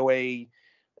 POA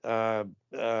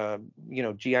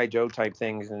GI Joe type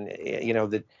things, and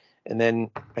that, and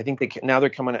then I think now they're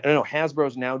coming. I don't know.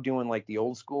 Hasbro's now doing like the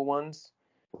old school ones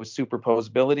with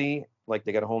superposability, like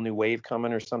they got a whole new wave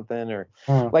coming or something, or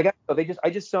like I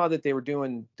just saw that they were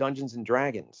doing Dungeons and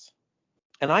Dragons,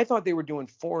 and I thought they were doing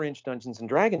 4-inch Dungeons and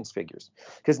Dragons figures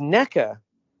because NECA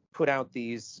put out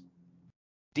these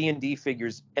D&D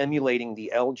figures emulating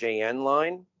the LJN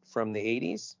line from the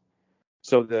 80s.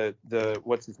 So the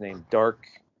what's his name? Dark,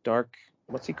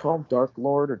 what's he called? Dark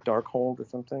Lord or Darkhold or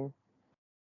something?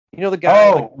 You know the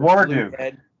guy like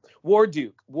Warduke.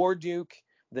 Warduke,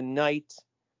 the knight,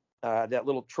 that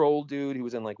little troll dude who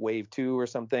was in like Wave 2 or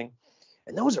something.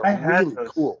 And those are really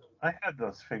cool. I had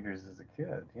those figures as a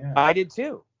kid. Yeah. I did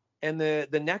too. And the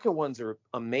NECA ones are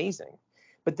amazing.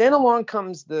 But then along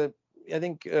comes I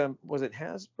think was it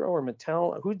Hasbro or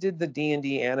Mattel? Who did the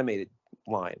D&D animated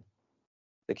line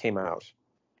that came out?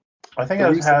 I think it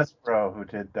was Hasbro who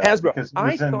did that. Hasbro. Because it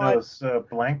was in those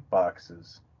blank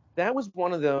boxes. That was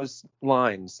one of those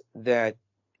lines that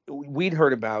we'd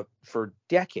heard about for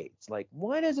decades. Like,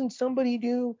 why doesn't somebody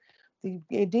do the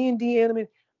D&D animated?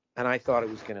 And I thought it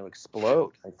was going to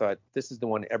explode. I thought this is the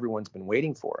one everyone's been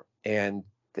waiting for, and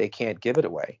they can't give it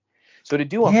away. So to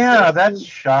do that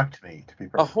shocked me, to be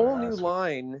perfectly honest. A whole new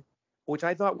line, which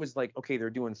I thought was like, okay, they're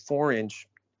doing 4-inch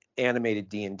animated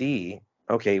D&D.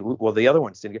 Okay, well, the other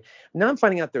ones didn't get. Now I'm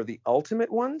finding out they're the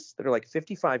ultimate ones that are like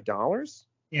 $55.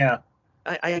 Yeah.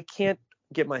 I can't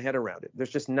get my head around it.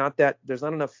 There's not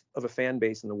enough of a fan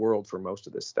base in the world for most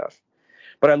of this stuff.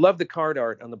 But I love the card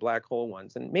art on the black hole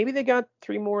ones, and maybe they got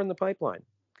 3 more in the pipeline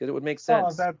because it would make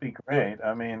sense. Oh, that'd be great.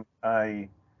 I mean, I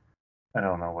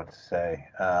don't know what to say.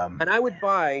 And I would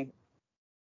buy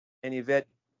an Yvette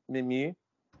Mimieux.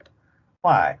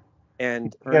 Why?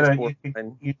 And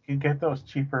you get those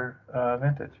cheaper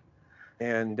vintage.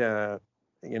 And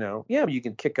you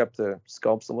can kick up the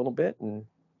sculpts a little bit, and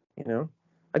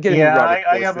I'd get a new Robert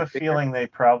I have a feeling they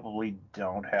probably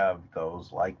don't have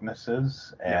those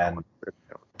likenesses, and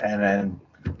then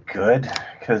good,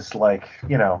 because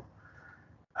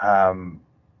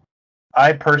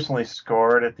I personally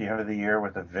scored at the end of the year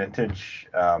with a vintage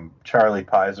Charlie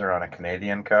Pizer on a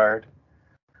Canadian card,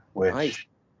 which nice.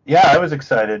 Yeah, I was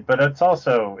excited, but it's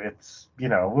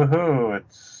woohoo,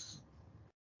 it's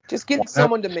just get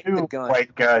someone to make the gun.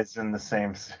 White guys in the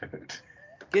same suit.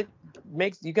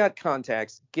 You got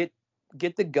contacts. Get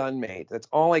the gun made. That's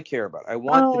all I care about. I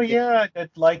want. I'd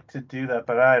like to do that,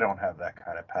 but I don't have that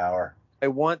kind of power. I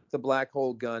want the black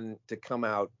hole gun to come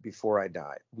out before I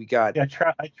die.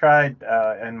 I tried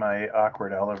in my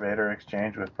awkward elevator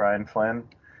exchange with Brian Flynn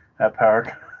at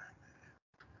Power.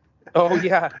 Oh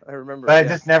yeah, I remember. But I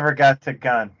just never got to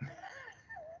gun.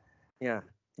 Yeah,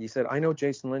 you said I know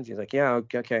Jason Lindsay. He's like, yeah,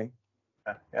 okay.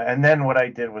 And then what I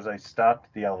did was I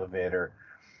stopped the elevator,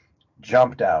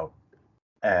 jumped out,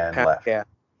 and Pass left. gas.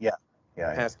 Yeah,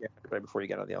 yeah, Pass gas right before you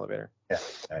get out of the elevator. yeah,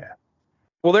 yeah.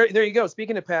 Well, there you go.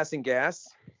 Speaking of passing gas,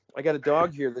 I got a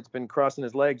dog here that's been crossing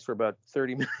his legs for about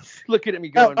 30 minutes, looking at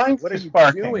me No, going, mine's "What are just you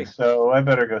barking, doing?" so I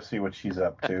better go see what she's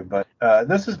up to. But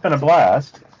this has been a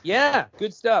blast. Yeah,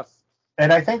 good stuff.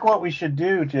 And I think what we should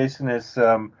do, Jason, is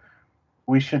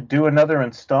we should do another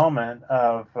installment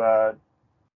of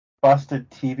busted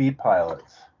TV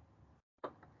pilots.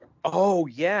 Oh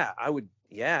yeah, I would.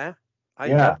 Yeah,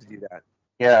 I'd Yeah, love to do that.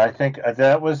 yeah. I think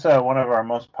that was one of our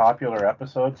most popular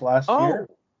episodes last year.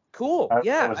 Oh, cool. I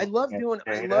Yeah, was looking at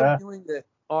I love data. doing the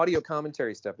audio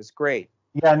commentary stuff. It's great.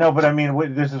 Yeah, no, but I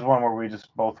mean, this is one where we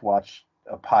just both watch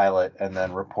a pilot and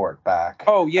then report back.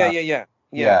 Oh yeah, yeah, yeah,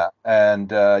 yeah. Yeah,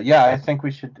 and yeah, I think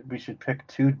we should pick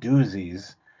two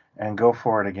doozies and go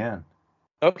for it again.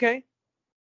 Okay,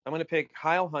 I'm gonna pick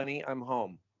Heil Honey, I'm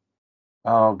Home.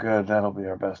 Oh, good. That'll be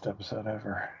our best episode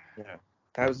ever. Yeah,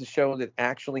 that was the show that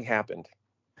actually happened.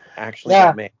 Actually Yeah,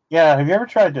 got made. yeah. Have you ever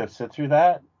tried to sit through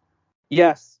that?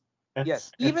 Yes,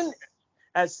 yes. It's Even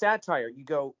as satire, you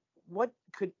go, what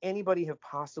could anybody have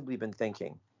possibly been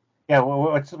thinking? yeah.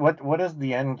 What is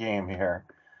the end game here?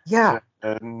 Yeah,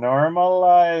 To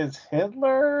normalize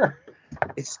Hitler?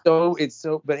 it's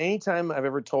so. But anytime I've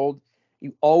ever told,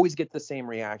 you always get the same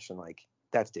reaction, like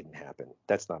that didn't happen.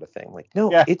 That's not a thing. Like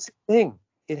no, Yeah. it's a thing.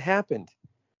 It happened.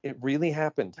 It really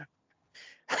happened.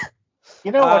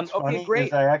 You know what's Okay, funny is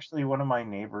great. I actually one of my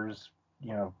neighbors,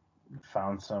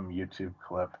 found some YouTube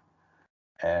clip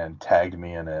and tagged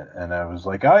me in it, and I was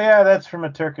like, "Oh yeah, that's from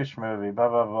a Turkish movie." Blah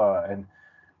blah blah. And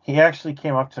he actually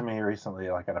came up to me recently,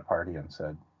 like at a party, and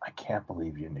said, "I can't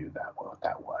believe you knew that what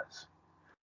that was."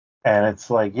 And it's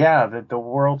like, yeah, the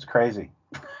world's crazy.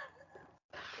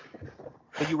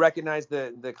 Did you recognize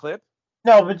the clip?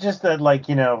 No, but just that, like,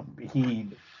 he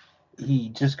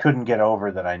just couldn't get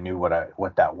over that I knew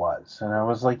what that was, and I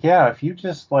was like, yeah, if you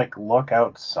just like look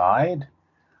outside,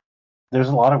 there's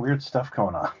a lot of weird stuff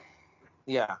going on,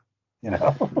 Yeah. you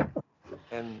know.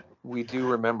 And we do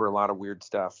remember a lot of weird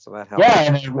stuff, so that helps. Yeah,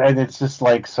 and it's just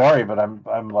like, sorry, but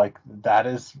I'm like,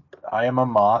 I am a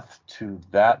moth to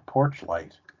that porch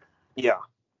light. Yeah.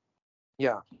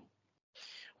 Yeah.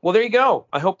 Well, there you go.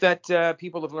 I hope that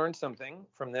people have learned something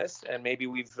from this, and maybe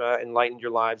we've enlightened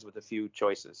your lives with a few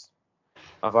choices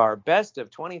of our best of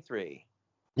 23.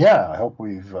 Yeah, I hope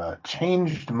we've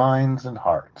changed minds and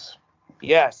hearts.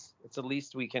 Yes, it's the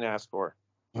least we can ask for.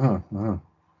 Mm-hmm.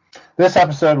 This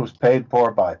episode was paid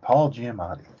for by Paul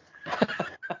Giamatti.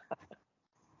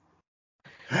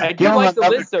 I do like the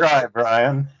list of try,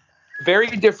 Brian. very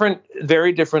different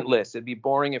lists. It'd be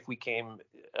boring if we came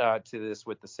to this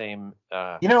with the same.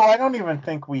 I don't even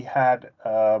think we had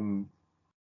a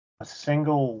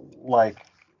single like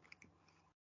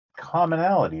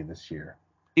commonality this year.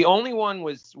 The only one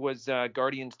was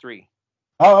Guardians 3.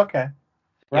 Oh, okay.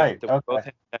 Right. Yeah, okay. both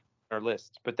had that on our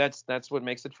list, but that's what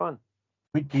makes it fun.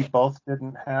 We both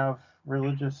didn't have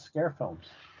religious scare films.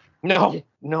 No.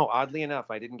 Oddly enough,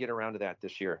 I didn't get around to that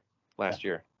last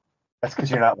year. That's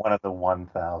because you're not one of the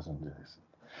 1,000.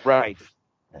 Right.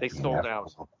 They sold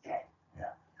out. Yeah.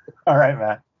 All right,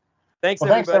 Matt. Thanks,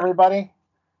 Thanks, everybody.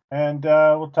 And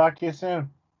we'll talk to you soon.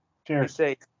 Cheers. Be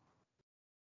safe.